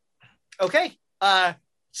bottle. Okay.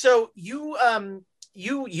 So you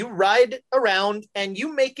ride around and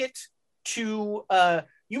you make it to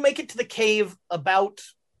the cave about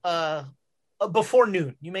before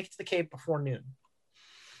noon. You make it to the cave before noon.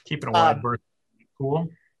 Keeping a wide berth. Cool.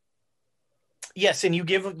 Yes, and you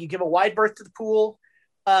give a wide berth to the pool.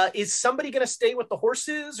 Is somebody going to stay with the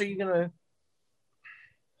horses? Or are you going to?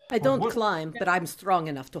 I don't climb, but I'm strong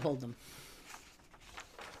enough to hold them.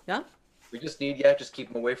 Yeah. We just need just keep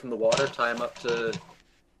them away from the water. Tie them up to.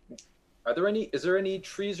 Is there any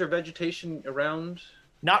trees or vegetation around?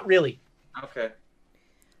 Not really. Okay.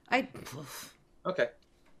 Okay.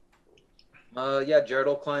 Jared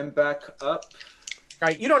will climb back up. All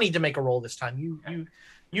right, you don't need to make a roll this time.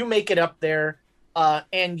 You make it up there,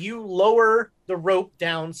 and you lower the rope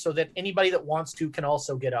down so that anybody that wants to can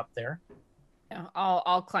also get up there. Yeah,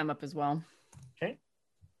 I'll climb up as well. Okay.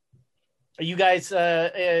 Are you guys,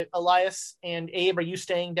 Elias and Abe? Are you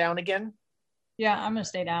staying down again? Yeah, I'm gonna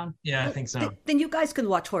stay down. Yeah, I think so. Then you guys can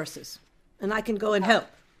watch horses, and I can go and help.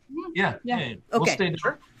 Yeah. Okay. We'll stay down.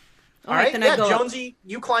 Sure. All right, then I go Jonesy, up.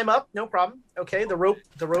 you climb up, no problem. Okay, the rope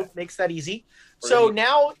makes that easy. So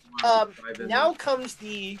now comes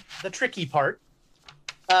the tricky part.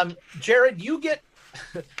 Jared, you get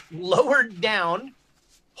lowered down,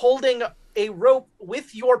 holding a rope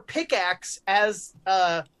with your pickaxe as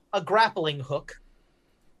a grappling hook.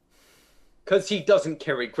 Because he doesn't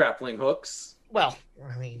carry grappling hooks. Well,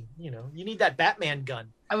 I mean, you need that Batman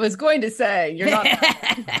gun. I was going to say you're not.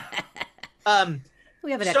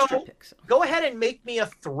 We have an extra pick. So. Go ahead and make me a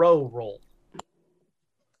throw roll.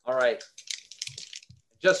 All right.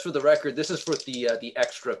 Just for the record, this is for the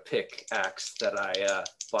extra pick axe that I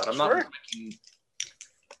bought. I'm not making.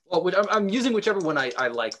 Well, I'm using whichever one I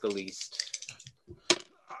like the least.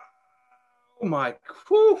 Oh my!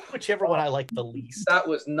 Whew. Whichever one I like the least. That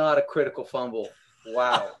was not a critical fumble.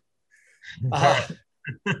 Wow. But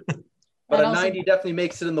a 90 definitely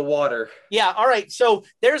makes it in the water. Yeah. All right. So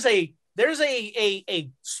there's a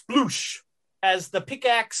sploosh as the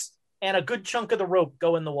pickaxe and a good chunk of the rope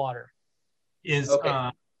go in the water. is Okay.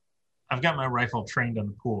 I've got my rifle trained on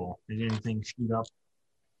the pool. Did anything shoot up?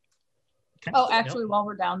 Okay. Oh, actually, while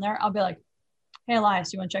we're down there, I'll be like, "Hey,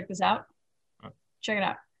 Elias, you want to check this out? Check it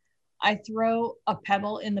out." I throw a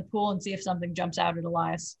pebble in the pool and see if something jumps out at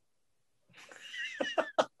Elias.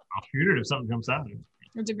 I'll shoot it if something jumps out.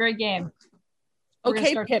 It's a great game.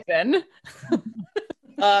 Okay, Pippin.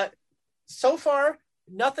 So far,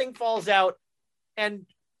 nothing falls out, and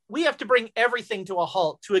we have to bring everything to a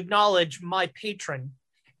halt to acknowledge my patron,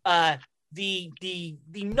 the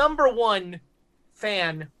number one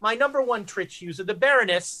fan, my number one Twitch user, the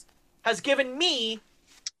Baroness, has given me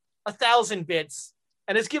 1,000 bits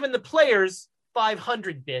and has given the players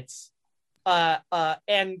 500 bits,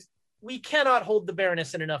 and we cannot hold the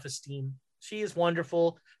Baroness in enough esteem. She is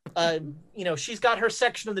wonderful. She's got her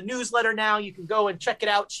section of the newsletter now. You can go and check it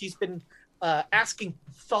out. She's been asking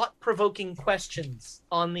thought-provoking questions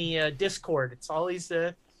on the Discord. It's always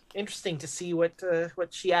interesting to see what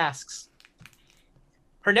she asks.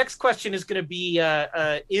 Her next question is going to be: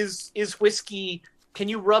 Is whiskey? Can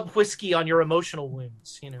you rub whiskey on your emotional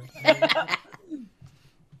wounds?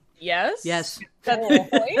 Yes. Yes. That's the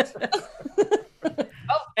point.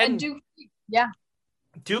 And Duke,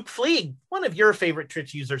 Duke Fleeg, one of your favorite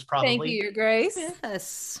Twitch users, probably. Thank you, Your Grace.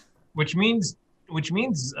 Yes. Which means,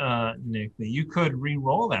 Nick, that you could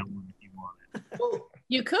re-roll that one if you wanted.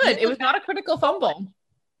 You could. It was not a critical fumble.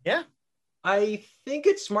 Yeah. I think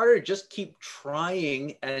it's smarter to just keep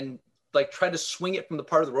trying and try to swing it from the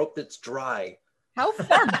part of the rope that's dry. How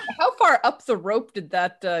far up the rope did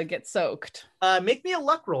that get soaked? Make me a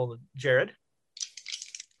luck roll, Jared.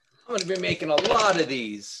 I'm going to be making a lot of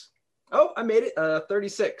these. Oh, I made it.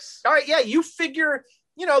 36. All right, yeah, you figure,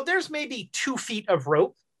 there's maybe 2 feet of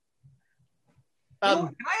rope.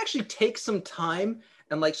 Can I actually take some time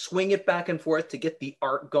and swing it back and forth to get the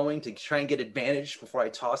art going to try and get advantage before I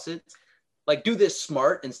toss it? Do this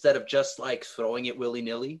smart instead of just throwing it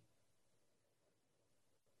willy-nilly?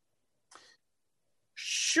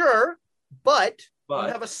 Sure, but you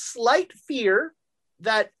have a slight fear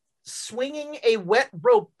that swinging a wet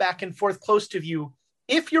rope back and forth close to you,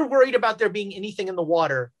 if you're worried about there being anything in the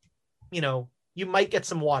water, you might get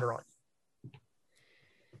some water on you.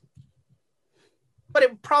 But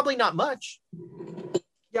it probably not much.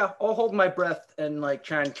 Yeah, I'll hold my breath and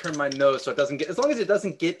try and turn my nose so it doesn't get, as long as it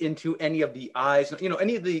doesn't get into any of the eyes,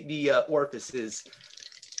 any of the orifices.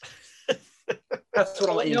 That's what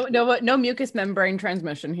I'll aim. No mucous membrane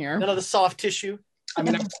transmission here. None of the soft tissue. I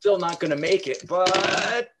mean, I'm still not going to make it,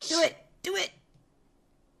 but Do it.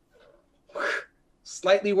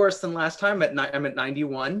 Slightly worse than last time. I'm at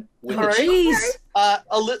 91. All right.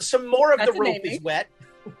 Some more of That's the rope amazing. is wet.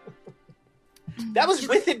 That was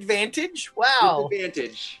with advantage. Wow. With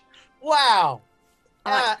advantage. Wow.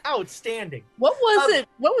 Outstanding. What was it?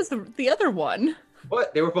 What was the other one?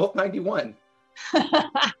 What? They were both 91.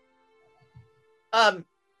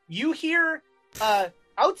 You hear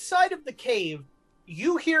outside of the cave,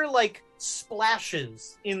 you hear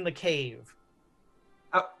splashes in the cave.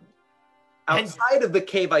 Outside of the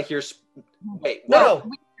cave, I hear. Wait, no.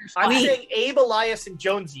 I'm saying Abe, Elias, and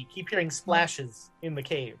Jonesy keep hearing splashes in the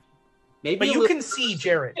cave. Maybe, but you can see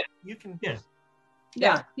Jared. You can.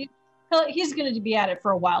 Yeah. He's going to be at it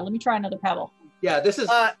for a while. Let me try another pebble. Yeah, this is.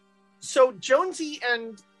 So Jonesy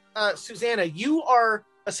and Susanna, you are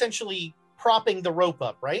essentially propping the rope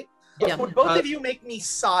up, right? Yeah. Would both of you make me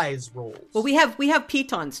size rolls? Well, we have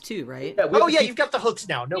pitons too, right? Yeah, you've got the hooks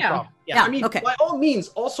now. No problem. Yeah. I mean, okay. by all means,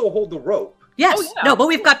 also hold the rope. Yes. Oh, yeah. No, but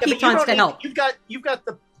we've got pitons to help. You've got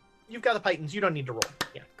the pitons. You don't need to roll.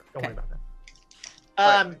 Yeah. Don't worry about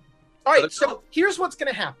that. All right. So here's what's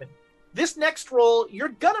going to happen. This next roll, you're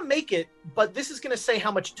going to make it, but this is going to say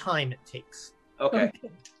how much time it takes. Okay.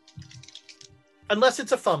 Unless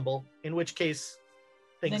it's a fumble, in which case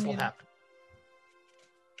things will happen.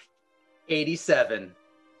 87.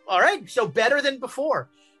 All right. So better than before.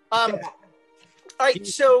 All right.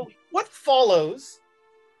 So what follows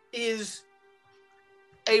is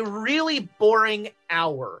a really boring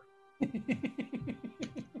hour.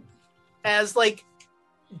 As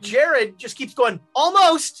Jared just keeps going,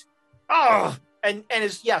 almost, and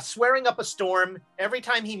is swearing up a storm every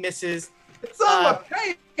time he misses. It's on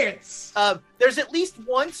my pants. There's at least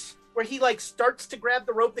once where he starts to grab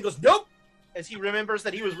the rope and goes, nope, as he remembers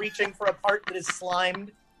that he was reaching for a part that is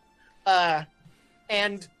slimed. But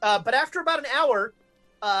after about an hour,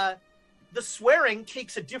 the swearing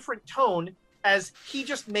takes a different tone as he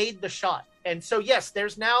just made the shot. And so, yes,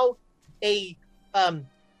 there's now a sort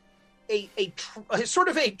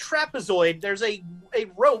of a trapezoid. There's a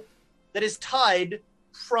rope that is tied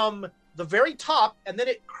from the very top, and then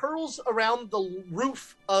it curls around the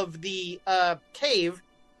roof of the cave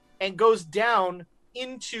and goes down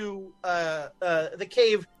into the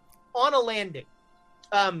cave on a landing.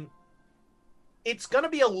 It's going to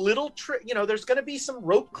be a little there's going to be some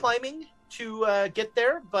rope climbing to get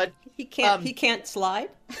there, but he can't slide.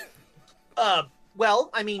 Well,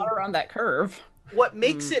 I mean, not around that curve. What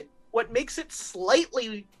makes it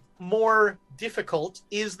slightly more difficult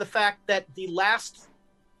is the fact that the last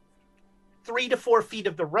 3 to 4 feet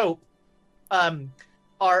of the rope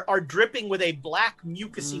are dripping with a black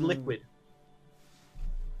mucusy liquid.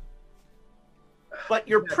 But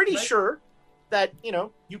you're pretty sure that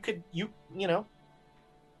you could.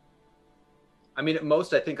 I mean, at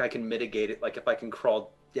most, I think I can mitigate it. Like if I can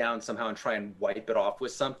crawl down somehow and try and wipe it off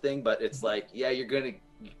with something. But it's like, yeah, you're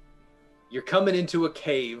coming into a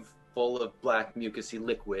cave full of black mucusy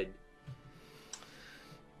liquid.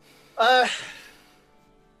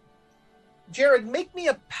 Jared, make me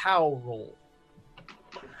a power roll.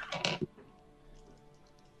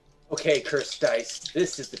 Okay, cursed dice.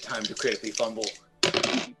 This is the time to critically fumble.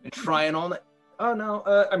 You've been trying all night. Oh no.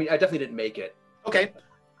 I mean, I definitely didn't make it. Okay.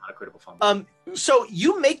 Not a critical fumble. So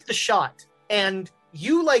you make the shot, and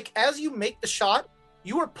you as you make the shot,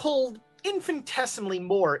 you are pulled infinitesimally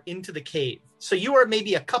more into the cave. So you are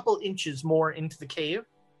maybe a couple inches more into the cave.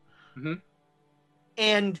 Mm-hmm.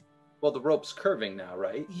 And well, the rope's curving now,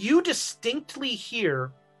 right? You distinctly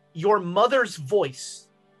hear your mother's voice.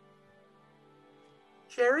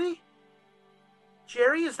 Jerry?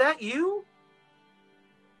 Jerry, is that you?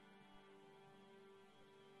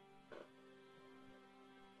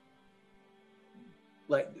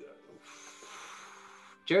 Like,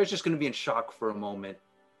 Jerry's just going to be in shock for a moment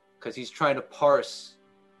because he's trying to parse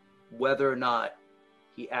whether or not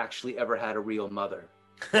he actually ever had a real mother.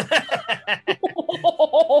 Damn,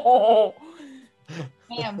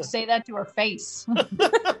 say that to her face.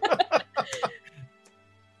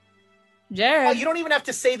 Jared. You don't even have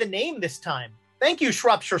to say the name this time. Thank you,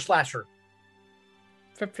 Shropshire Slasher.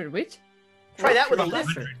 Shropshire which? Try that with a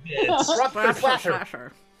lizard. Shropshire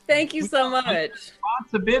Slasher. Thank you so much.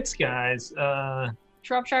 Lots of bits, guys.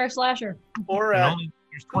 Shropshire Slasher. Or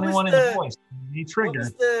there's 21 in the voice. The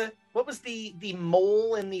trigger. What was the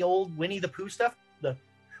mole in the old Winnie the Pooh stuff? The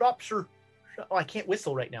Shropshire. Oh, I can't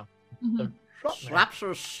whistle right now. Mm-hmm.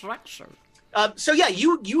 Shropshire Slasher. So yeah,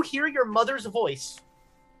 you hear your mother's voice,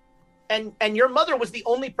 and your mother was the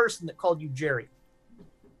only person that called you Jerry.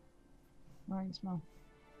 Why you smell?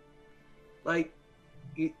 Like,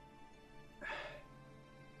 it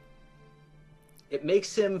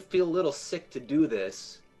makes him feel a little sick to do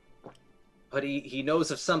this, but he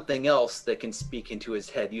knows of something else that can speak into his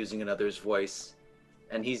head using another's voice,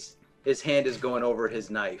 and his hand is going over his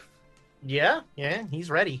knife. Yeah,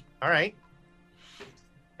 he's ready. All right.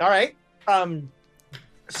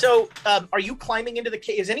 So, are you climbing into the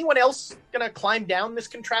cave? Is anyone else gonna climb down this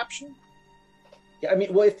contraption? Yeah, I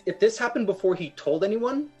mean, well, if this happened before he told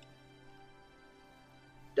anyone,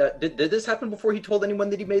 did this happen before he told anyone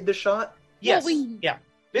that he made the shot? Yes. Yeah.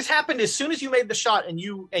 This happened as soon as you made the shot, and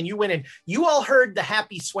you went in. You all heard the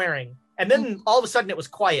happy swearing, and then all of a sudden it was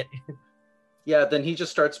quiet. Yeah. Then he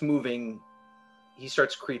just starts moving. He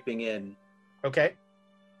starts creeping in. Okay.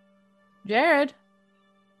 Jared,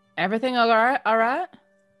 everything all right?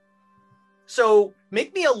 So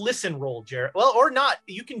make me a listen roll, Jared. Well, or not.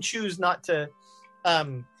 You can choose not to.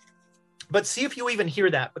 But see if you even hear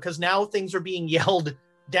that, because now things are being yelled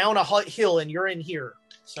down a hill, and you're in here.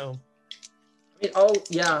 So. I'm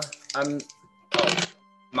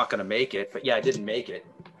not gonna make it, but yeah, I didn't make it.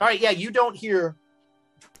 All right, yeah, you don't hear.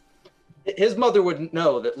 His mother wouldn't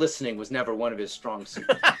know that listening was never one of his strong suits.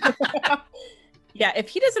 Yeah, if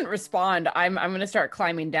he doesn't respond, I'm gonna start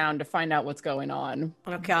climbing down to find out what's going on.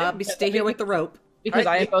 Okay, I'll stay here with the rope because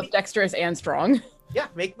I am both dexterous and strong. Yeah,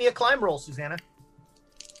 make me a climb roll, Susanna.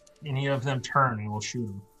 Any of them turn, and we'll shoot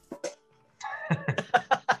them.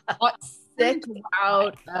 6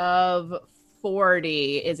 out of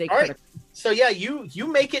 40 is a critical. Right. So yeah, you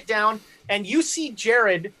make it down, and you see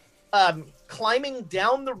Jared climbing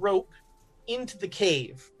down the rope into the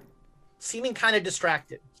cave, seeming kind of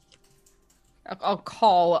distracted. I'll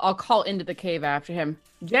call into the cave after him.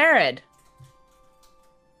 Jared.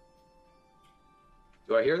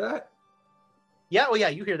 Do I hear that? Yeah, well, yeah,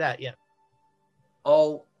 you hear that, yeah.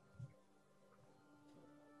 I'll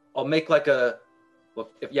make like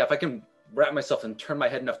if I can wrap myself and turn my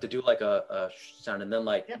head enough to do like a sound, and then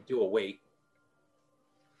do a wait.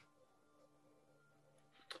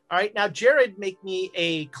 All right, now Jared, make me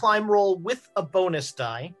a climb roll with a bonus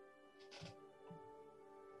die.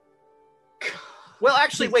 Well,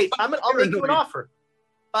 actually, wait. I'll make you an offer.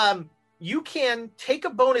 you can take a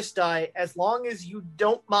bonus die as long as you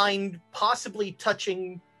don't mind possibly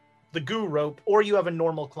touching the goo rope, or you have a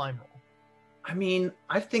normal climb roll. I mean,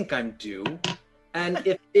 I think I'm due.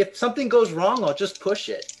 And if something goes wrong, I'll just push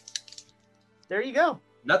it. There you go.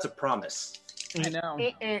 That's a promise. I know.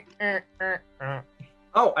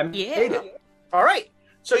 Oh, I made it. All right.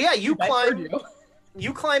 So yeah, you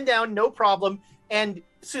climb down, no problem. And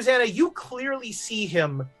Susanna, you clearly see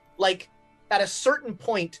him, like, at a certain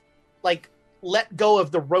point, like, let go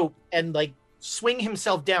of the rope and, like, swing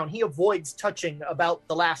himself down. He avoids touching about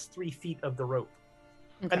the last 3 feet of the rope.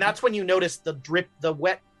 Okay. And that's when you notice the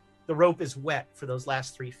rope is wet for those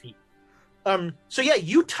last 3 feet. So yeah,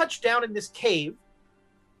 you touch down in this cave,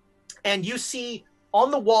 and you see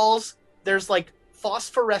on the walls, there's, like,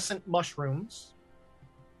 phosphorescent mushrooms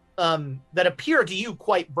that appear to you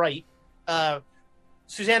quite bright.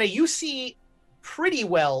 Susanna, you see pretty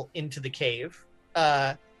well into the cave.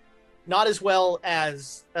 Not as well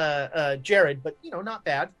as Jared, but, not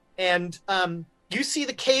bad. And you see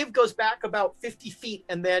the cave goes back about 50 feet,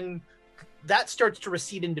 and then that starts to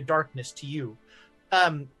recede into darkness to you.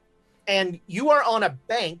 And you are on a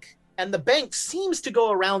bank, and the bank seems to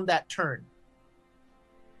go around that turn.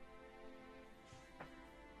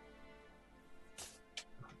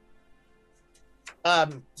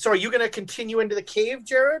 So are you going to continue into the cave,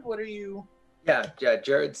 Jared? What are you... Yeah,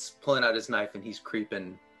 Jared's pulling out his knife, and he's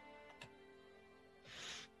creeping.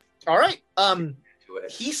 All right.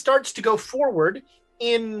 He starts to go forward.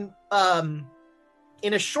 In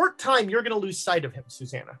a short time, you're going to lose sight of him,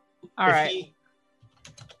 Susanna. All right.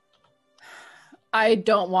 I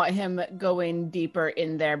don't want him going deeper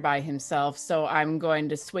in there by himself, so I'm going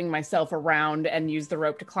to swing myself around and use the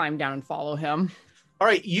rope to climb down and follow him. All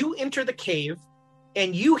right, you enter the cave,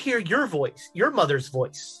 and you hear your voice, your mother's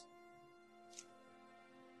voice.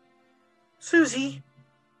 Susie,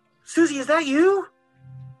 is that you?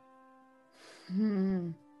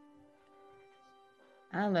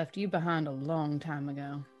 I left you behind a long time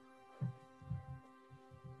ago.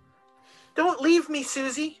 Don't leave me,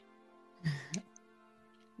 Susie.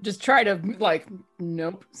 Just try to,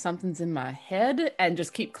 nope, something's in my head, and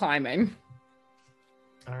just keep climbing.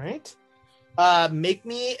 All right. Make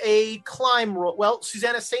me a climb roll. Well,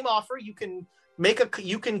 Susanna, same offer. You can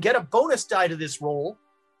get a bonus die to this roll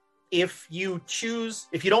if you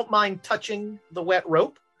don't mind touching the wet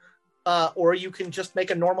rope, or you can just make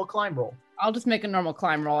a normal climb roll. I'll just make a normal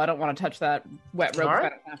climb roll. I don't want to touch that wet rope if I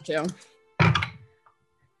don't have to.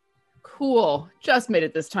 Cool. Just made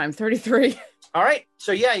it this time. 33. All right.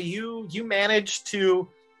 So yeah, you manage to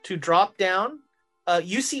drop down.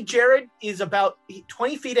 You see Jared is about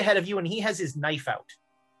 20 feet ahead of you, and he has his knife out.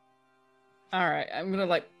 All right. I'm going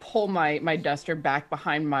to pull my duster back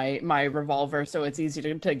behind my revolver so it's easy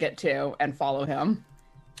to get to and follow him.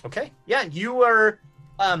 Okay. Yeah, you are...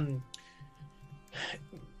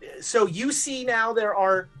 So you see now there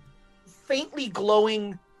are faintly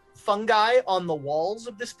glowing fungi on the walls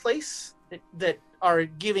of this place that are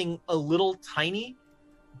giving a little tiny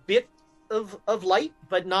bit of light,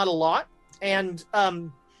 but not a lot. And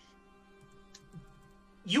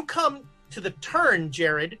you come to the turn,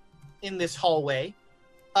 Jared, in this hallway,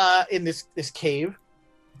 in this cave,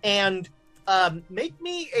 and make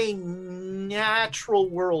me a natural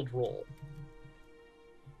world roll.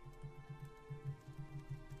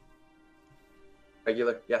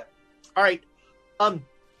 Regular, yeah. All right.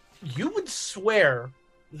 You would swear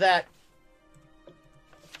that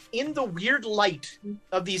in the weird light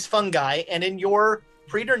of these fungi and in your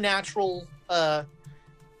preternatural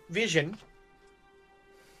vision,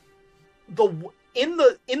 in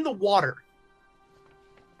the water,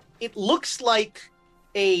 it looks like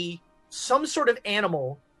some sort of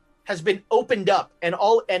animal has been opened up, and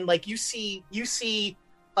you see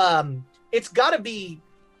it's got to be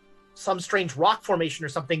some strange rock formation or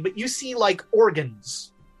something, but you see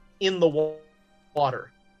organs in the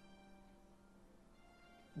water.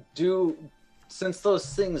 Since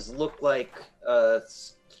those things look like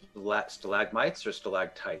stalagmites or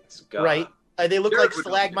stalactites, right? They look like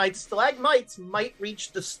stalagmites. Stalagmites might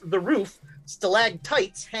reach the roof.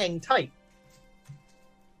 Stalactites hang tight.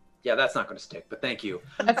 Yeah, that's not going to stick. But thank you.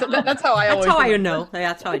 That's how I always. That's how I know.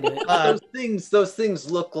 That's how I do it. Those things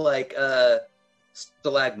look like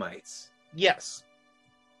stalagmites. Yes.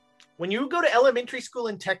 When you go to elementary school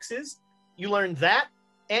in Texas, you learn that,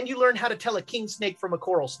 and you learn how to tell a king snake from a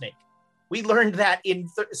coral snake. We learned that in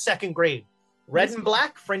second grade. Red and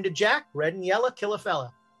black, friend of Jack. Red and yellow, kill a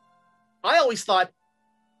fella. I always thought,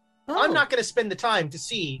 I'm not going to spend the time to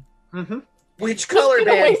see which color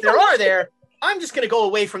bands there are there. I'm just going to go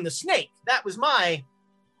away from the snake. That was my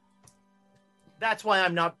That's why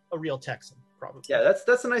I'm not a real Texan, probably. Yeah, that's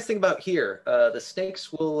the nice thing about here. The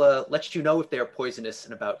snakes will let you know if they are poisonous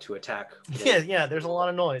and about to attack. Yeah. There's a lot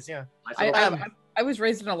of noise. Yeah. I was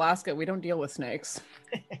raised in Alaska. We don't deal with snakes.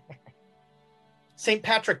 St.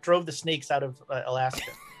 Patrick drove the snakes out of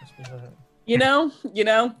Alaska. You know,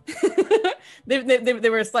 they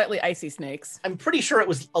were slightly icy snakes. I'm pretty sure it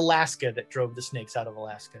was Alaska that drove the snakes out of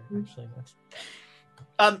Alaska. Actually,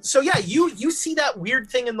 so yeah, you see that weird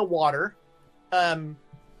thing in the water, and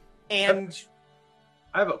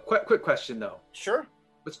I have a quick question though. Sure.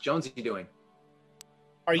 What's Jonesy doing?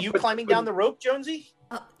 Are you climbing down the rope, Jonesy?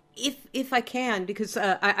 If I can, because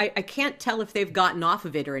I can't tell if they've gotten off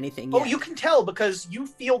of it or anything yet. Oh, you can tell because you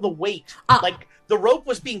feel the weight. Like the rope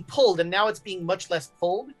was being pulled and now it's being much less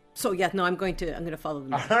pulled. So yeah, no, I'm going to follow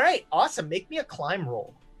them. All right, awesome. Make me a climb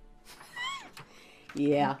roll.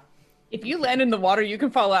 Yeah. If you land in the water, you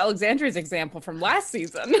can follow Alexandria's example from last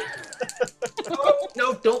season.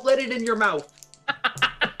 No, don't let it in your mouth.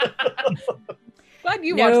 Glad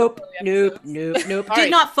you Nope. All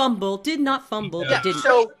Did not fumble. Yeah, Didn't.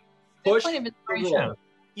 so push.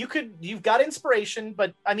 You've got inspiration,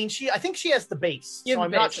 but I mean, I think she has the base, so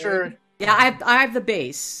I'm not sure. Yeah, I have the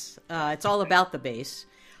base. It's all about the base.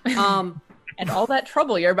 And all that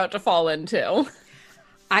trouble you're about to fall into.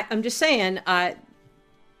 I'm just saying. I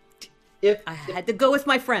had to go with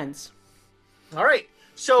my friends. All right,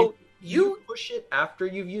 so you push it after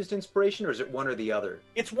you've used inspiration, or is it one or the other?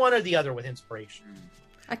 It's one or the other with inspiration.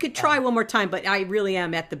 I could try one more time, but I really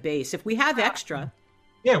am at the base. If we have extra.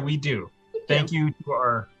 Yeah, we do. Thank you to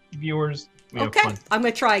our viewers. Okay, I'm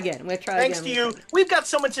going to try again. Thanks to you. We've got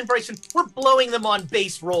so much inspiration. We're blowing them on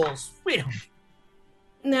base rolls. We don't.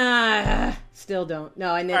 Nah, still don't.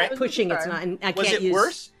 No, and then pushing it's not. And I was can't it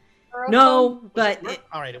worse? No, but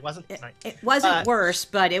all right, it wasn't. It wasn't worse,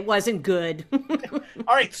 but it wasn't good.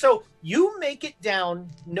 All right, so you make it down,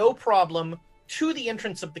 no problem, to the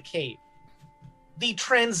entrance of the cave. The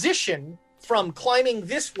transition from climbing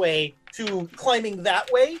this way to climbing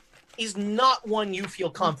that way is not one you feel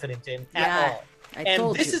confident in at all.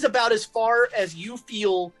 And this is about as far as you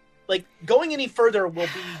feel like going any further will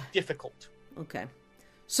be difficult. Okay.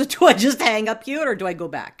 So do I just hang up here or do I go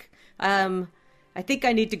back? I think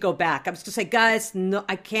I need to go back. I'm just going to say, guys, no,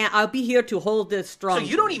 I can't. I'll be here to hold this strong. So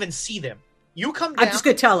you don't even see them. You come down. I'm just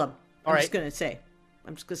going to tell them. I'm just going to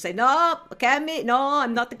say, no, Academy, no,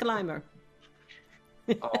 I'm not the climber.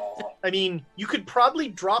 I mean, you could probably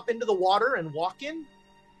drop into the water and walk in.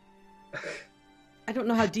 I don't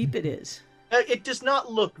know how deep it is. It does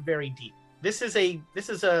not look very deep. This is a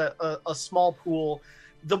small pool.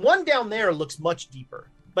 The one down there looks much deeper,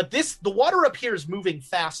 but the water up here is moving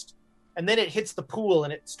fast, and then it hits the pool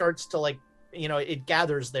and it starts to it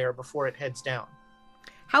gathers there before it heads down.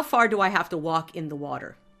 How far do I have to walk in the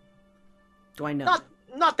water? Do I know?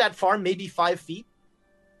 Not that far, maybe 5 feet.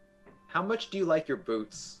 How much do you like your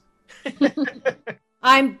boots?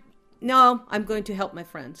 I'm going to help my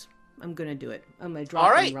friends. I'm going to do it. I'm going to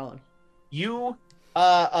drop and roll. You,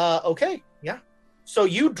 okay, yeah. So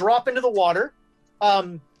you drop into the water.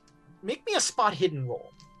 Make me a spot hidden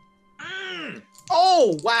roll.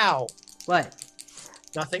 Oh, wow. What?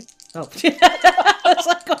 Nothing. Oh. I was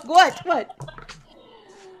like, what?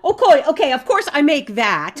 Okay, of course I make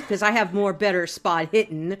that because I have better spot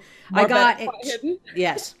hidden. Hidden?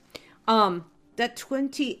 Yes. That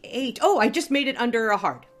 28. Oh, I just made it under a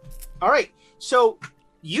hard. All right. So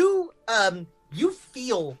you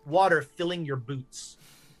feel water filling your boots.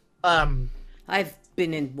 I've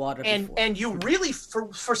been in water before. And you really,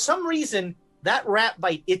 for some reason, that rat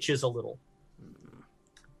bite itches a little.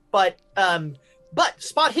 But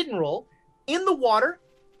spot hidden roll, in the water,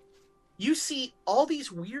 you see all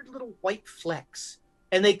these weird little white flecks,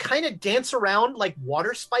 and they kind of dance around like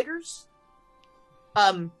water spiders.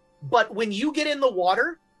 But when you get in the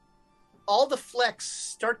water, all the flecks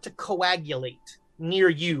start to coagulate near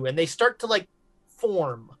you, and they start to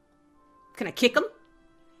form. Can I kick them?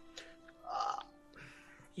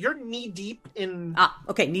 You're knee deep in.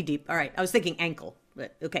 Okay, knee deep. All right, I was thinking ankle,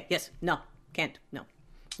 but okay, yes, no, can't, no.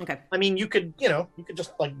 Okay. I mean, you could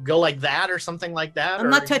just go like that or something like that. I'm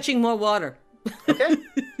not touching more water. Okay.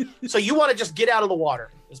 So you want to just get out of the water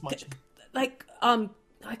as much. I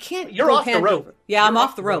can't. You're off the rope. Yeah, I'm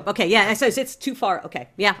off the rope. Okay, yeah, it says it's too far. Okay,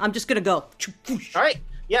 yeah, I'm just gonna go. All right.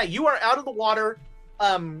 Yeah, you are out of the water.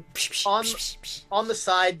 On the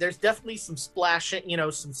side, there's definitely some splashing.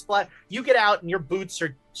 Some splash. You get out, and your boots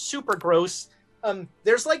are super gross.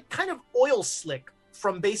 There's kind of oil slick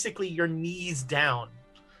from basically your knees down.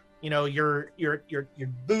 Your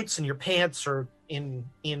boots and your pants are in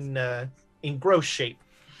gross shape.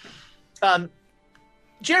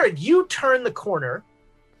 Jared, you turn the corner,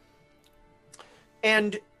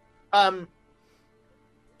 and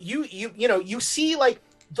you see like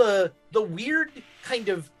the weird kind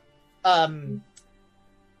of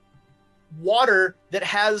water that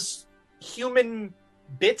has human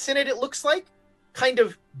bits in it. It looks like kind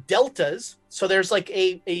of deltas. So there's like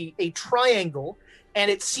a triangle,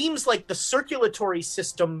 and it seems like the circulatory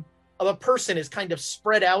system of a person is kind of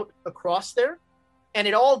spread out across there, and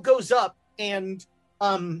it all goes up. And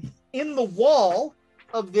in the wall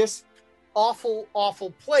of this awful,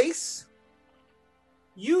 awful place,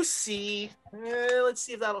 you see, let's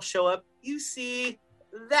see if that'll show up. You see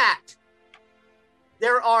that.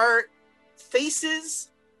 There are faces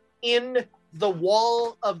in the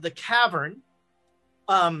wall of the cavern.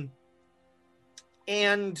 And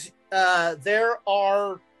there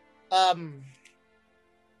are,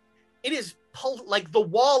 it is like the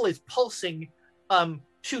wall is pulsing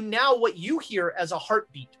to now what you hear as a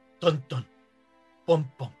heartbeat. Dun, dun,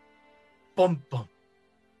 bum, bum, bum, bum.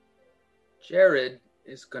 Jared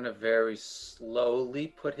is going to very slowly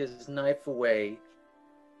put his knife away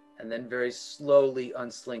and then very slowly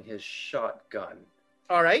unsling his shotgun.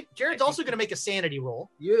 All right. Jared's also going to make a sanity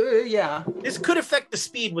roll. Yeah. This could affect the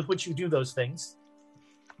speed with which you do those things.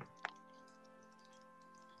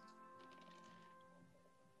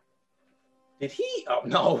 Did he? Oh,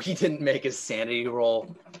 no, he didn't make his sanity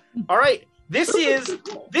roll. All right. This is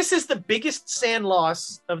the biggest sand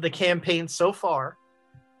loss of the campaign so far.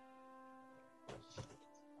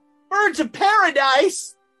 Birds of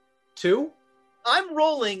Paradise. 2? I'm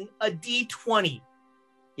rolling a D20.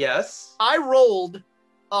 Yes. I rolled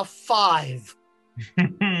a 5.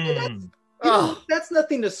 That's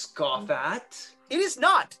nothing to scoff at. It is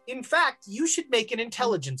not. In fact, you should make an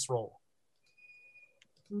intelligence roll.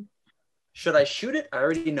 Should I shoot it? I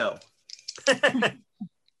already know.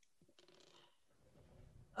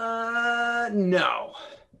 No.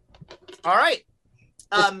 All right.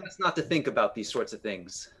 It's not to think about these sorts of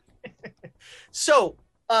things. So,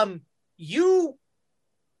 you,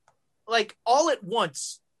 like, all at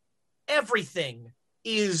once, everything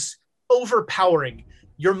is overpowering.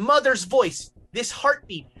 Your mother's voice, this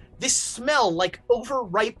heartbeat, this smell like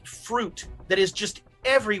overripe fruit that is just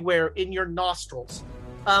everywhere in your nostrils.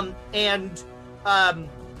 And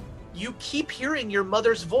you keep hearing your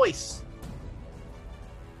mother's voice.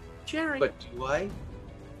 Jerry. But do I?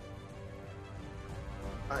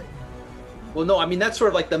 Well, no, I mean, that's sort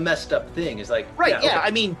of like the messed up thing is like, right. Yeah. Okay.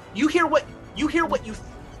 I mean, you hear what you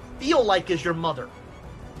feel like is your mother,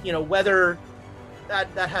 you know, whether that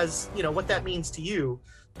has, you know, what that means to you.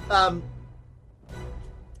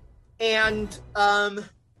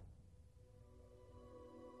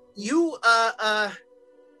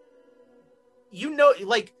 You know,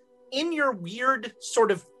 like in your weird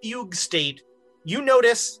sort of fugue state, you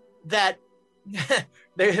notice that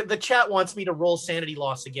the chat wants me to roll sanity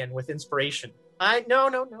loss again with inspiration.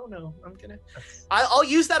 No. I'll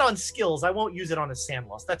use that on skills. I won't use it on a sand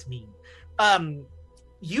loss. That's mean.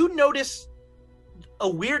 You notice a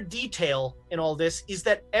weird detail in all this is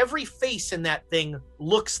that every face in that thing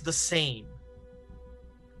looks the same.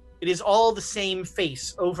 It is all the same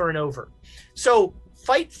face over and over. So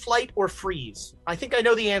fight, flight, or freeze. I think I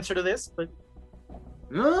know the answer to this, but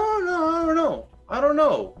No, I don't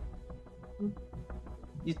know.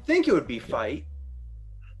 You'd think it would be fight.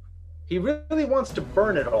 He really wants to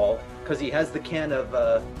burn it all because he has the can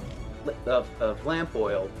of lamp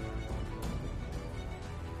oil.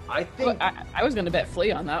 I think. Well, I was going to bet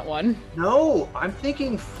flee on that one. No, I'm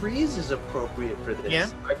thinking freeze is appropriate for this. Yeah.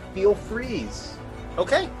 I feel freeze.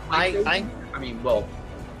 okay. I mean, well,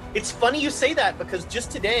 It's funny you say that because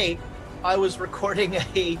just today I was recording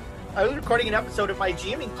an episode of my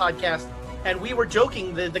GMing podcast, and we were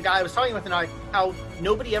joking, the guy I was talking with and I, how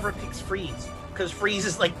nobody ever picks freeze because freeze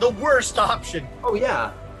is like the worst option. oh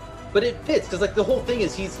yeah, but it fits because like the whole thing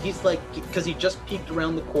is he's like, because he just peeked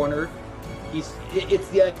around the corner. It's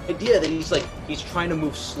the idea that he's trying to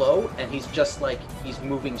move slow, and he's just like he's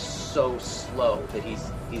moving so slow that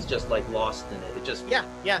he's just like lost in it. It just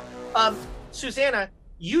Yeah. Susanna,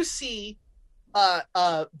 you see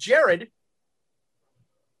Jared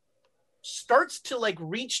starts to like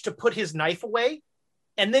reach to put his knife away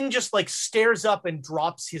and then just like stares up and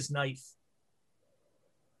drops his knife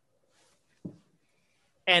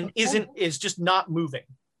and is just not moving.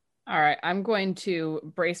 All right, I'm going to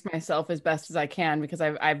brace myself as best as I can because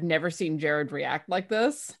I've never seen Jared react like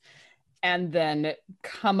this, and then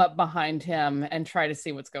come up behind him and try to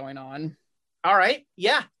see what's going on. All right.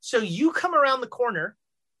 Yeah. So you come around the corner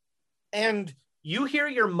and you hear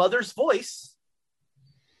your mother's voice.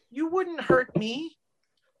 You wouldn't hurt me.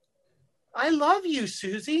 I love you,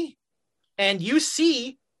 Susie. And you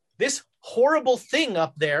see this horrible thing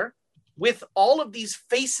up there with all of these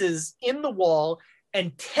faces in the wall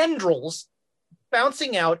and tendrils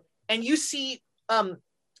bouncing out. And you see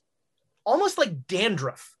almost like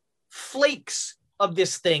dandruff, flakes of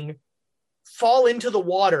this thing fall into the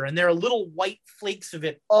water. And there are little white flakes of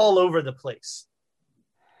it all over the place.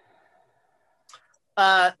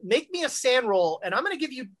 Make me a sand roll. And I'm going to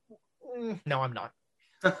give you... No, I'm not.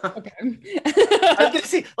 Okay. I'm gonna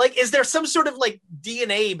see, like, is there some sort of like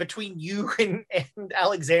DNA between you and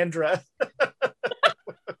Alexandra?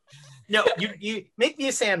 No, you make me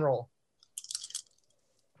a sand roll.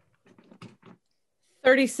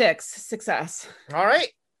 36 success. All right.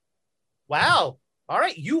 Wow. All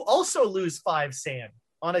right. You also lose 5 sand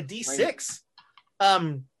on a D6.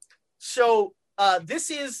 So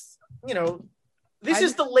this is, this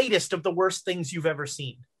is the latest of the worst things you've ever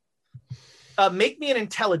seen. Make me an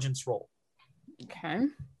intelligence roll. Okay.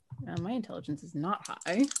 My intelligence is not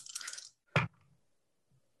high.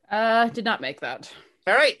 Did not make that.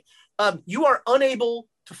 All right. You are unable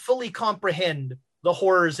to fully comprehend the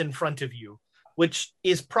horrors in front of you, which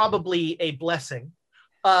is probably a blessing.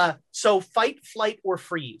 So fight, flight, or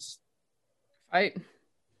freeze. Fight.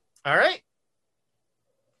 All right.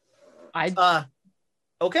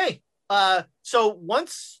 Okay. So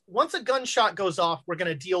once a gunshot goes off, we're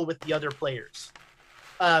going to deal with the other players.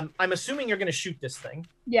 I'm assuming you're going to shoot this thing.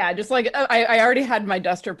 Yeah, just like I already had my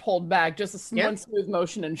duster pulled back, just one smooth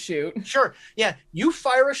motion and shoot. Sure. Yeah. You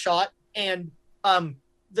fire a shot and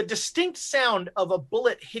the distinct sound of a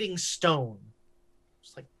bullet hitting stone,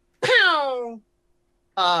 just like pow,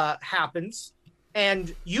 happens.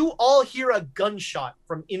 And you all hear a gunshot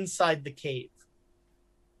from inside the cave.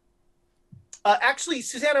 Actually,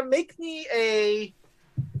 Susanna, make me a...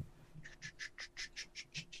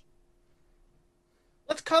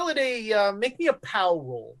 Let's call it a... make me a POW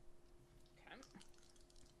roll.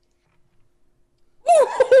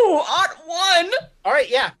 Ooh, odd one! All right,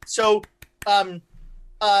 yeah. So,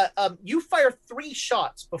 you fire 3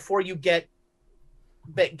 shots before you get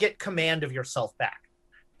command of yourself back.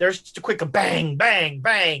 There's just a quick bang, bang,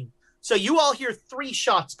 bang. So you all hear 3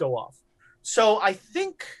 shots go off. So I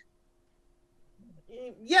think...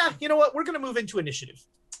 Yeah, you know what? We're going to move into initiative.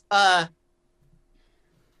 I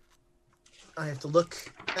have to look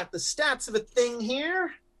at the stats of a thing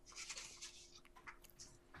here.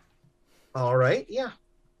 All right, yeah.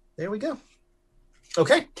 There we go.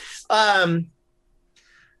 Okay.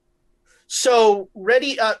 So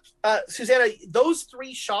ready, Susanna, those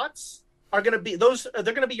 3 shots are going to be they're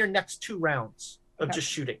going to be your next 2 rounds of just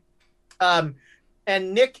shooting.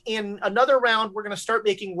 And Nick, in another round, we're going to start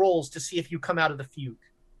making rolls to see if you come out of the fugue.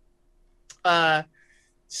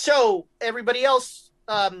 So everybody else,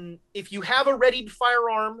 if you have a readied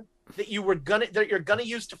firearm that you're gonna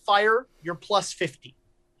use to fire, you're plus 50.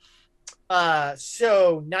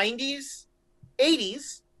 So 90s,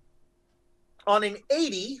 80s. On an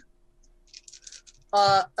 80,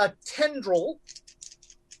 a tendril.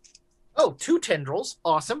 Oh, 2 tendrils.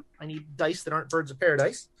 Awesome. I need dice that aren't birds of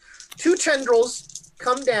paradise. 2 tendrils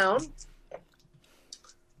come down.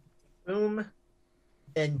 Boom.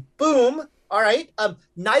 And boom. All right.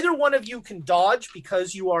 Neither one of you can dodge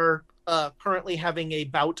because you are currently having a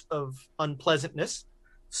bout of unpleasantness.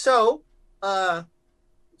 So,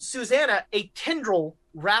 Susanna, a tendril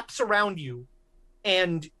wraps around you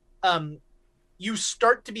and you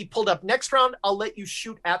start to be pulled up. Next round, I'll let you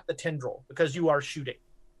shoot at the tendril because you are shooting.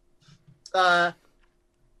 That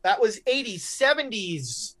was 80s,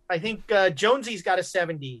 70s. I think Jonesy's got a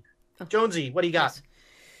 70. Jonesy, what do you got?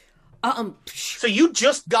 Yes. So you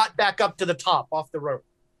just got back up to the top off the rope.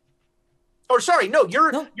 Or sorry, no,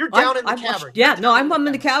 you're down in the cavern. Yeah, no, I'm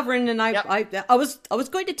in the cavern, and I was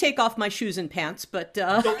going to take off my shoes and pants, but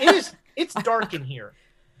so it's dark in here.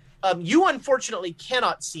 You unfortunately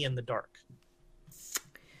cannot see in the dark.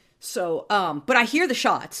 So, but I hear the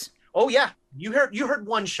shots. Oh yeah, you heard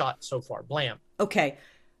 1 shot so far. Blam. Okay.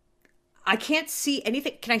 I can't see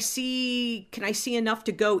anything. Can I see enough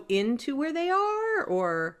to go into where they are,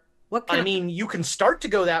 or what? I mean, you can start to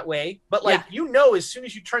go that way, but as soon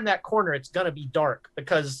as you turn that corner, it's gonna be dark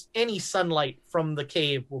because any sunlight from the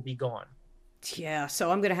cave will be gone. Yeah,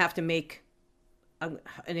 so I'm gonna have to make an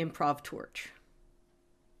improv torch.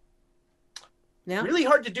 Yeah. Really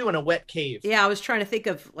hard to do in a wet cave. Yeah, I was trying to think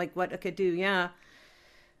of like what I could do. Yeah.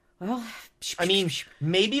 Well, I mean,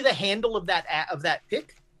 maybe the handle of that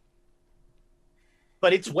pick,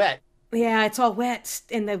 but it's wet. Yeah, it's all wet,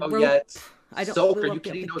 and the rope. Yeah, I don't. So we are you won't be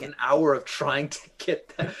able kidding? to It was get- an hour of trying to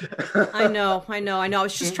get that. I know. I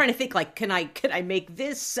was just trying to think, like, can I make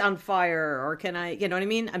this on fire, or can I, you know what I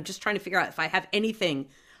mean? I'm just trying to figure out if I have anything,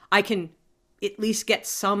 I can at least get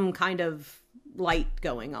some kind of light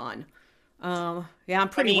going on. Yeah, I'm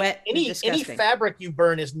pretty wet. And Any disgusting. fabric you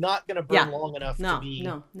burn is not going to burn long enough No, to be.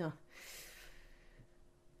 no.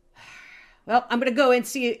 Well, I'm gonna go and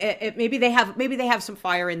see. Maybe they have some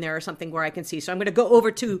fire in there or something where I can see. So I'm gonna go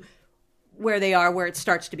over to where they are, where it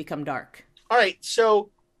starts to become dark. All right, so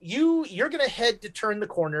you're gonna head to turn the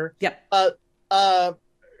corner. Yep.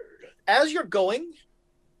 As you're going,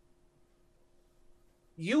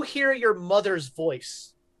 you hear your mother's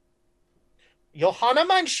voice. Johanna,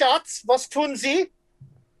 mein Schatz, was tun Sie?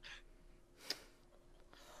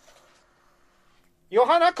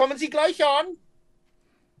 Johanna, kommen Sie gleich an.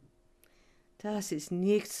 Das ist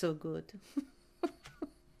nicht so gut.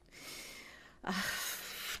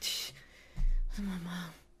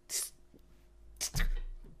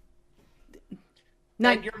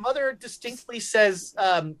 And your mother distinctly says,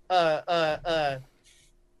 your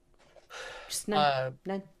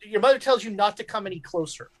mother tells you not to come any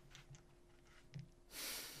closer.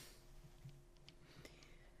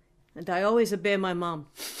 And I always obey my mom.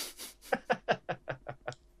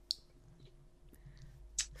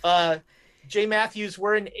 J. Matthews,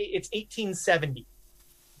 it's 1870.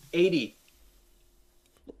 80.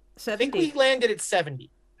 70. I think we landed at 70.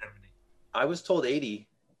 I was told 80.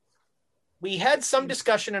 We had some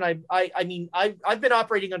discussion, and I've been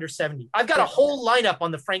operating under 70. I've got a whole lineup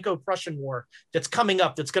on the Franco-Prussian War that's coming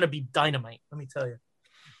up that's going to be dynamite. Let me tell you.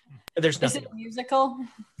 There's nothing. Is it musical?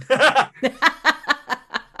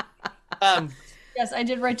 Yes, I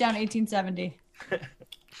did write down 1870.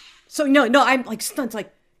 So no, I'm like stunned,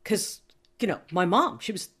 like, because my mom,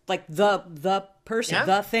 she was like the person,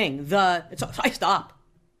 the thing, so I stop.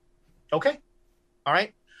 Okay, all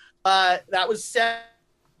right. That was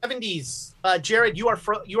 70s. Jared, you are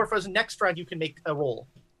frozen. Next round, you can make a roll.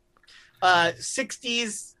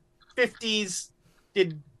 60s, 50s.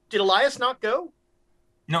 Did Elias not go?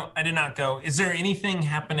 No, I did not go. Is there anything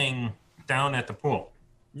happening down at the pool?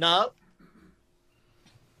 No.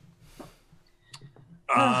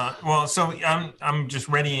 Well, so I'm just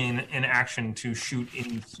ready in action to shoot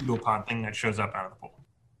any pseudopod thing that shows up out of the pool.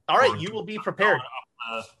 All right, you will be prepared.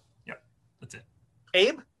 Yeah, that's it.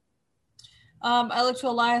 Abe? I look to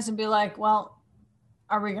Elias and be like, well,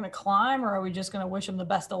 are we going to climb, or are we just going to wish him the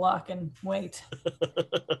best of luck and wait?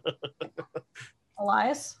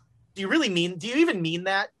 Elias? Do you even mean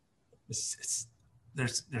that?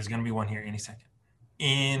 There's going to be one here any second.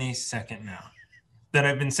 Any second now. That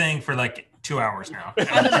I've been saying for like 2 hours now.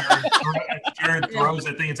 Jared throws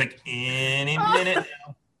that thing. It's like any minute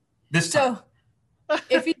now. This time. So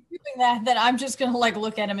if he's doing that, then I'm just going to like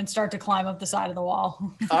look at him and start to climb up the side of the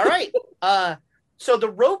wall. All right. So the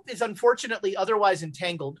rope is unfortunately otherwise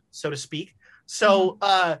entangled, so to speak. So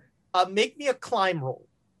make me a climb roll.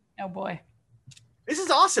 Oh boy. This is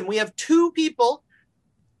awesome. We have two people,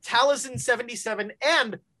 Taliesin77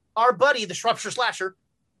 and our buddy, the Shropshire Slasher,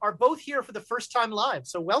 are both here for the first time live.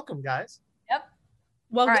 So welcome, guys. Yep.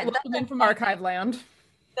 Welcome in from Archive Land.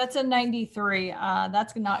 That's a 93.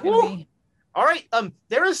 That's not going to be. All right.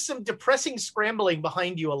 There is some depressing scrambling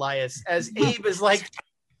behind you, Elias, as Abe is like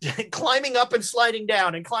climbing up and sliding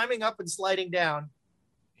down and climbing up and sliding down.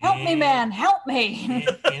 Help me, man. Help me.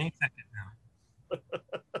 Any second now.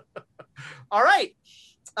 All right.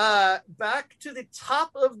 Back to the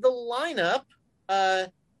top of the lineup.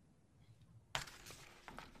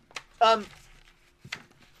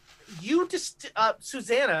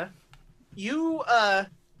 Susanna, you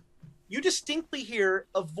distinctly hear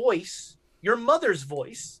a voice, your mother's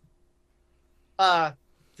voice, that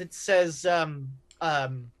says,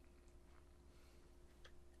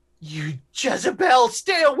 "You Jezebel,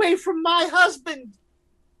 stay away from my husband!"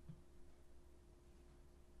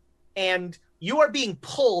 And you are being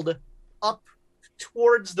pulled up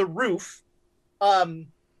towards the roof.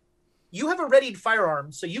 You have a readied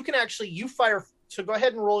firearm, so you can you fire. So go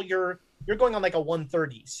ahead and roll you're going on like a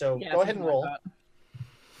 130. So go ahead and roll.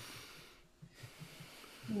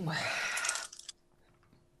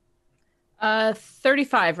 Like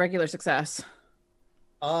 35 regular success.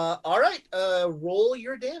 All right. Roll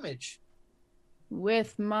your damage.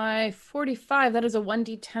 With my 45, that is a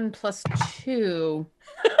 1d10 plus 2.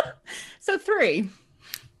 So 3.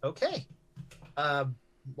 Okay.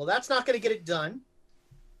 Well, that's not going to get it done.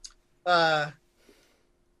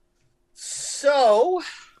 So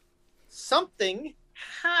something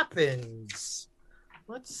happens.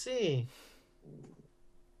 Let's see.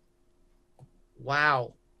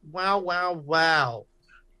 Wow.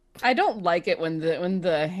 I don't like it when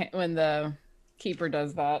the keeper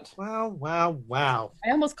does that. Wow.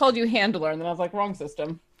 I almost called you handler, and then I was like, wrong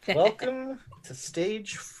system. Welcome to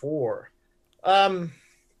stage 4.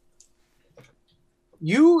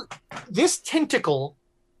 This tentacle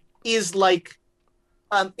is like,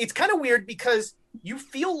 it's kind of weird because you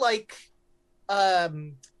feel like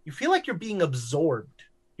you're being absorbed.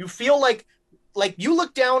 You feel like you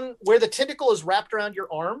look down where the tentacle is wrapped around your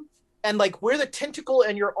arm, and like where the tentacle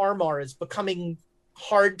and your arm are is becoming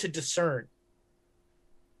hard to discern.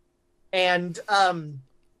 And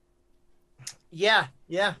you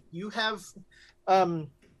have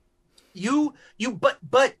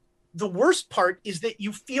but the worst part is that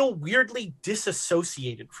you feel weirdly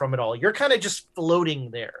disassociated from it all. You're kind of just floating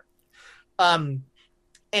there. You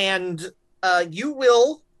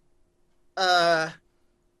will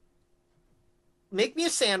make me a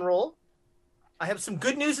sand roll. I have some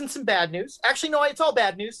good news and some bad news. Actually, no, it's all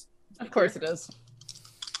bad news. Of course it is.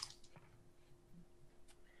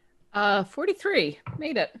 43.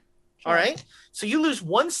 Made it. All right. So you lose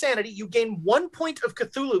 1 sanity. You gain 1 point of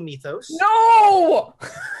Cthulhu mythos. No!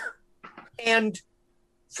 And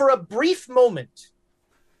for a brief moment,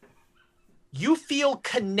 you feel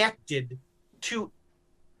connected to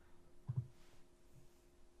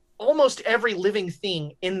almost every living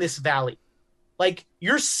thing in this valley. Like,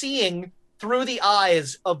 you're seeing through the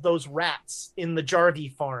eyes of those rats in the Jarvie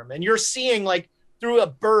farm, and you're seeing, like, through a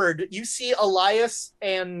bird. You see Elias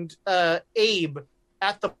and Abe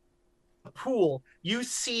at the pool. You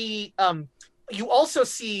see Elias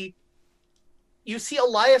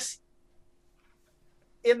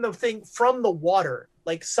in the thing from the water,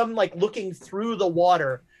 like some like looking through the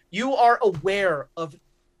water. You are aware of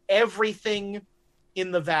everything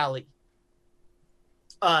in the valley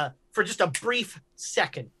for just a brief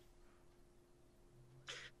second.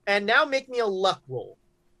 And now make me a luck roll.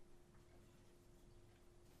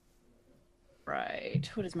 Right.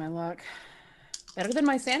 What is my luck? Better than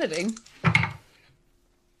my sanity.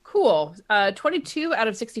 Cool. 22 out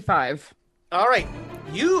of 65. All right.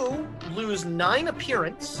 You lose 9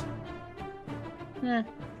 appearance.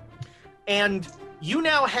 And you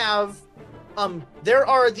now have, there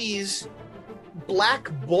are these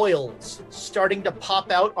black boils starting to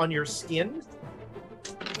pop out on your skin.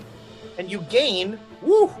 And you gain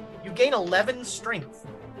 11 strength.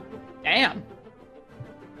 Damn.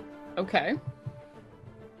 Okay.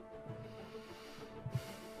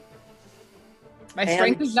 My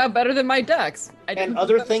strength is now better than my dex. And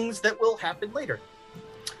other things that will happen later.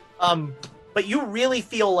 But you really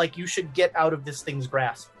feel like you should get out of this thing's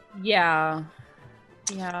grasp. Yeah.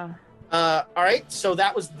 All right, so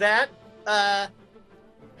that was that.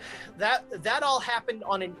 That all happened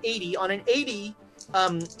on an 80. On an 80,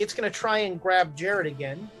 it's going to try and grab Jared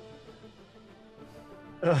again.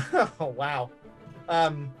 Oh, wow.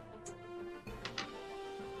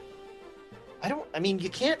 You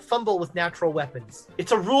can't fumble with natural weapons.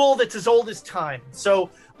 It's a rule that's as old as time.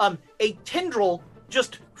 So a tendril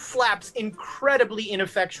just flaps incredibly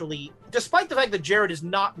ineffectually, despite the fact that Jared is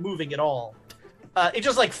not moving at all. It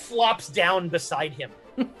just like flops down beside him.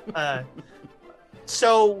 That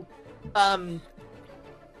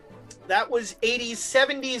was 80s,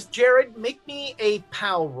 70s. Jared, make me a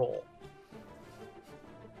POW roll.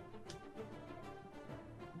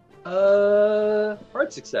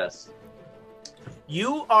 Hard success.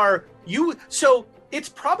 So it's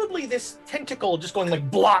probably this tentacle just going like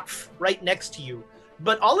blop right next to you.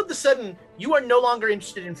 But all of a sudden, you are no longer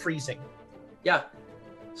interested in freezing. Yeah.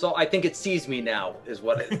 So I think it sees me now, is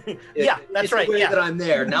what it. Yeah, that's it's right. The way yeah. that I'm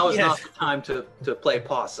there. Now is not the time to play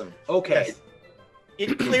possum. Okay. Yes.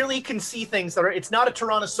 It clearly can see things that are. It's not a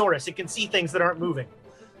Tyrannosaurus. It can see things that aren't moving.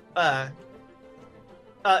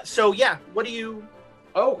 So yeah, what do you?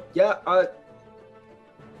 Oh yeah.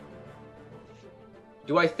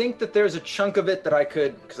 Do I think that there's a chunk of it that I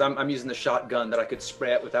could, because I'm using the shotgun, that I could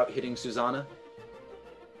spray it without hitting Susanna?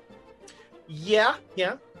 Yeah.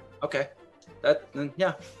 Okay.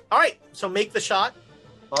 Yeah. All right. So make the shot.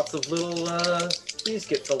 Lots of little. Please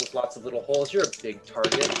get filled with lots of little holes. You're a big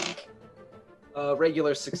target.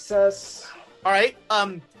 Regular success. All right.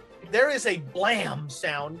 There is a blam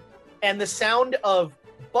sound, and the sound of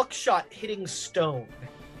buckshot hitting stone.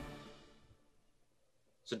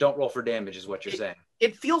 So don't roll for damage, is what you're saying.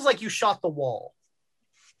 It feels like you shot the wall.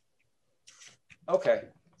 Okay.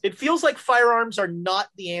 It feels like firearms are not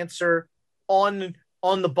the answer on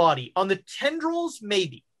the body. On the tendrils,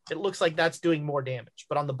 maybe. It looks like that's doing more damage.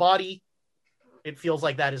 But on the body, it feels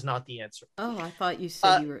like that is not the answer. Oh, I thought you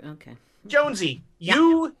said you were... Okay. Jonesy,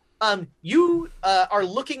 you are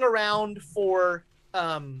looking around for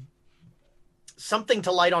something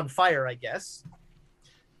to light on fire, I guess.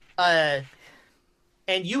 And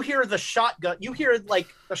you hear the shotgun. You hear like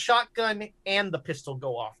the shotgun and the pistol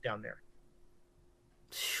go off down there.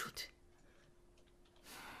 Shoot.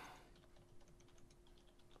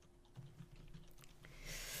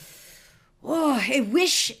 Oh, I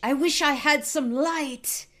wish I had some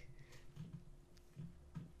light.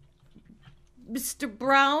 Mr.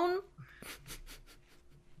 Brown?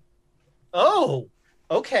 Oh,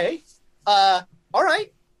 okay. All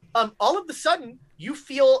right. All of a sudden, you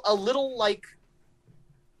feel a little like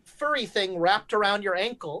furry thing wrapped around your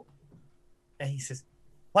ankle. And he says,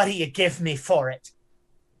 "What do you give me for it?"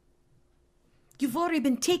 You've already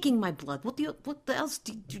been taking my blood. What else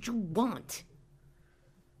did you want?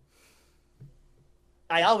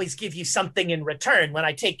 I always give you something in return when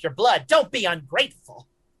I take your blood. Don't be ungrateful.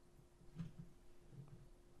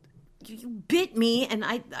 You bit me, and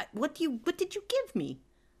what did you give me?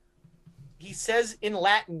 He says in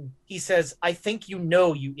Latin, he says, "I think you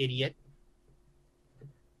know, you idiot."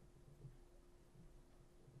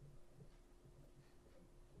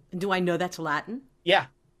 And do I know that's Latin? Yeah.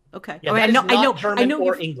 Okay. Yeah, I know German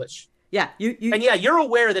or English. Yeah, you and yeah, you're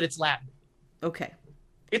aware that it's Latin. Okay.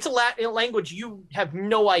 It's a Latin language you have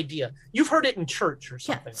no idea. You've heard it in church or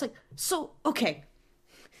something. Yeah, it's like, so, okay.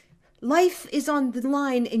 Life is on the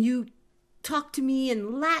line and you talk to me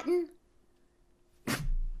in Latin?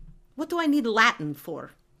 What do I need Latin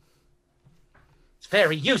for? It's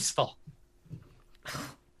very useful.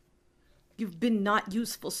 You've been not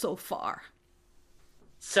useful so far.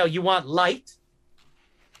 So you want light?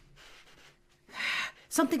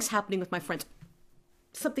 Something's happening with my friends.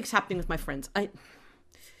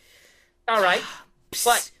 All right,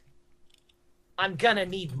 but I'm gonna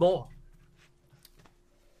need more.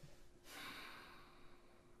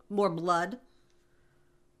 More blood?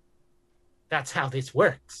 That's how this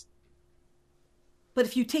works. But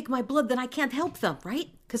if you take my blood, then I can't help them, right?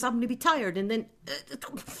 Because I'm going to be tired and then...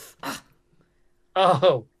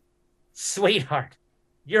 Oh, sweetheart,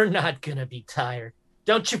 you're not gonna be tired.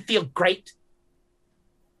 Don't you feel great?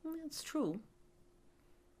 That's true.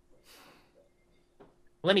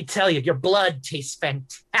 Let me tell you, your blood tastes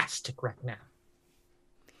fantastic right now.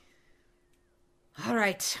 All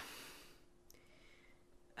right.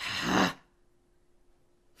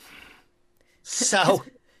 So...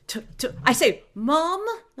 I say,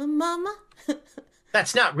 Mama?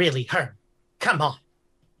 That's not really her. Come on.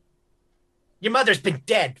 Your mother's been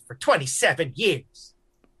dead for 27 years.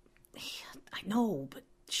 I know, but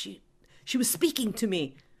she was speaking to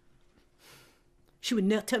me. She would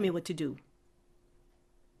not tell me what to do.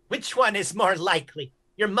 Which one is more likely?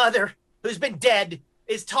 Your mother, who's been dead,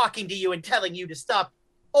 is talking to you and telling you to stop,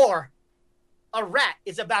 or a rat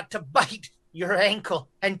is about to bite your ankle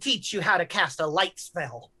and teach you how to cast a light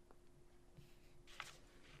spell?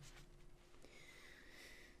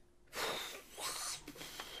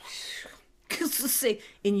 Say,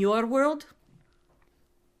 in your world?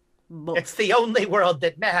 It's the only world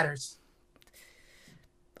that matters.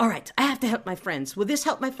 All right, I have to help my friends. Will this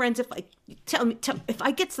help my friends if I tell me if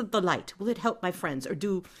I get the light? Will it help my friends or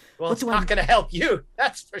do? Well, it's not going to help you.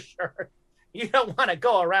 That's for sure. You don't want to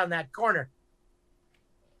go around that corner.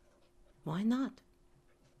 Why not?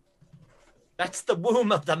 That's the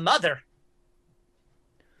womb of the mother.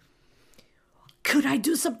 Could I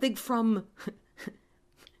do something from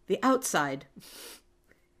the outside?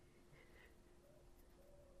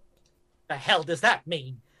 The hell does that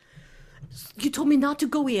mean? You told me not to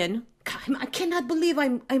go in. I cannot believe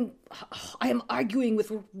I am arguing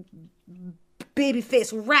with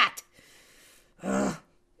babyface rat. Ugh.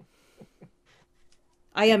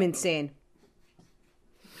 I am insane.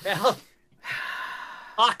 Well,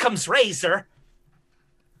 Occam's razor.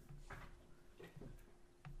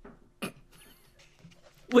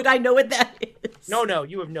 Would I know what that is? No,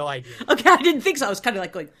 you have no idea. Okay, I didn't think so. I was kind of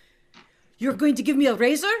like going, "You're going to give me a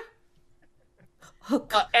razor?"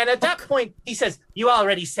 And at that point, he says, "You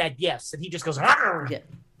already said yes," and he just goes, yeah.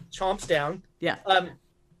 Chomps down. Yeah.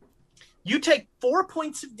 You take 4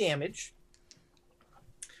 points of damage,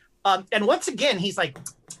 and once again, he's like,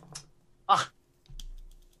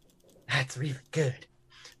 that's really good.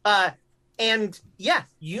 And yeah,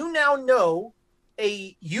 you now know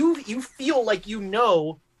you feel like you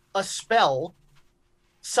know a spell.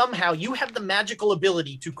 Somehow, you have the magical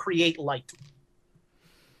ability to create light.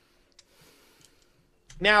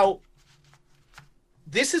 Now,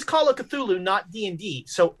 this is Call of Cthulhu, not D&D.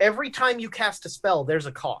 So every time you cast a spell, there's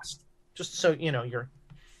a cost. Just so you know, you're...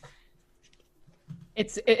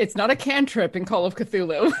 It's not a cantrip in Call of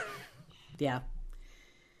Cthulhu. Yeah.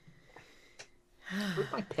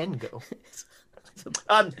 Where'd my pen go?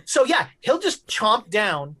 So yeah, he'll just chomp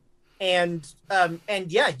down, and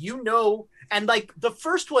yeah, you know, and like the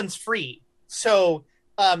first one's free. So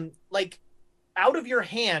like out of your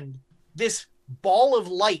hand, this ball of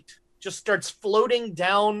light just starts floating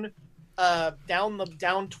down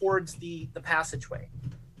towards the passageway.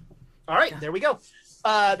 All right, there we go.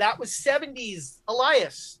 That was 70s.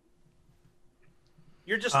 Elias,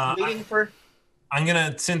 you're just waiting for. I'm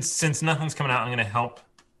gonna since nothing's coming out, I'm gonna help.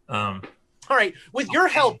 All right, with your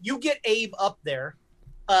help, you get Abe up there,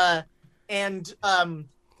 and I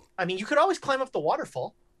mean, you could always climb up the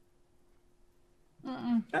waterfall.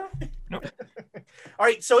 Nope. All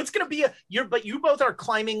right, so it's gonna be but you both are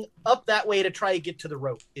climbing up that way to try to get to the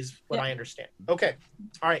rope, is what I understand. Okay,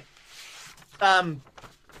 all right.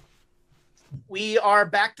 We are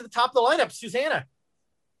back to the top of the lineup, Susanna.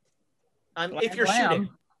 If you're shooting.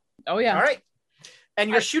 Oh yeah. All right,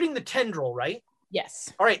 and you're shooting the tendril, right?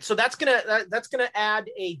 Yes. All right, so that's gonna add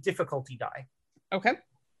a difficulty die. Okay.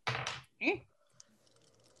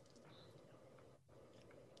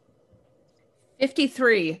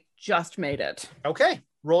 53, just made it. Okay,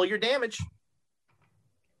 roll your damage.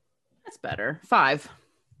 That's better. 5.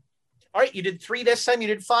 All right, you did 3 this time. You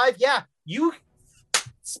did 5. Yeah, you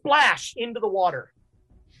splash into the water.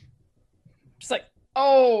 Just like,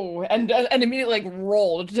 oh, and immediately like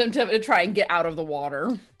rolled to try and get out of the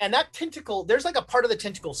water. And that tentacle, there's like a part of the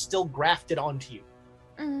tentacle still grafted onto you.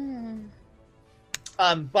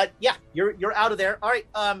 But yeah, you're out of there. All right.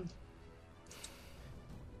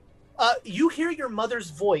 You hear your mother's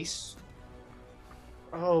voice.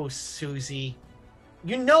 Oh, Susie,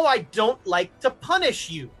 you know I don't like to punish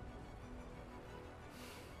you.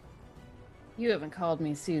 You haven't called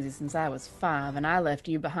me Susie since I was 5, and I left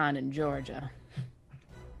you behind in Georgia.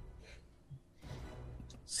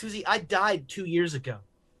 Susie, I died 2 years ago.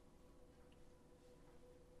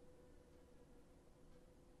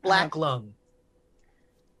 Black lung.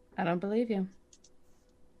 I don't believe you.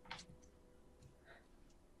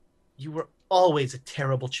 You were always a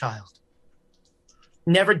terrible child.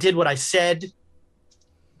 Never did what I said.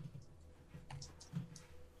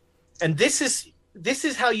 And this is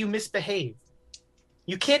how you misbehave.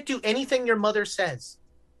 You can't do anything your mother says.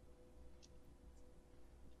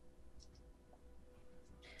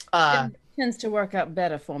 It tends to work out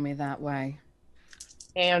better for me that way.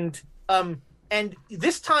 And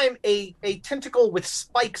this time a tentacle with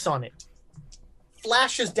spikes on it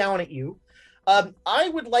flashes down at you. I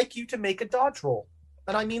would like you to make a dodge roll,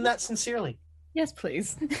 and I mean that sincerely. Yes,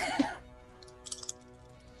 please.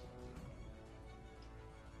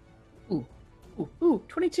 Ooh,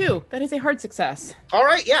 22. That is a hard success. All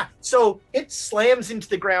right, yeah. So it slams into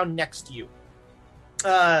the ground next to you.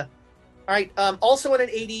 All right. Also on an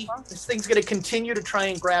 80, this thing's going to continue to try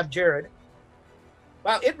and grab Jared.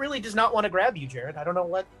 Wow, it really does not want to grab you, Jared. I don't know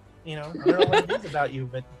what it is about you,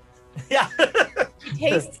 but yeah. He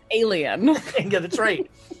tastes alien. Yeah, that's right.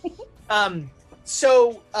 A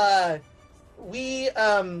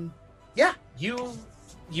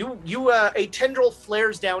tendril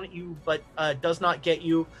flares down at you, but does not get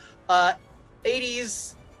you.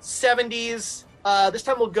 80s, 70s. This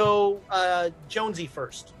time we'll go Jonesy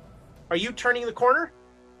first. Are you turning the corner?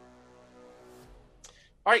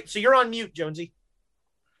 All right, so you're on mute, Jonesy.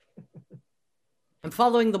 I'm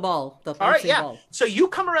following the ball. All right, yeah. Ball. So you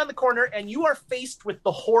come around the corner and you are faced with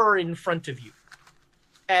the horror in front of you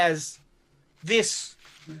as this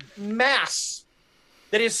mass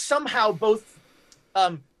that is somehow both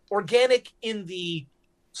organic in the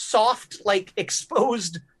soft, like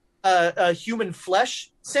exposed human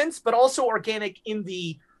flesh sense, but also organic in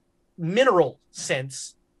the mineral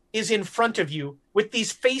sense, is in front of you with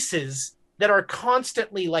these faces that are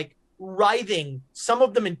constantly like writhing, some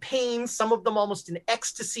of them in pain, some of them almost in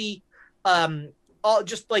ecstasy, all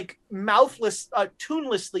just like mouthless,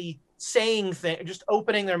 tunelessly saying things, just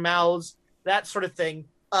opening their mouths, that sort of thing.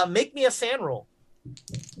 Make me a sand roll.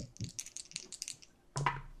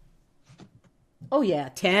 Oh yeah,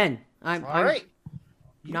 10. I'm right.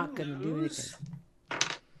 Not going to do anything.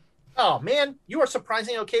 Oh man, you are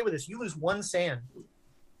surprisingly okay with this. You lose 1 sand.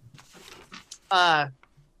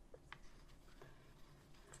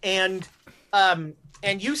 And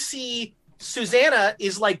you see Susanna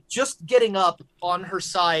is like just getting up on her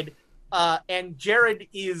side, and Jared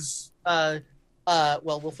is well,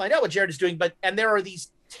 we'll find out what Jared is doing, and there are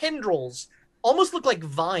these tendrils, almost look like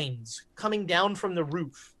vines, coming down from the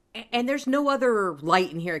roof. And there's no other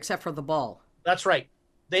light in here except for the ball. That's right.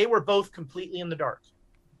 They were both completely in the dark.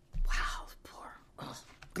 Wow, poor. Oh,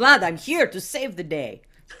 glad I'm here to save the day.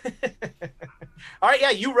 All right, yeah,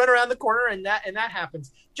 you run around the corner and that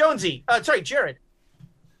happens. Jonesy, Jared.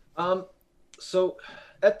 So,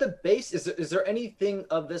 at the base, is there anything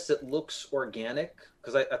of this that looks organic?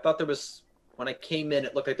 Because I thought there was, when I came in,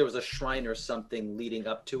 it looked like there was a shrine or something leading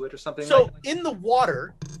up to it or something. So like that. in the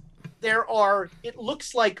water, it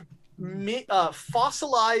looks like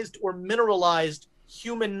fossilized or mineralized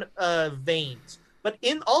human veins. But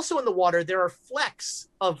also in the water, there are flecks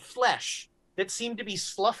of flesh that seem to be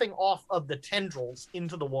sloughing off of the tendrils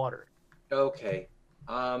into the water. Okay.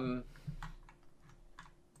 The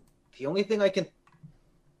only thing I can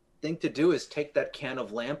think to do is take that can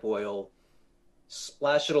of lamp oil,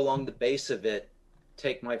 splash it along the base of it,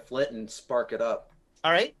 take my flint and spark it up.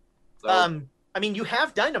 All right. So, I mean, you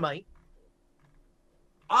have dynamite.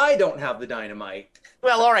 I don't have the dynamite.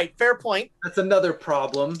 Well, all right, fair point. That's another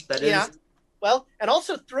problem. Yeah. Well, and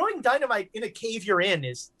also throwing dynamite in a cave you're in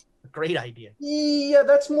is a great idea. Yeah,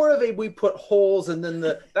 that's more of a we put holes and then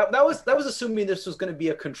that was assuming this was going to be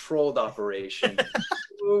a controlled operation.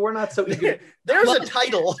 We're not so eager. There's a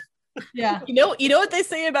title. Yeah. You know what they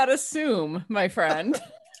say about assume, my friend.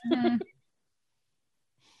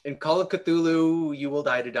 In Call of Cthulhu, you will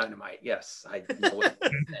die to dynamite. Yes, I know what.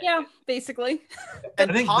 Yeah, basically.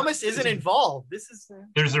 And Thomas isn't involved.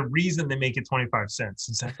 There's a reason they make it 25 cents.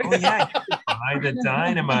 It's like, oh yeah, buy the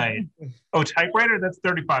dynamite. Oh, typewriter, that's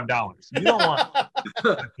 $35. You don't want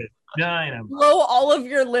dynamite. Blow all of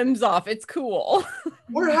your limbs off. It's cool.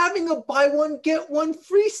 We're having a buy one get one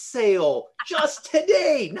free sale just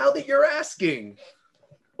today. Now that you're asking,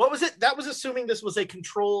 what was it? That was assuming this was a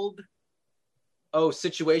controlled. Oh,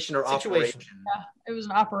 situation or operation? Yeah, it was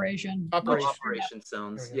an operation. Operation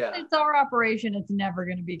sounds, yeah. It's our operation. It's never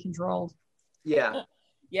going to be controlled. Yeah.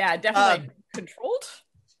 Yeah, definitely controlled.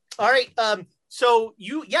 All right. So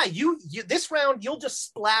you this round you'll just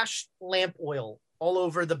splash lamp oil all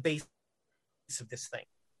over the base of this thing.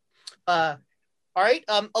 All right.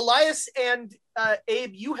 Elias and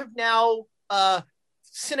Abe, you have now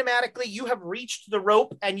cinematically you have reached the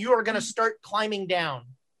rope and you are going to start climbing down.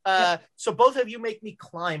 So both of you make me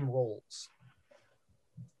climb rolls.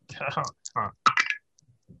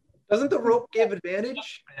 Doesn't the rope give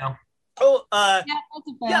advantage? Yeah. Oh, Yeah, that's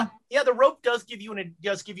a fail. yeah. The rope does give you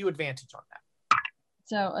advantage on that.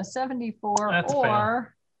 So a 74 That's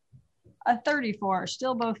or a 34,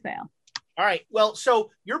 still both fail. All right. Well, so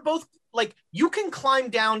you're both like you can climb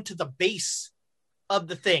down to the base of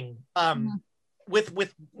the thing. With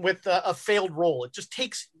a failed roll. It just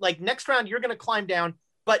takes like next round you're going to climb down.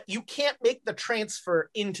 But you can't make the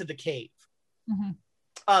transfer into the cave.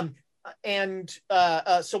 So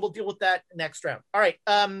we'll deal with that next round. All right.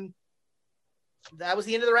 That was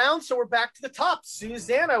the end of the round. So we're back to the top.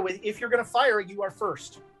 Susanna, if you're going to fire, you are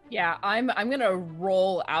first. Yeah, I'm gonna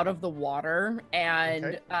roll out of the water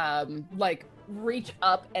and like reach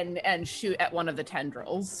up and shoot at one of the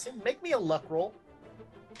tendrils. Make me a luck roll.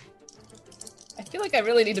 I feel like I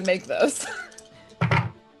really need to make this.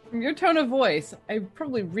 From your tone of voice, I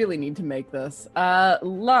probably really need to make this.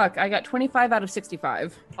 Luck, I got 25 out of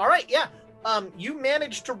 65. All right, yeah. You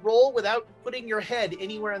managed to roll without putting your head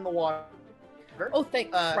anywhere in the water. Oh,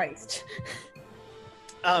 thank Christ.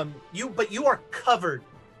 But you are covered.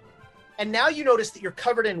 And now you notice that you're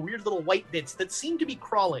covered in weird little white bits that seem to be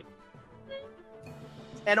crawling.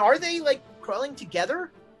 And are they like crawling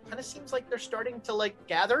together? Kind of seems like they're starting to like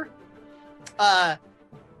gather.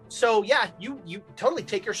 So yeah, you totally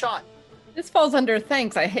take your shot. This falls under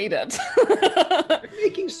thanks. I hate it. You're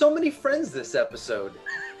making so many friends this episode.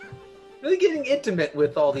 Really getting intimate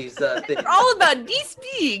with all these things. They're all about this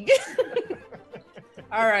big.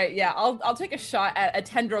 All right, yeah, I'll take a shot at a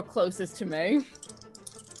tendril closest to me.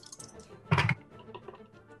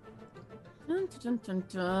 Dun, dun, dun,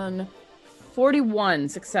 dun. 41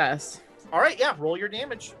 success. All right, yeah, roll your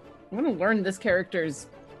damage. I'm gonna learn this character's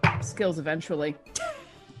skills eventually.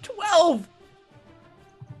 12.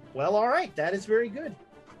 Well, all right, that is very good.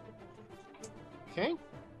 Okay,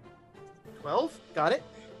 12, got it.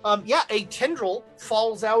 Yeah, a tendril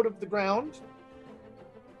falls out of the ground.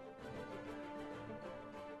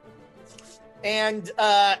 And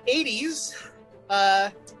 80s,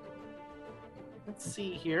 let's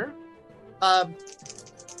see here.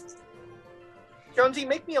 Jonesy,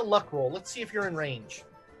 make me a luck roll. Let's see if you're in range.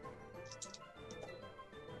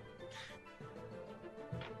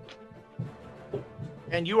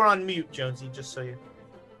 And you are on mute, Jonesy, just so you...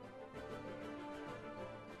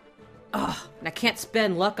 Oh, and I can't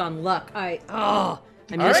spend luck on luck. I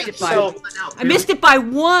missed it by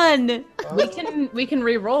one. We can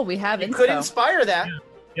re-roll. We have you info. could inspire that.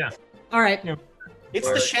 Yeah. All right. Yeah.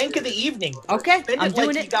 It's the shank of the evening. Okay, Spend I'm it doing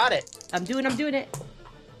like it. You got it. I'm doing it.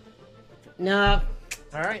 No.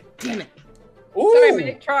 All right. Damn it. Ooh. Sorry, but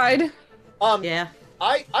I tried. Yeah.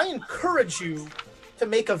 I encourage you to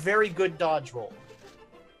make a very good dodge roll.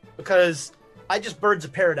 Because I just birds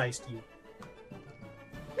of paradise you.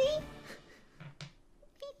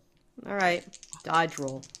 All right, dodge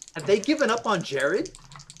roll. Have they given up on Jared?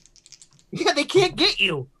 Yeah, they can't get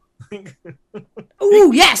you.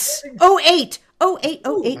 Ooh, yes. 08. 08,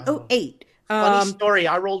 08, 08. Funny story.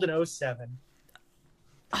 I rolled an 07.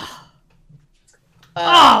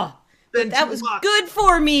 That was good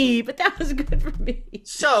for me. But that was good for me.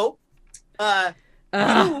 So, a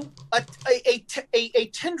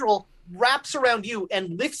tendril wraps around you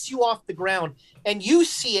and lifts you off the ground, and you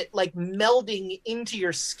see it like melding into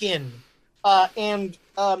your skin. And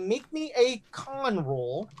make me a con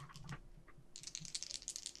roll.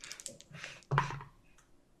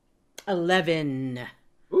 11.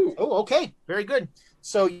 Ooh. Oh, okay, very good.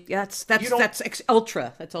 So that's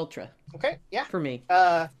ultra. That's ultra. Okay, yeah, for me.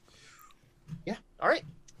 Yeah, all right,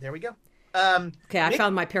 there we go. Okay, I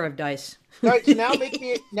found my pair of dice. All right, so now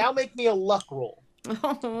make me a luck roll.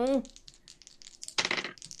 Oh.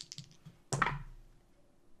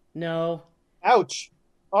 No. Ouch.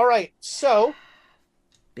 All right, so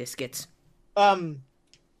biscuits. All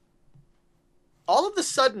of a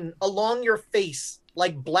sudden, along your face,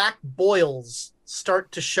 like black boils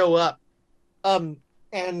start to show up.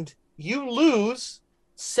 And you lose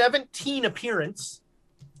 17 appearance.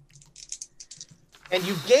 And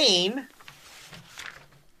you gain...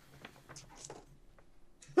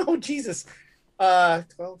 Oh, Jesus. 12,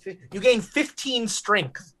 15. You gain 15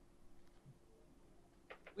 strength.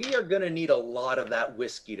 We are going to need a lot of that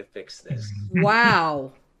whiskey to fix this.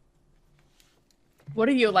 Wow. What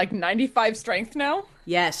are you, like 95 strength now?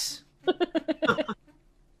 Yes.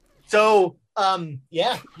 So,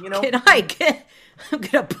 yeah, you know. I'm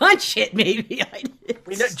gonna punch it, maybe.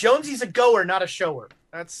 We know Jonesy's a goer, not a shower.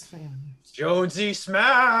 That's Jonesy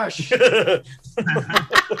smash.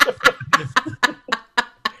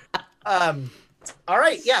 All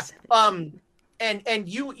right, yeah. And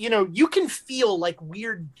you know, you can feel like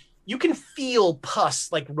weird. You can feel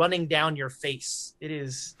pus like running down your face. It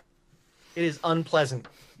is unpleasant.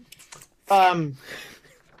 That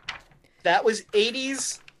was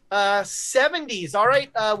 80s, 70s. All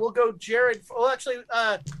right, we'll go Jared. Well, actually,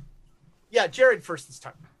 yeah, Jared first this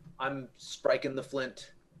time. I'm striking the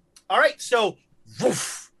flint. All right, so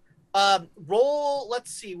woof. Roll.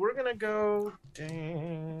 Let's see. We're gonna go.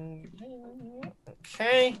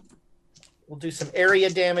 Okay. We'll do some area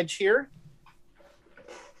damage here.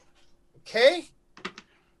 Okay.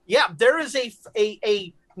 Yeah, there is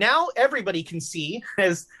a now everybody can see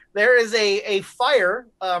as there is a fire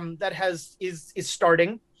that is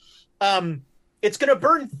starting. It's going to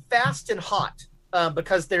burn fast and hot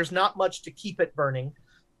because there's not much to keep it burning.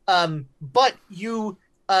 But you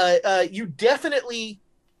definitely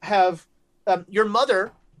have your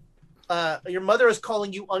mother. Your mother is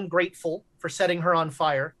calling you ungrateful for setting her on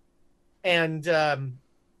fire, and there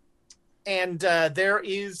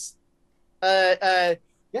is yeah,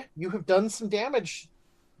 you have done some damage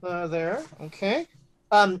there. Okay.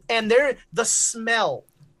 And there, the smell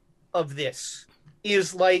of this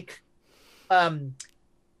is like,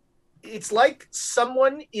 it's like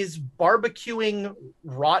someone is barbecuing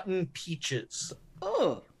rotten peaches.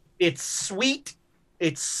 Oh. It's sweet.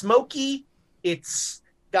 It's smoky. It's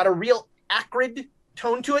got a real acrid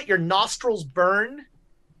tone to it. Your nostrils burn.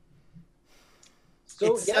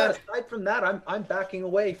 So yeah, aside from that, I'm backing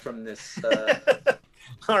away from this.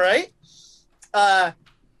 All right.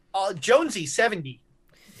 Jonesy, 70.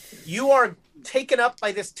 You are taken up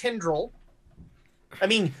by this tendril. I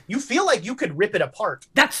mean, you feel like you could rip it apart.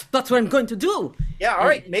 That's what I'm going to do. Yeah, all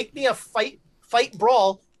right. Make me a fight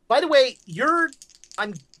brawl. By the way,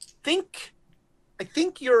 I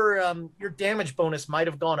think your damage bonus might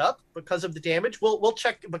have gone up because of the damage. We'll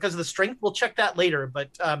check because of the strength. We'll check that later. But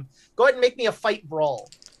go ahead and make me a fight brawl.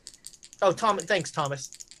 Oh, thanks,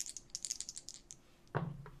 Thomas.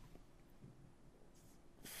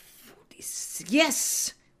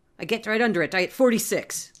 Yes, I get right under it. I get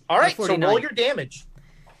 46. All right, so roll your damage.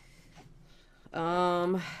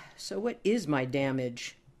 So what is my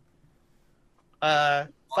damage?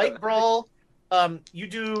 Fight brawl. You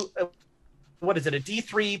do. What is it? A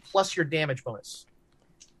D3 plus your damage bonus.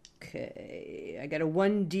 Okay, I got a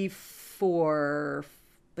 1d4,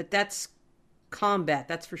 but that's combat.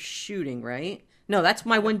 That's for shooting, right? No, that's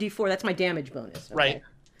my 1d4. That's my damage bonus. Okay.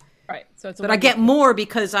 Right. So it's. But I get more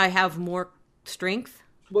because I have more strength.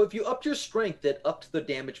 Well, if you upped your strength, it upped the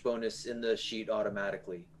damage bonus in the sheet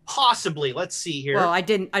automatically. Possibly. Let's see here. Well, I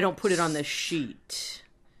don't put it on the sheet.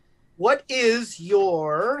 What is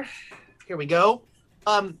your? Here we go.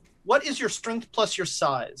 What is your strength plus your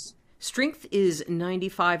size? Strength is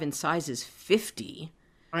 95 and size is 50.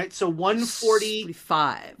 All right, so 140.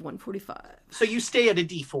 145. So you stay at a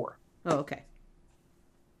D4. Oh, okay.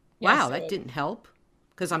 Yeah, Wow, so that didn't help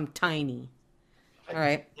because I'm tiny. All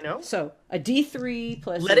right. You know? So a D3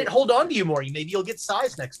 plus. Let it hold on to you more. Maybe you'll get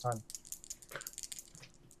size next time.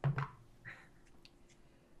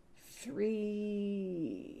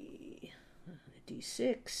 3.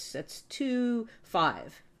 D6. That's 2.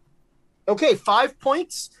 5. Okay, 5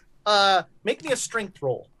 points. Make me a strength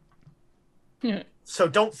roll. So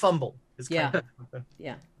don't fumble. Yeah.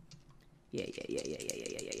 Yeah. Yeah.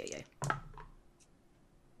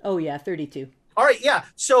 Oh, yeah, 32. All right, yeah.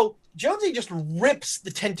 So Jonesy just rips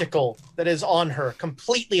the tentacle that is on her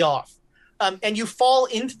completely off. And you fall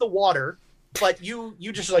into the water, but you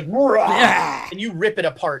just like, and you rip it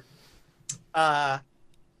apart. Yeah,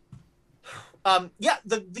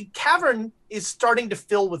 the cavern is starting to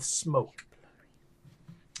fill with smoke.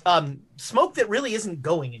 Smoke that really isn't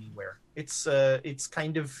going anywhere. It's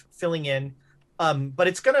kind of filling in, but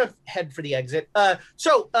it's gonna head for the exit.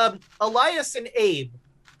 So Elias and Abe,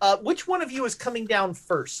 which one of you is coming down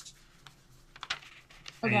first?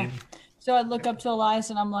 Okay. So I look up to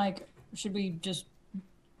Elias and I'm like, should we just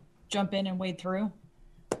jump in and wade through?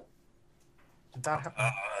 Did that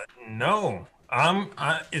happen? No.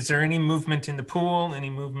 Is there any movement in the pool? Any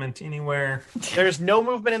movement anywhere? There's no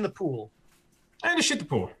movement in the pool. I'm gonna shoot the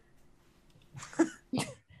pool.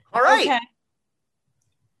 All right. Okay.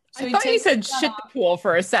 So I thought you said shit the pool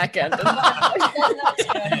for a second.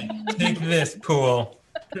 Take this pool.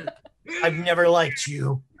 I've never liked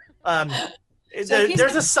you.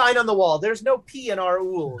 There's a sign on the wall. There's no pee in our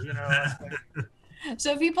ool, you know.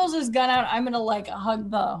 So if he pulls his gun out, I'm gonna like hug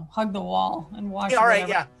the wall and watch. Yeah, all right,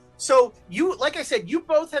 yeah. So you, like I said, you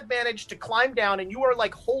both have managed to climb down, and you are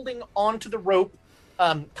like holding onto the rope,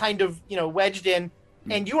 kind of, you know, wedged in,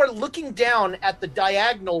 and you are looking down at the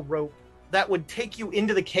diagonal rope that would take you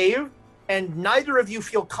into the cave, and neither of you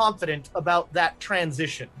feel confident about that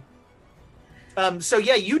transition. So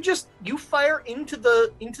yeah, you fire into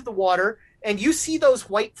the water, and you see those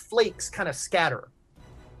white flakes kind of scatter,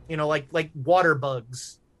 you know, like water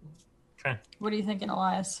bugs. Okay. What are you thinking,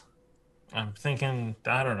 Elias? I'm thinking,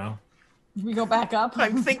 I don't know. We go back up?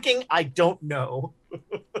 I'm thinking, I don't know.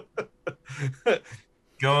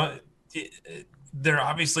 Go. They're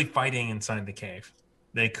obviously fighting inside the cave.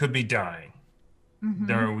 They could be dying.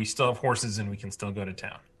 Mm-hmm. We still have horses, and we can still go to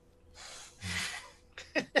town.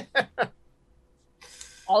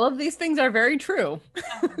 All of these things are very true.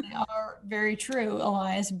 They are very true,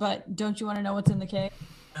 Elias, but don't you want to know what's in the cave?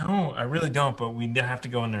 No, I really don't, but we have to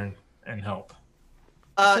go in there and help.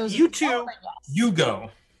 You two, you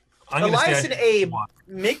go. Elias and Abe,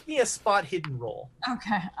 make me a spot hidden roll.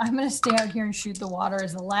 Okay, I'm gonna stay out here and shoot the water.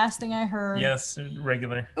 Is the last thing I heard. Yes,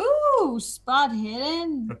 regular. Ooh, spot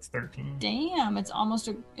hidden. That's 13. Damn, it's almost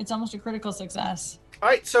a critical success. All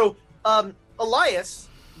right, so Elias,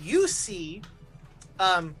 you see,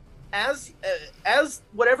 as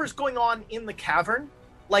whatever's going on in the cavern,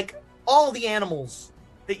 like all the animals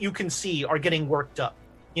that you can see are getting worked up.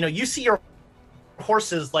 You know, you see your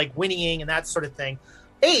horses like whinnying and that sort of thing.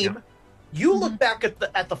 Abe, you look back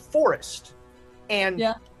at the forest,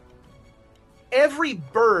 and every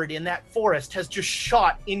bird in that forest has just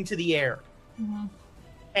shot into the air. Mm-hmm.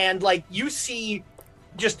 And like you see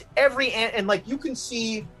just and like you can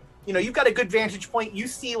see, you know, you've got a good vantage point. You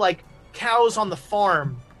see like cows on the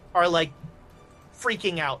farm are like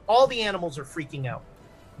freaking out. All the animals are freaking out.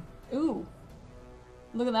 Ooh,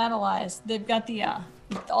 look at that, Elias. They've got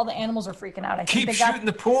all the animals are freaking out. I think Keep shooting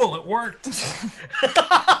the pool. It worked.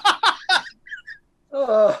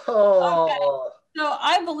 Okay. So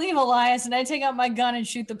I believe Elias, and I take out my gun and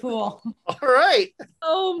shoot the pool. All right.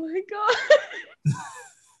 Oh my god.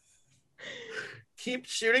 Keep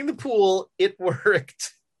shooting the pool. It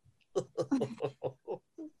worked.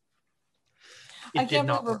 I can't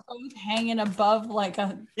believe we're both hanging above like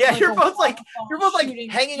a. Yeah, like you're a both like shooting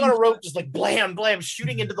hanging on a rope, just like blam blam,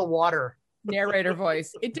 shooting into the water. Narrator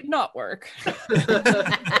voice. It did not work.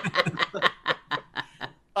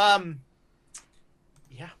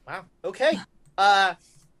 Yeah. Wow. Okay.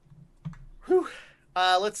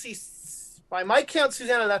 Let's see. By my count,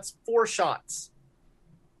 Susanna, that's 4 shots.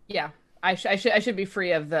 Yeah, I should be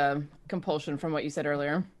free of the compulsion from what you said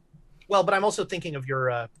earlier. Well, but I'm also thinking of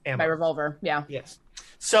your ammo. My revolver. Yeah. Yes.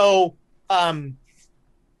 So,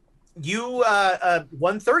 you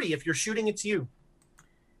 130. If you're shooting, it's you.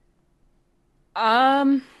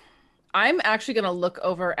 I'm actually gonna look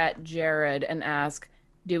over at Jared and ask,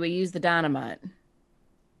 "Do we use the dynamite?"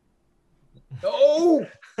 No,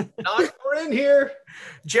 not we're in here.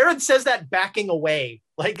 Jared says that backing away.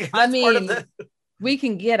 Like, that's part of the... we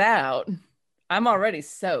can get out. I'm already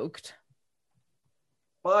soaked.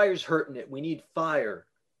 Fire's hurting it. We need fire.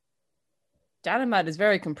 Dynamite is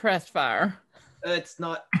very compressed fire. It's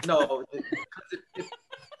not. No.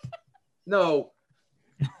 No.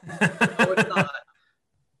 No, it's not.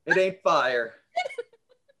 It ain't fire.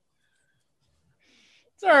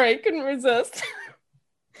 Sorry, couldn't resist.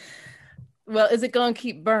 Well, is it going to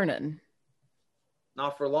keep burning?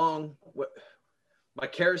 Not for long. My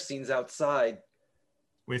kerosene's outside.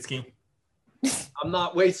 Whiskey. I'm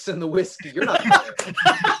not wasting the whiskey. You're not there.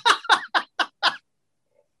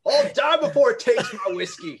 I'll die before it takes my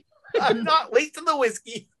whiskey. I'm not wasting the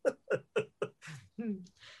whiskey.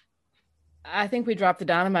 I think we drop the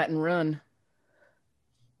dynamite and run.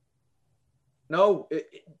 No,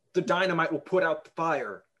 the dynamite will put out the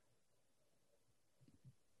fire.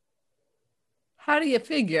 How do you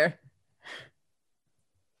figure?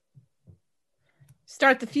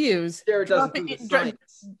 Start the fuse. Sarah doesn't do the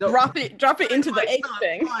science. No, drop it into the egg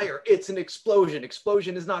thing. Fire. It's an explosion.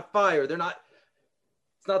 Explosion is not fire.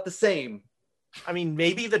 It's not the same. I mean,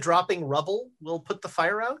 maybe the dropping rubble will put the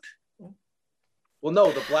fire out? Well,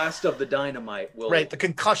 no, the blast of the dynamite will. Right, the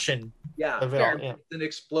concussion. Yeah, yeah. It's an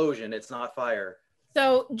explosion. It's not fire.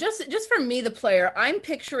 So just for me, the player, I'm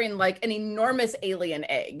picturing like an enormous alien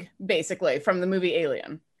egg, basically, from the movie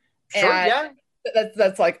Alien. Sure, and yeah.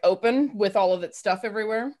 That's like open with all of its stuff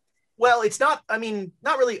everywhere. Well, it's not,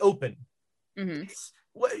 not really open. Mm-hmm.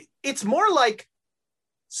 It's more like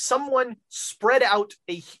someone spread out,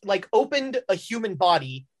 opened a human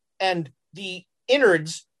body, and the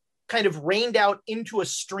innards kind of rained out into a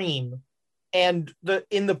stream, and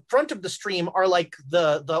in the front of the stream are like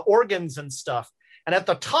the organs and stuff, and at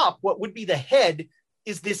the top, what would be the head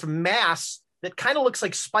is this mass that kind of looks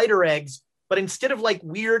like spider eggs, but instead of like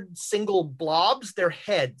weird single blobs, they're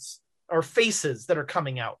heads or faces that are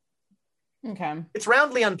coming out. Okay, it's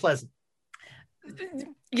roundly unpleasant.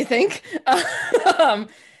 You think?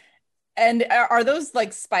 And are those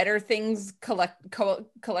like spider things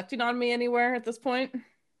collecting on me anywhere at this point?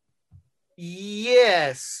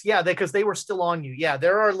 Yes. Yeah, because they were still on you. Yeah,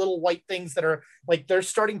 there are little white things that are like they're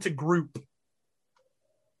starting to group.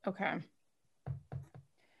 Okay.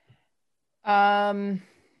 Are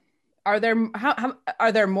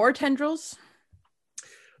there more tendrils?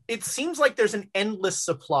 It seems like there's an endless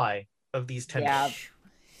supply of these tendrils.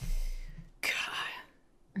 Yeah.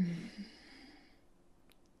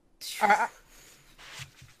 God.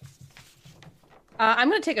 I'm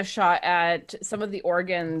going to take a shot at some of the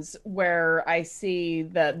organs where I see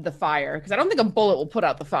the fire, because I don't think a bullet will put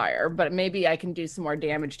out the fire, but maybe I can do some more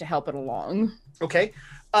damage to help it along. Okay.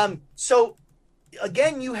 So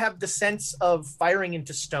again, you have the sense of firing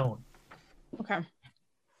into stone. Okay.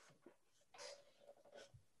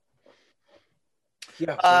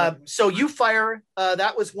 Yeah. So you fire.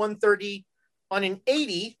 That was 130 on an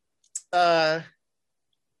 80.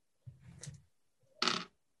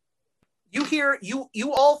 You hear you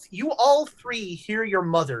all three hear your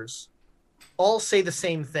mothers all say the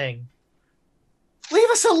same thing. Leave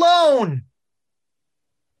us alone.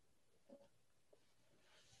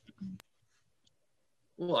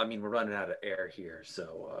 Well, I mean, we're running out of air here,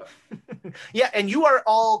 so yeah, and you are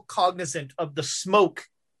all cognizant of the smoke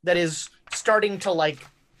that is starting to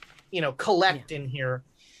collect in here.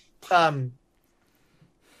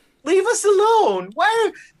 Leave us alone.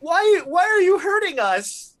 Why are you hurting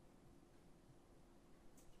us?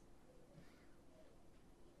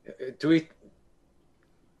 Do we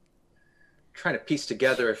trying to piece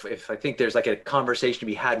together if I think there's like a conversation to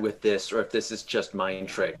be had with this, or if this is just mind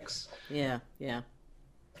tricks? Yeah.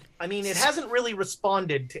 I mean, it hasn't really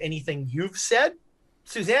responded to anything you've said.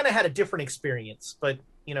 Susanna had a different experience, but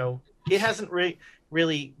it hasn't really.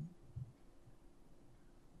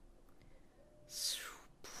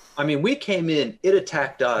 I mean, we came in, it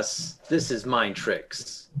attacked us. This is mind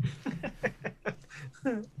tricks.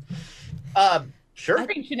 Sure.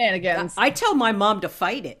 Shenanigans. I tell my mom to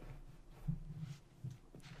fight it.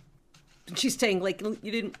 She's saying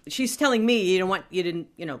you didn't. She's telling me you don't want. You didn't.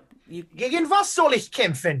 You. Gegen was soll ich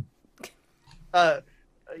kämpfen?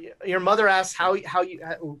 Your mother asks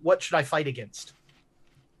what should I fight against?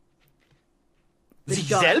 Sich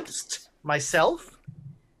selbst? Myself?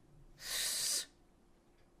 It's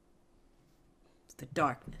the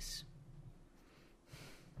darkness.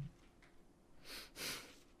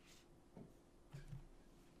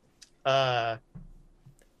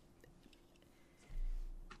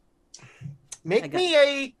 Make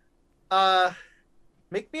me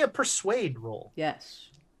a persuade roll. Yes.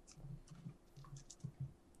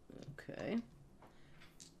 Okay. Okay.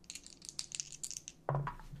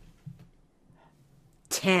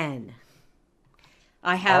 10.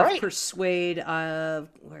 I have persuade of,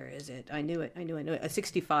 where is it? I knew it. A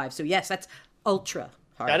 65. So yes, that's ultra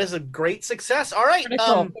hard. That is a great success. All right.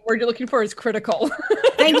 The word you're looking for is critical.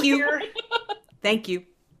 Thank you. Thank you.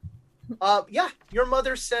 Yeah, your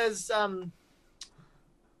mother says,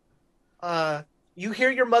 you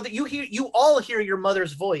hear your mother, you all hear your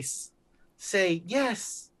mother's voice say,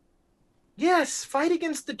 yes, fight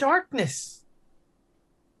against the darkness.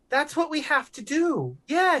 That's what we have to do.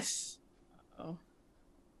 Yes. Oh.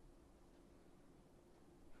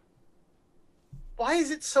 Why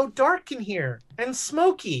is it so dark in here and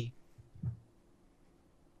smoky?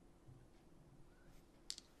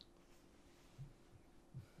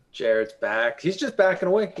 Jared's back. He's just backing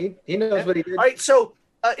away. He knows what he did. All right, so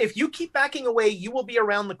if you keep backing away, you will be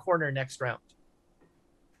around the corner next round.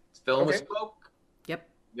 It's filling with smoke. Yep.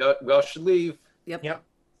 We all should leave. Yep.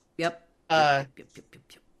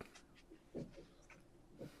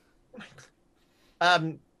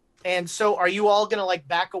 And so are you all gonna like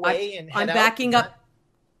back away and head I'm backing up.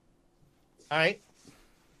 All right.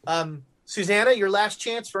 Susanna, your last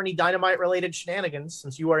chance for any dynamite related shenanigans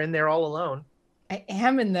since you are in there all alone. I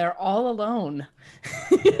am in there all alone.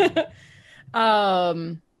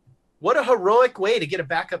 What a heroic way to get a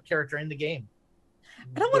backup character in the game.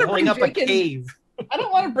 I don't want to bring up Jake a cave. I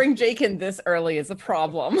don't want to bring Jake in this early is a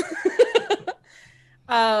problem.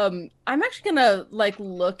 I'm actually gonna like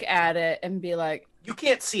look at it and be like, you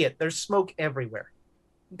can't see it. There's smoke everywhere.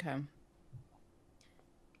 Okay.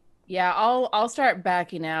 Yeah, I'll start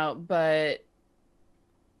backing out, but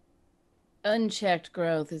unchecked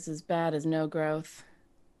growth is as bad as no growth.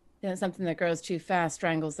 And something that grows too fast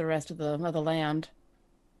strangles the rest of the land.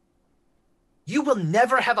 You will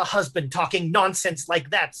never have a husband talking nonsense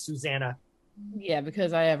like that, Susanna. Yeah,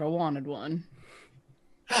 because I ever wanted one.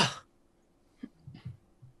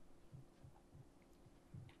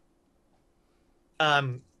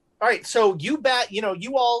 All right, so you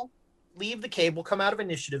all leave the cave. We'll come out of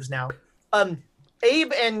initiatives now.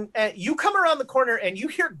 Abe and you come around the corner and you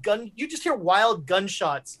just hear wild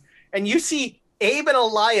gunshots, and you see Abe and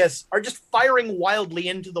Elias are just firing wildly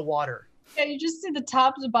into the water. Yeah, you just see the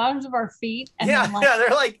tops and bottoms of our feet. And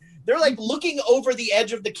they're like looking over the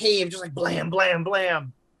edge of the cave, just like blam, blam,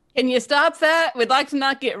 blam. Can you stop that? We'd like to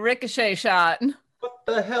not get ricochet shot. What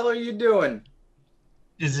the hell are you doing?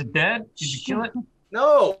 Is it dead? Did you kill it?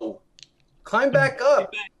 No. Climb back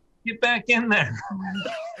up. Get back in there.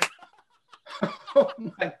 Oh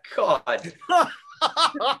my God.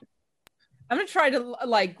 I'm gonna try to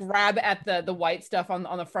like grab at the white stuff on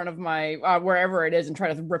the front of my wherever it is and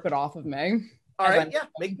try to rip it off of me. All right, yeah.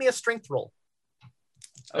 Make me a strength roll.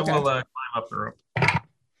 Okay. We'll climb up the rope.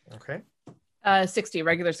 Okay. 60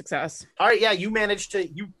 regular success. All right, yeah. You managed to.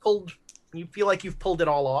 You feel like you've pulled it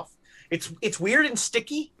all off. It's weird and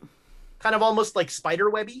sticky, kind of almost like spider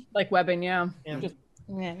webby. Like webbing, yeah. Just,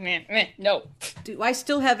 no. Do I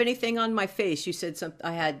still have anything on my face? You said something.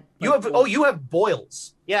 I had. You have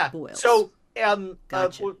boils. Yeah. Boils. So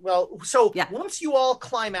Gotcha. Once you all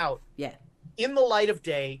climb out, in the light of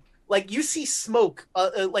day, like you see smoke,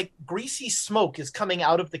 like greasy smoke is coming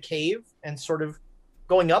out of the cave and sort of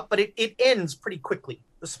going up, but it ends pretty quickly.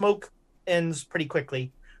 The smoke ends pretty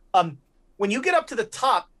quickly. When you get up to the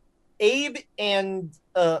top, Abe and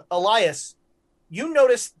Elias, you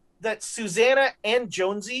notice that Susanna and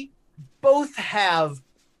Jonesy both have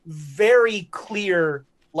very clear,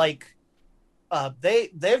 like,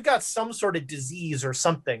 they've got some sort of disease or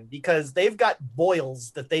something, because they've got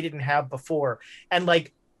boils that they didn't have before, and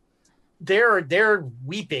like they're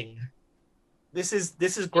weeping. This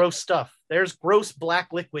is gross stuff. There's gross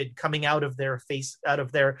black liquid coming out of their face, out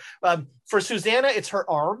of their. For Susanna, it's her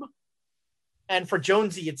arm, and for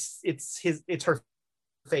Jonesy, it's her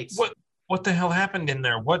face. What the hell happened in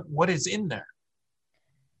there? What is in there?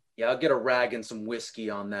 Yeah, I'll get a rag and some whiskey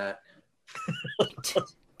on that.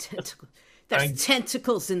 Tentacles. There's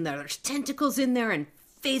tentacles in there. There's tentacles in there and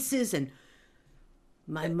faces and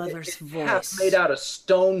my mother's voice. Half made out of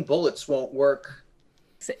stone. Bullets won't work.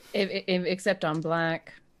 Except on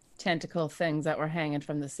black tentacle things that were hanging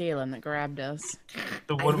from the ceiling that grabbed us.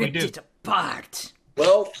 So what do we do? Ripped it apart.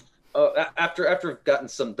 Well, after I've gotten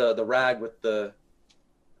the rag with the.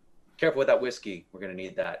 Careful with that whiskey. We're gonna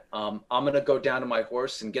need that. I'm gonna go down to my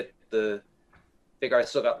horse and get the. Figure I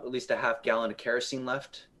still got at least a half gallon of kerosene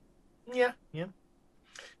left. Yeah.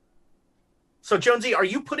 So Jonesy, are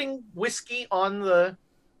you putting whiskey on the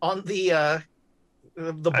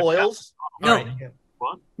boils? No, right.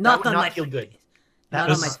 Not on my feel face. good. Not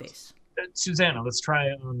on my face. Susanna, let's try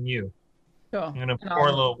it on you. Cool. I'm gonna pour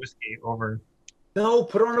a little whiskey over. No,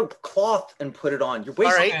 put it on a cloth and put it on. You're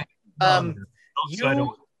wasting. All right.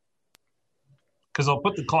 Because I'll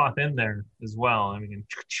put the cloth in there as well. I mean,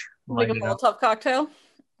 Like a Molotov cocktail.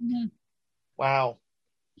 Mm-hmm. Wow.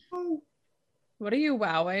 What are you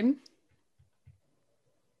wowing?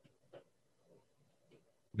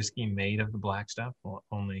 Whiskey made of the black stuff? Well,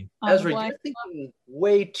 only. Ezra, you're thinking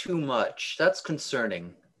way too much. That's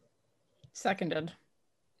concerning. Seconded.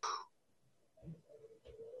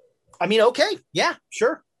 I mean, okay. Yeah,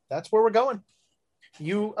 sure. That's where we're going.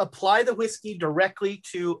 You apply the whiskey directly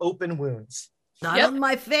to open wounds. Not on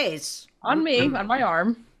my face. On me, on my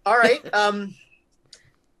arm. All right.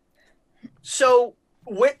 So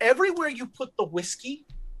everywhere you put the whiskey,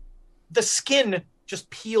 the skin just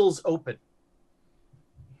peels open.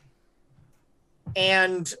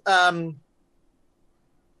 And I'm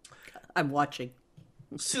watching.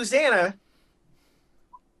 Susanna,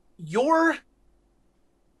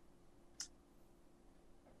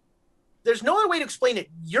 there's no other way to explain it.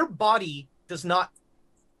 Your body does not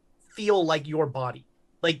feel like your body.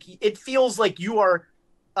 Like it feels like you are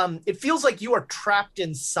trapped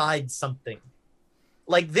inside something.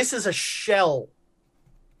 Like this is a shell,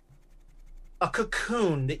 a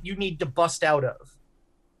cocoon that you need to bust out of.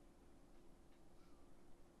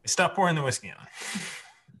 Stop pouring the whiskey on.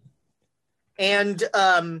 And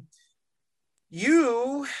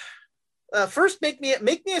you first make me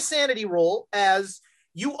a sanity roll as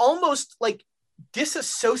you almost like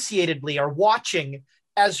disassociatedly are watching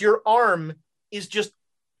as your arm is just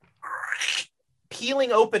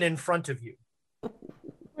peeling open in front of you.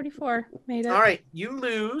 44. Made it. All right, you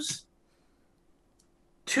lose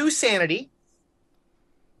 2 sanity.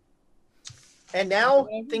 And now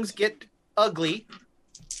things get ugly.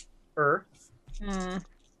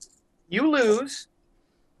 You lose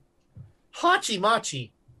Hachi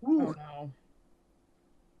Machi. Oh, no.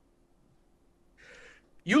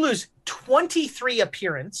 You lose 23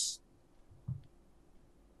 appearance.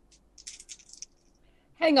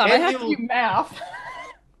 Hang on, And I have to do math.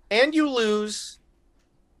 And you lose,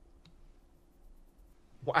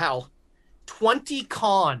 20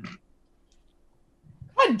 con.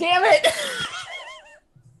 God damn it!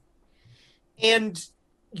 And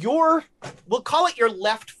we'll call it your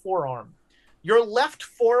left forearm. Your left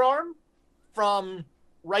forearm from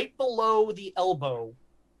right below the elbow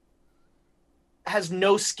has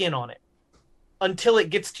no skin on it until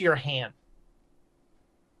it gets to your hand.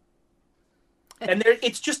 And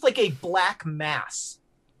it's just like a black mass.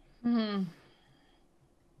 I'm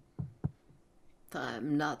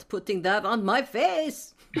not putting that on my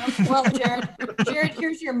face. Well, Jared,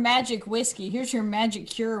 here's your magic whiskey. Here's your magic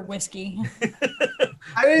cure whiskey.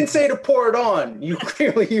 I didn't say to pour it on. You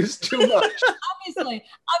clearly used too much.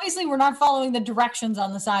 Obviously, we're not following the directions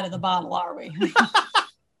on the side of the bottle, are we?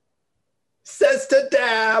 Says to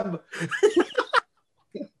dab.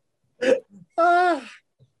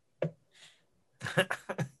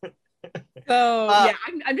 So yeah,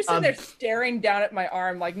 I'm just sitting there staring down at my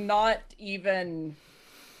arm, like not even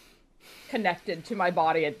connected to my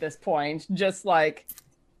body at this point. Just like,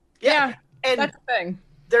 yeah, and that's the thing.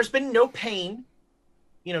 There's been no pain.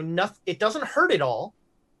 You know, nothing. It doesn't hurt at all.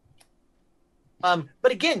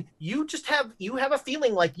 But again, you have a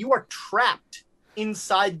feeling like you are trapped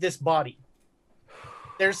inside this body.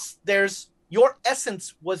 There's your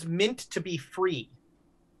essence was meant to be free,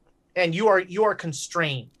 and you are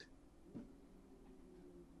constrained.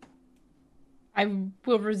 I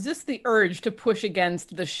will resist the urge to push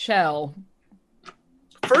against the shell.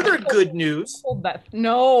 Further good news. Hold that.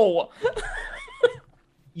 No.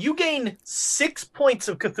 You gain 6 points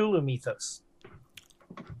of Cthulhu Mythos.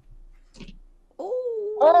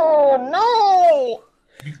 Oh no!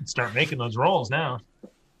 You can start making those rolls now.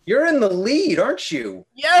 You're in the lead, aren't you?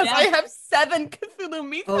 Yes, I have 7 Cthulhu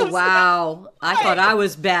Mythos. Oh, wow. I thought I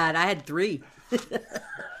was bad. I had 3.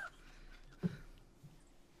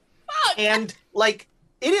 And, like,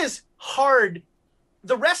 it is hard.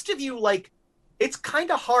 The rest of you, like, it's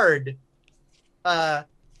kind of hard. To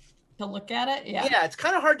look at it? Yeah. Yeah, it's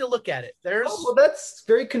kind of hard to look at it. Well, that's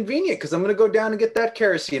very convenient because I'm going to go down and get that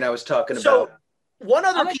kerosene I was talking about. So, one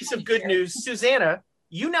other piece of good news, Susanna,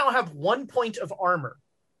 you now have 1 point of armor.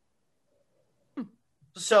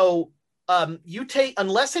 So you take,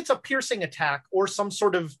 unless it's a piercing attack or some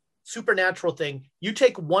sort of supernatural thing, you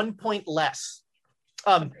take 1 point less.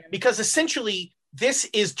 Because essentially, this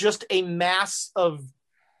is just a mass of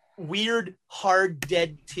weird, hard,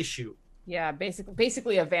 dead tissue. Yeah,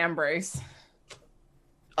 basically a vambrace.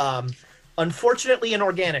 Unfortunately, an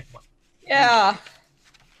organic one. Yeah.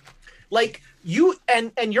 Like you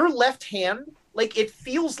and your left hand like it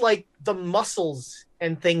feels like the muscles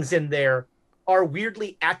and things in there are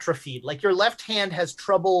weirdly atrophied. Like your left hand has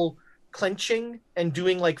trouble clenching and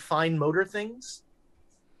doing like fine motor things.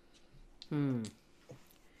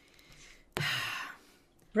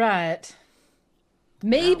 Right.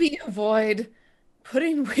 Maybe avoid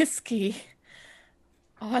putting whiskey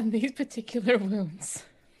on these particular wounds.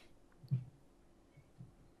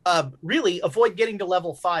 Really, avoid getting to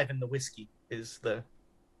level 5 in the whiskey is the...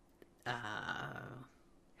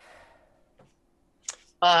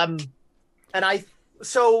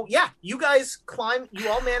 So yeah, you guys climb, you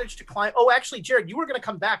all managed to climb. Oh, actually, Jared, you were going to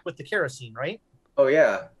come back with the kerosene, right? Oh,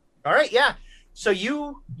 yeah. All right, yeah. So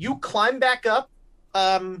you climb back up,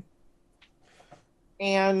 and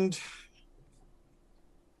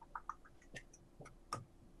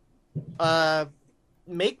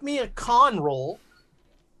make me a con roll.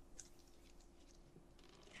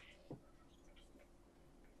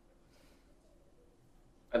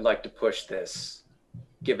 I'd like to push this,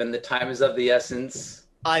 given the time is of the essence.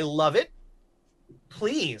 I love it.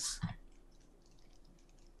 Please.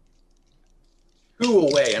 2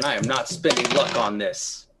 away, and I am not spending luck on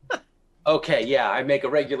this. Okay, yeah, I make a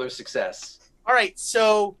regular success. All right,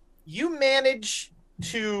 so you manage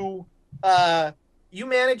to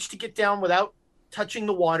get down without touching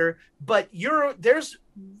the water, but there's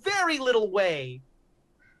very little way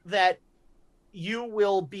that you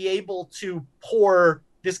will be able to pour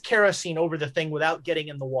this kerosene over the thing without getting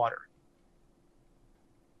in the water.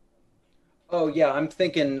 Oh, yeah, I'm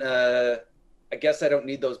thinking, I guess I don't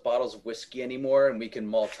need those bottles of whiskey anymore, and we can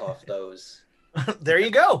Molotov those. There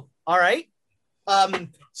you go. All right.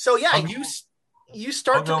 So yeah, you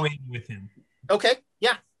start I'll go in with him. Okay.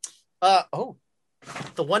 Yeah.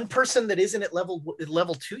 The one person that isn't at level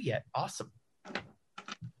 2 yet. Awesome.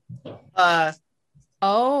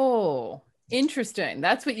 Oh, interesting.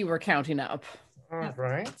 That's what you were counting up. All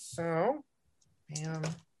right. So,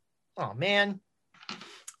 oh man.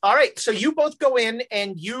 All right. So you both go in,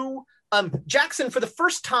 and you, Jackson, for the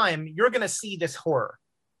first time, you're going to see this horror.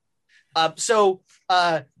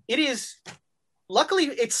 It is, luckily,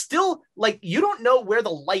 it's still like, you don't know where the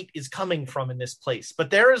light is coming from in this place, but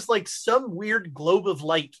there is like some weird globe of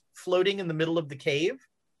light floating in the middle of the cave,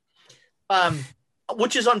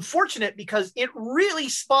 which is unfortunate because it really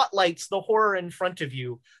spotlights the horror in front of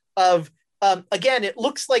you of, again, it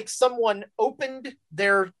looks like someone opened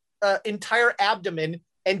their entire abdomen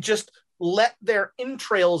and just let their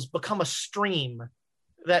entrails become a stream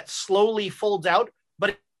that slowly folds out,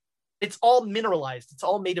 but it's all mineralized. It's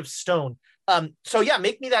all made of stone. So yeah,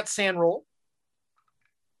 make me that sand roll.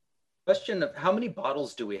 Question of how many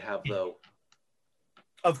bottles do we have, though?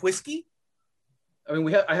 Of whiskey? I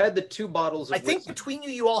mean, I had the 2 bottles of whiskey. I think between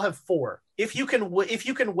you all have 4. If you can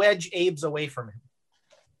wedge Abe's away from him.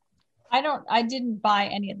 I didn't buy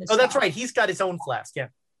any of this. Oh, that's right. He's got his own flask. Yeah.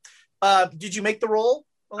 Did you make the roll,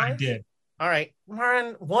 Elias? I did. All right.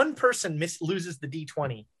 One person loses the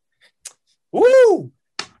D20. Woo!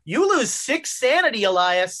 You lose 6 sanity,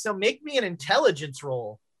 Elias, so make me an intelligence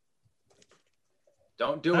roll.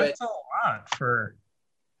 Don't do That's it. a lot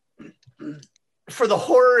for the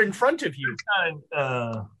horror in front of you.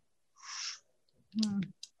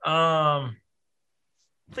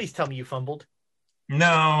 Please tell me you fumbled.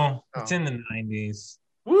 No, it's in the 90s.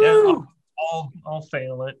 Woo! Yeah, I'll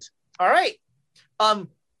fail it. All right.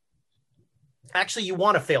 Actually, you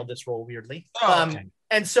want to fail this roll, weirdly. Okay.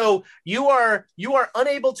 And so you are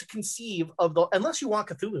unable to conceive of unless you want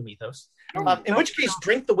Cthulhu Mythos, in which case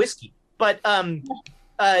drink the whiskey. But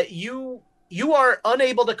you are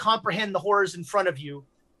unable to comprehend the horrors in front of you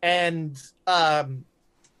and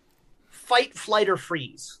fight, flight, or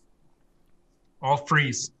freeze. I'll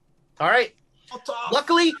freeze. All right.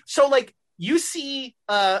 Luckily, so like you see,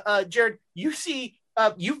 Jared, you see,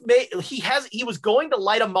 he was going to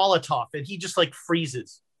light a Molotov and he just like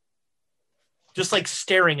freezes. Just like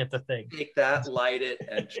staring at the thing. Take that, light it,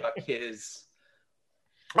 and chuck his.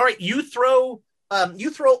 All right, you throw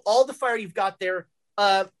all the fire you've got there.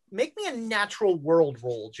 Make me a natural world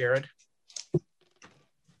roll, Jared.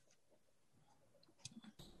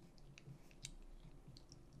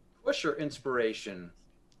 Push or inspiration?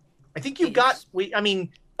 I think you've got.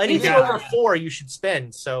 Anything over 4 you should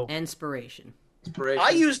spend. So inspiration.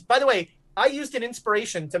 I used an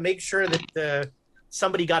inspiration to make sure that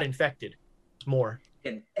somebody got infected. More.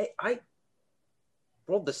 And I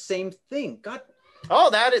rolled the same thing. God.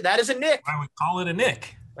 Oh, that is a nick. I would call it a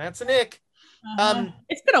nick. That's a nick.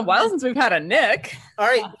 It's been a while since we've had a nick. All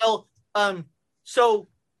right. Well, so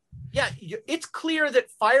yeah, it's clear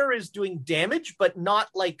that fire is doing damage, but not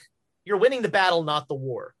like you're winning the battle, not the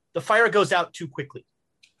war. The fire goes out too quickly.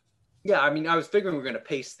 Yeah, I mean, I was figuring we are going to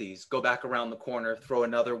pace these, go back around the corner, throw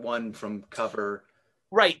another one from cover.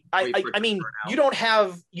 Right. I mean, you don't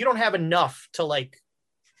have enough to like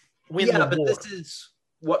win the war. But this is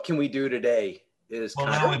what can we do today?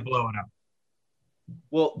 Now we blow it up.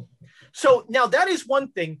 Well, so now that is one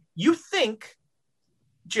thing. You think,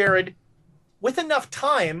 Jared, with enough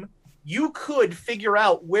time, you could figure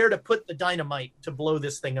out where to put the dynamite to blow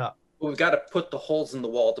this thing up. Well, we've got to put the holes in the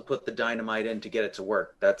wall to put the dynamite in to get it to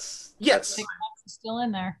work. That's still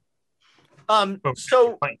in there.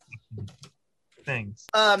 So things.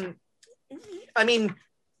 I mean,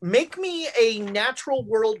 make me a natural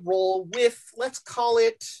world roll with, let's call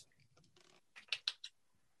it.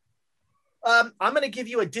 I'm going to give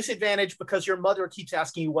you a disadvantage because your mother keeps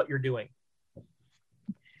asking you what you're doing.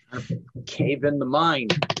 Cave in the mine.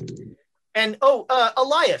 And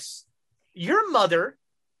Elias, your mother.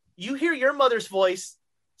 You hear your mother's voice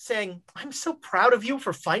saying, "I'm so proud of you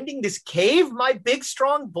for finding this cave, my big,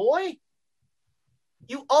 strong boy.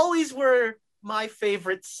 You always were my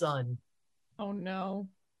favorite son." Oh, no.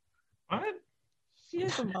 What? She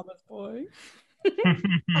is a mama's boy.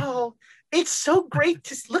 Oh, it's so great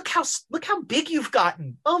to look how big you've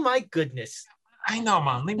gotten. Oh, my goodness. I know,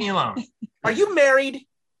 Mom. Leave me alone. Are you married?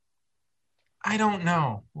 I don't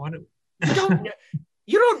know. What?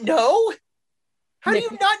 You don't know? How Nick,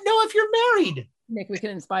 do you not know if you're married? Nick, we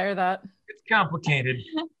can inspire that. It's complicated.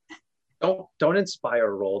 Don't inspire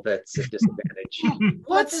a roll that's a disadvantage.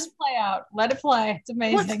 Let this play out. Let it play. It's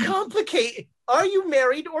amazing. What's complicated? Are you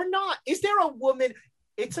married or not? Is there a woman?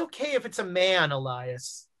 It's okay if it's a man,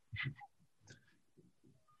 Elias.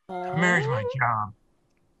 Marriage my job.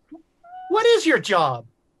 What is your job?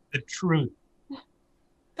 The truth.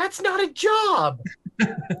 That's not a job.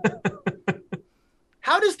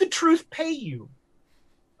 How does the truth pay you?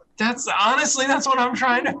 That's what I'm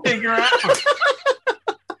trying to figure out.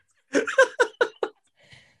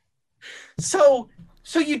 So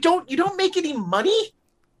you don't make any money?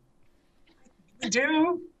 We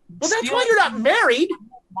do. Well, that's why you're not married.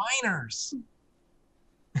 Minors.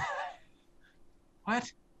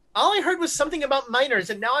 What? All I heard was something about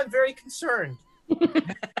minors, and now I'm very concerned.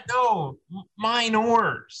 No,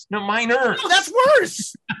 minors. No, minors. No, that's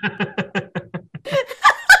worse.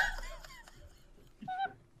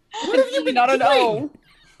 What have you been doing?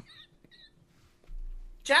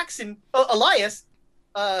 Jackson, Elias.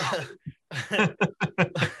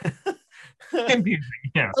 Confusing,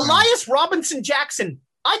 yeah. Elias Robinson Jackson,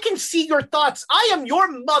 I can see your thoughts. I am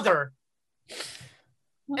your mother.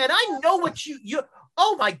 And I know what you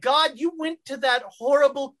oh my God, you went to that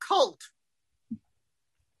horrible cult.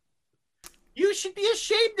 You should be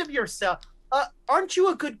ashamed of yourself. Aren't you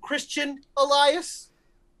a good Christian, Elias?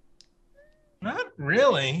 Not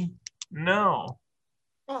really. No.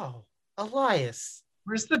 Oh, Elias.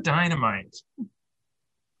 Where's the dynamite?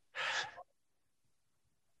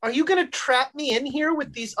 Are you going to trap me in here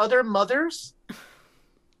with these other mothers?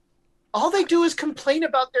 All they do is complain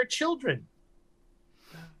about their children.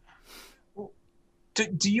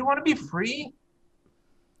 Do you want to be free?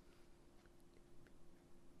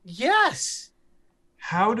 Yes.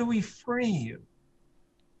 How do we free you?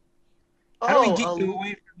 How do we get you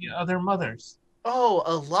away from the other mothers? Oh,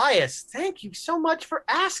 Elias, thank you so much for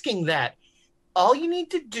asking that. All you need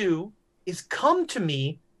to do is come to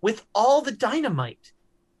me with all the dynamite.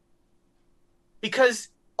 Because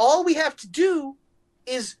all we have to do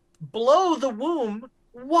is blow the womb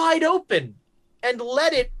wide open and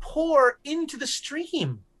let it pour into the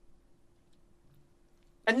stream.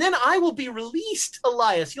 And then I will be released,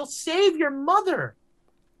 Elias. You'll save your mother.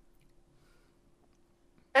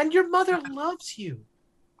 And your mother loves you.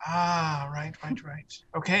 Ah, right.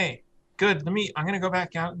 Okay, good. I'm going to go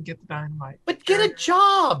back out and get the dynamite. But get a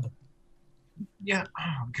job. Yeah.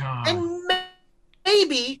 Oh, God. And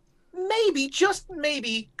maybe, just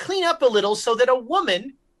maybe, clean up a little so that a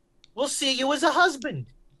woman will see you as a husband.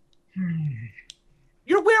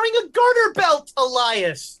 You're wearing a garter belt,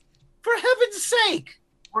 Elias. For heaven's sake.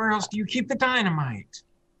 Where else do you keep the dynamite?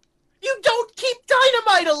 You don't keep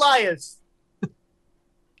dynamite, Elias.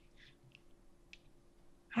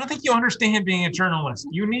 I don't think you understand being a journalist.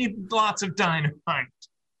 You need lots of dynamite.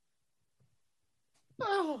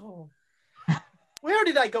 Oh, where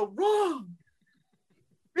did I go wrong?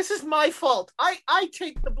 This is my fault. I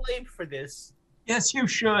take the blame for this. Yes, you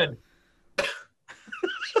should.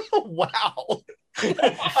 Wow.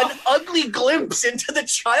 An ugly glimpse into the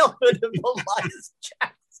childhood of Elias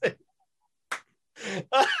Jackson.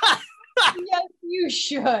 Yes, you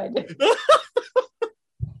should.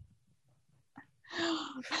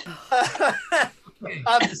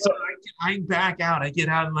 So I back out. I get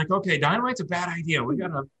out. I'm like, okay, dynamite's a bad idea. We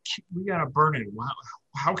gotta burn it. Wow.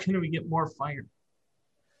 How can we get more fire?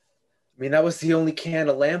 I mean, that was the only can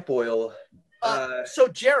of lamp oil. So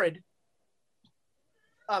Jared,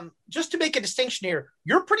 just to make a distinction here,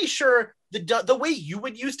 you're pretty sure the way you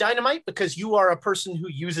would use dynamite, because you are a person who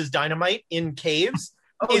uses dynamite in caves,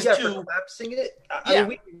 is for to collapsing it. I mean,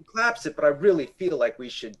 we can collapse it, but I really feel like we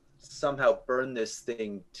should somehow burn this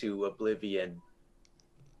thing to oblivion.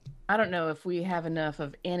 I don't know if we have enough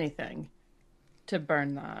of anything to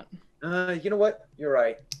burn that. You know what? You're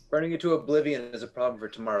right. Burning it to oblivion is a problem for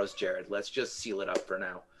tomorrow's Jared. Let's just seal it up for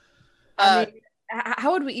now. I mean,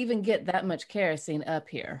 how would we even get that much kerosene up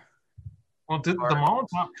here? Well, the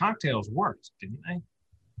Molotov cocktails worked, didn't they?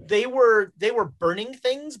 They were burning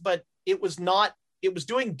things, but it was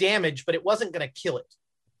doing damage, but it wasn't going to kill it.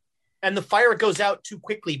 And the fire goes out too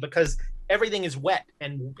quickly because everything is wet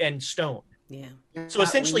and stone. Yeah. So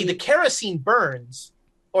essentially the kerosene burns,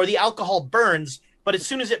 or the alcohol burns, but as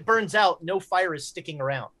soon as it burns out, no fire is sticking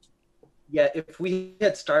around. Yeah, if we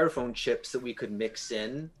had styrofoam chips that we could mix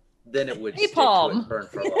in, then it would stick to it and burn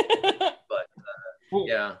for a while. But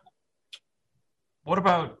yeah. What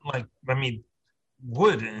about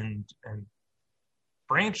wood and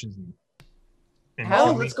branches?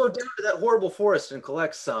 Let's go down to that horrible forest and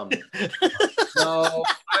collect some. No,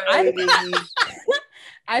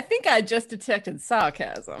 I think I just detected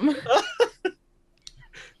sarcasm.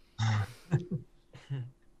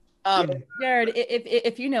 Jared,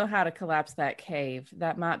 if you know how to collapse that cave,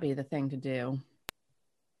 that might be the thing to do.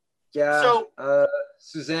 Yeah. So,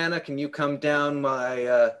 Susanna, can you come down while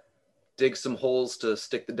I dig some holes to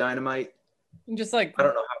stick the dynamite? Just like I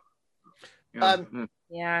don't know how.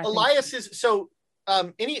 Yeah. Elias is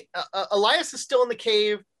Elias is still in the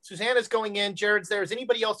cave. Susanna's going in. Jared's there. Is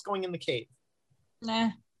anybody else going in the cave?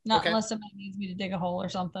 Nah, not unless somebody needs me to dig a hole or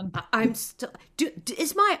something. I'm still.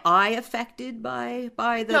 Is my eye affected by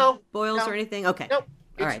the boils or anything? Okay. No,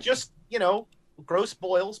 it's just gross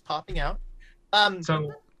boils popping out.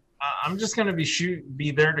 So I'm just gonna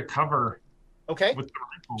be there to cover. Okay. With the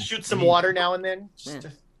rifle. Shoot some water now and then.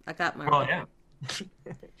 I got my. Well,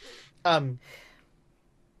 yeah.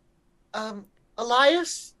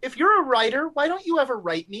 Elias, if you're a writer, why don't you ever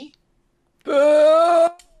write me?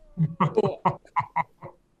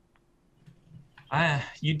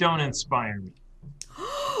 You don't inspire me.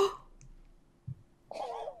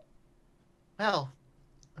 Well,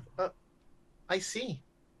 I see.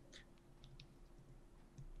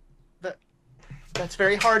 That's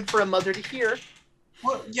very hard for a mother to hear.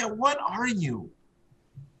 Well, yeah, what are you?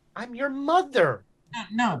 I'm your mother.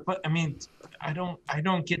 No, but I mean, I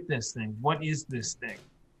don't get this thing. What is this thing?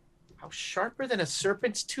 How sharper than a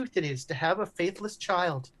serpent's tooth it is to have a faithless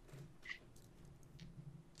child.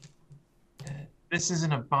 This is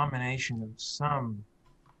an abomination of some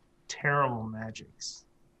terrible magics.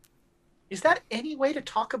 Is that any way to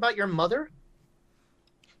talk about your mother?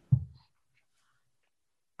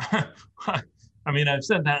 I mean, I've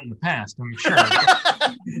said that in the past, I'm sure.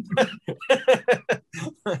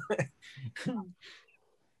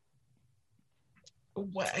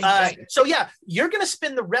 So yeah, you're gonna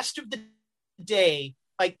spend the rest of the day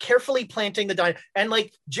carefully planting the dynamite, and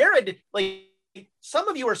Jared, some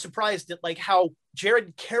of you are surprised at how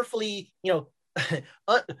Jared carefully,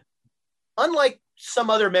 unlike some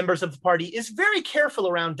other members of the party, is very careful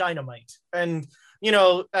around dynamite, and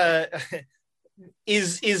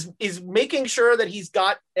is making sure that he's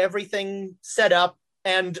got everything set up,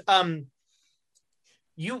 and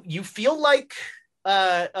you feel like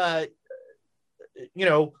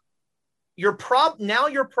your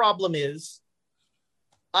problem is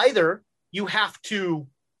either you have to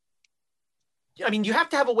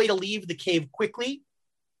have a way to leave the cave quickly,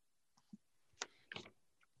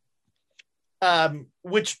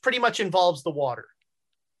 which pretty much involves the water.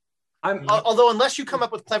 Although unless you come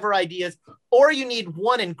up with clever ideas, or you need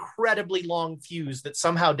one incredibly long fuse that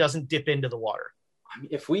somehow doesn't dip into the water.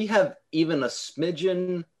 If we have even a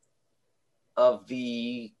smidgen of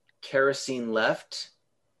the kerosene left,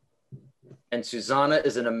 and Susanna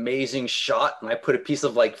is an amazing shot, and I put a piece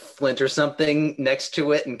of flint or something next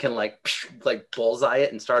to it and can bullseye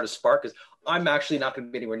it and start a spark, because I'm actually not going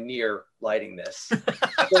to be anywhere near lighting this.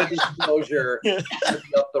 For the exposure,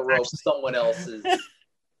 up the rope, someone else's.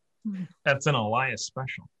 That's an Elias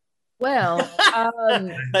special. Well,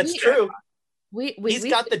 that's true. He's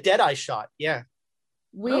got the Deadeye shot. Yeah.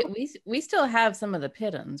 We still have some of the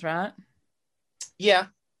pittons, right? Yeah.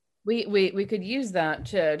 We could use that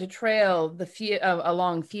to trail the a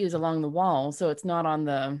long fuse along the wall, so it's not in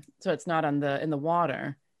the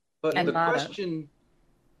water. But the question,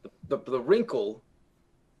 the wrinkle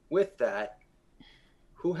with that,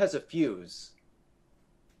 who has a fuse?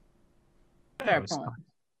 Fair point.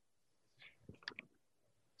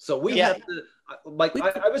 So we have to, like,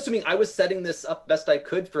 I'm assuming I was setting this up best I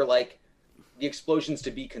could for, like, the explosions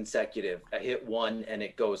to be consecutive. I hit one and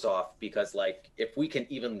it goes off because, like, if we can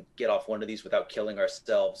even get off one of these without killing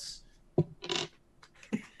ourselves.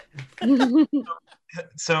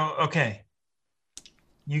 So, okay.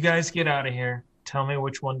 You guys get out of here. Tell me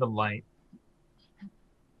which one to light.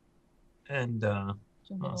 And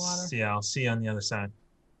I'll see you on the other side.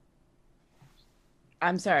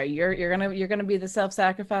 I'm sorry, you're gonna be the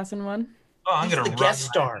self-sacrificing one? Oh, I'm gonna the guest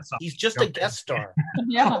star. He's just a guest star.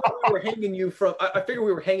 Yeah. We were hanging you from. I figured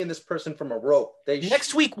we were hanging this person from a rope.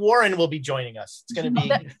 Next week, Warren will be joining us. It's going to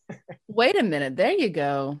be. Wait a minute. There you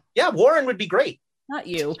go. Yeah, Warren would be great. Not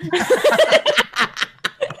you.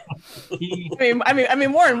 I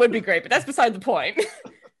mean, Warren would be great, but that's beside the point.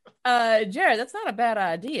 Jared, that's not a bad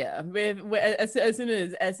idea. As soon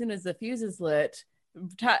as the fuse is lit,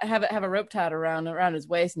 have a rope tied around his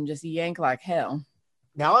waist and just yank like hell.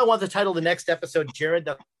 Now I want the title of the next episode, Jared.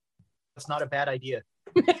 That's not a bad idea.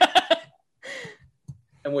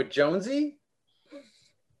 And with Jonesy,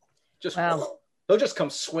 he'll just come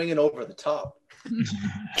swinging over the top.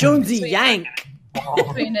 Jonesy yank.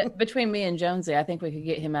 Between me and Jonesy, I think we could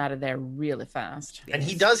get him out of there really fast. And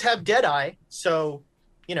he does have Deadeye, so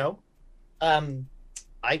I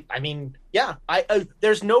mean,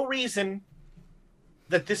 there's no reason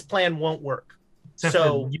that this plan won't work. Except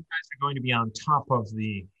so you guys are going to be on top of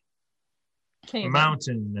the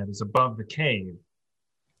mountain that is above the cave.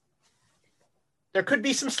 There could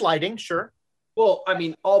be some sliding, sure. Well, I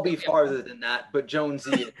mean, I'll be farther than that, but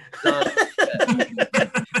Jonesy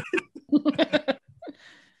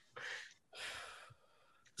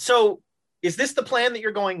So is this the plan that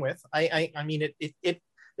you're going with? I mean,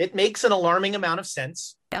 it makes an alarming amount of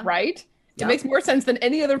sense. Yeah. Right? It makes more sense than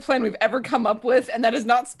any other plan we've ever come up with, and that is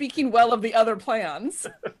not speaking well of the other plans.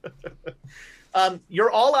 You're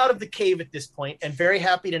all out of the cave at this point, and very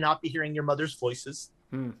happy to not be hearing your mother's voices.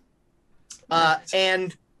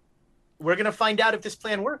 And we're going to find out if this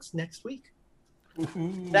plan works next week.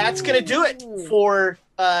 That's going to do it for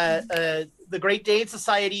the Great Dane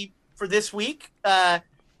Society for this week. That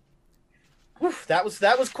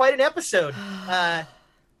was quite an episode.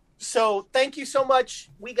 So thank you so much.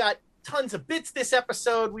 We got tons of bits this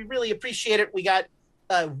episode. We really appreciate it. We got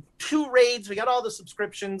 2 raids. We got all the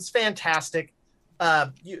subscriptions. Fantastic.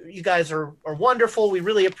 You guys are wonderful. We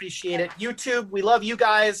really appreciate it. YouTube, we love you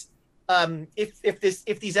guys.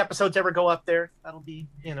 If these episodes ever go up there, that'll be,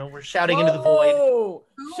 we're shouting into the void.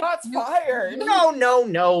 Shots fired.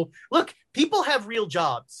 No. Look, people have real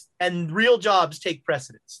jobs, and real jobs take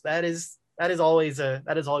precedence. That is always a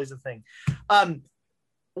thing.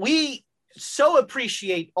 We so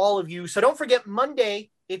appreciate all of you. So don't forget,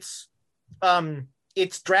 Monday it's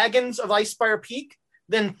Dragons of Icespire Peak.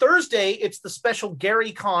 Then Thursday it's the special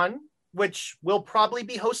Gary Con, which we'll probably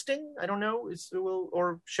be hosting. I don't know,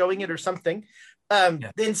 or showing it or something.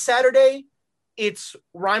 Then Saturday it's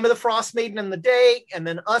Rime of the Frost Maiden in the day, and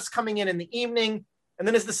then us coming in the evening. And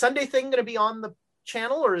then is the Sunday thing going to be on the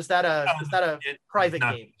channel, or is that a private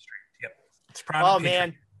game? Yep, it's private. Oh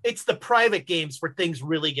man, it's the private games where things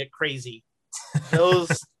really get crazy.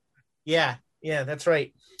 Those, yeah, that's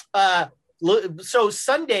right. So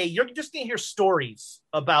Sunday, you're just gonna hear stories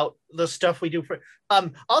about the stuff we do for.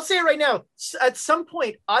 I'll say it right now. At some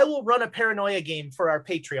point, I will run a paranoia game for our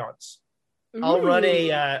Patreons. Ooh. I'll run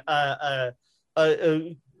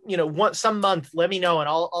some month. Let me know, and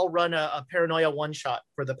I'll run a paranoia one shot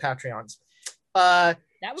for the Patreons. That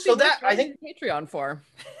would be worth joining the Patreon for.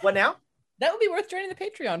 What now? That would be worth joining the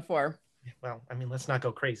Patreon for. Well, I mean, let's not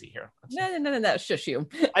go crazy here. No, shush you.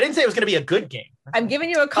 I didn't say it was going to be a good game. I'm giving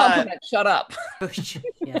you a compliment. Shut up.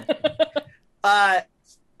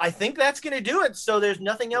 I think that's going to do it. So there's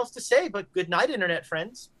nothing else to say, but good night, internet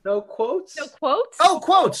friends. No quotes? No quotes? Oh,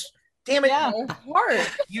 quotes. Damn it. Yeah, hard.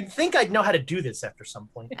 You'd think I'd know how to do this after some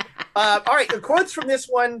point. All right, the quotes from this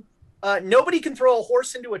one. Nobody can throw a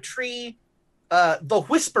horse into a tree. The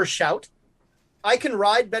whisper shout. I can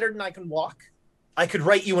ride better than I can walk. I could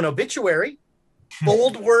write you an obituary.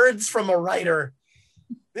 Bold words from a writer.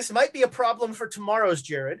 This might be a problem for tomorrow's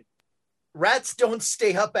Jared. Rats don't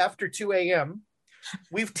stay up after 2 a.m.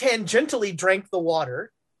 We've tangentially drank the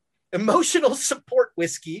water. Emotional support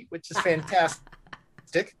whiskey, which is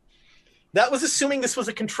fantastic. That was assuming this was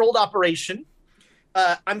a controlled operation.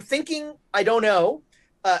 I'm thinking, I don't know.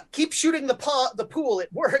 Keep shooting the pool. It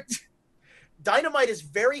worked. Dynamite is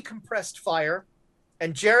very compressed fire.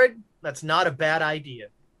 And Jared, that's not a bad idea.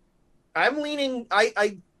 I'm leaning.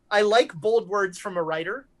 I like bold words from a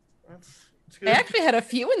writer. That's I actually had a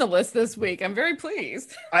few in the list this week. I'm very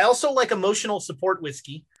pleased. I also like emotional support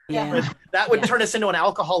whiskey. Yeah. That would turn us into an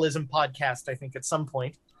alcoholism podcast, I think, at some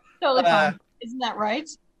point. Totally fine. Isn't that right?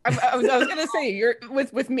 I was gonna say, you're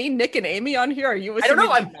with me, Nick, and Amy on here. Are you? I don't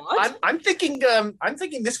know. I'm thinking. I'm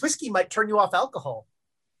thinking this whiskey might turn you off alcohol.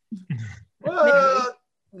 Well,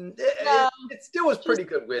 it still was pretty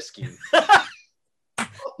good whiskey.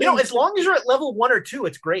 As long as you're at level 1 or 2,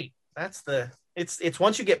 it's great. That's it's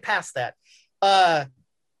once you get past that. All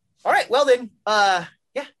right. Well then. Yeah.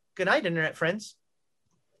 Good night, internet friends.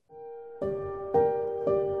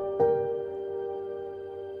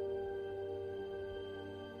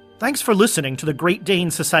 Thanks for listening to the Great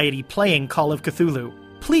Dane Society playing Call of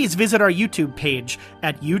Cthulhu. Please visit our YouTube page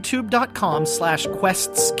at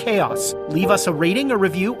youtube.com/questschaos. Leave us a rating, a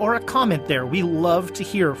review, or a comment there. We love to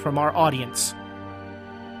hear from our audience.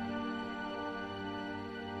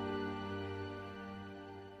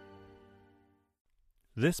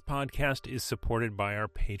 This podcast is supported by our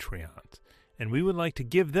Patreons, and we would like to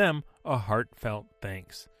give them a heartfelt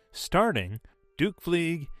thanks, starting Duke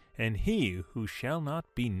Fleeg and He Who Shall Not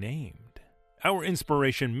Be Named. Our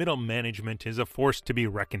inspiration middle management is a force to be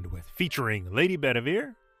reckoned with, featuring Lady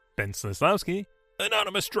Bedivere, Ben Slislawski,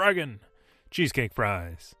 Anonymous Dragon, Cheesecake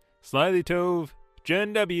Fries, Slyly Tove,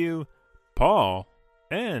 Jen W., Paul,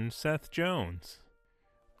 and Seth Jones.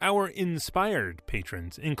 Our inspired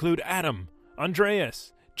patrons include Adam,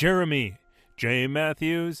 Andreas, Jeremy, Jay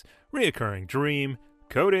Matthews, Reoccurring Dream,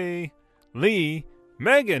 Cody, Lee,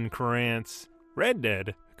 Megan Krantz, Red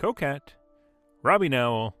Dead, Coquette, Robbie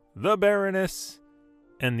Nowell, the Baroness,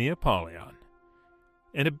 and the Apollyon.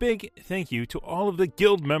 And a big thank you to all of the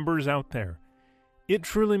guild members out there. It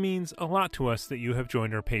truly means a lot to us that you have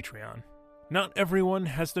joined our Patreon. Not everyone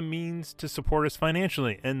has the means to support us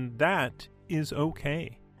financially, and that is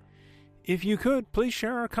okay. If you could, please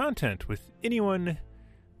share our content with anyone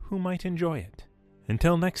who might enjoy it.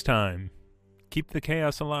 Until next time, keep the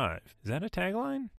chaos alive. Is that a tagline?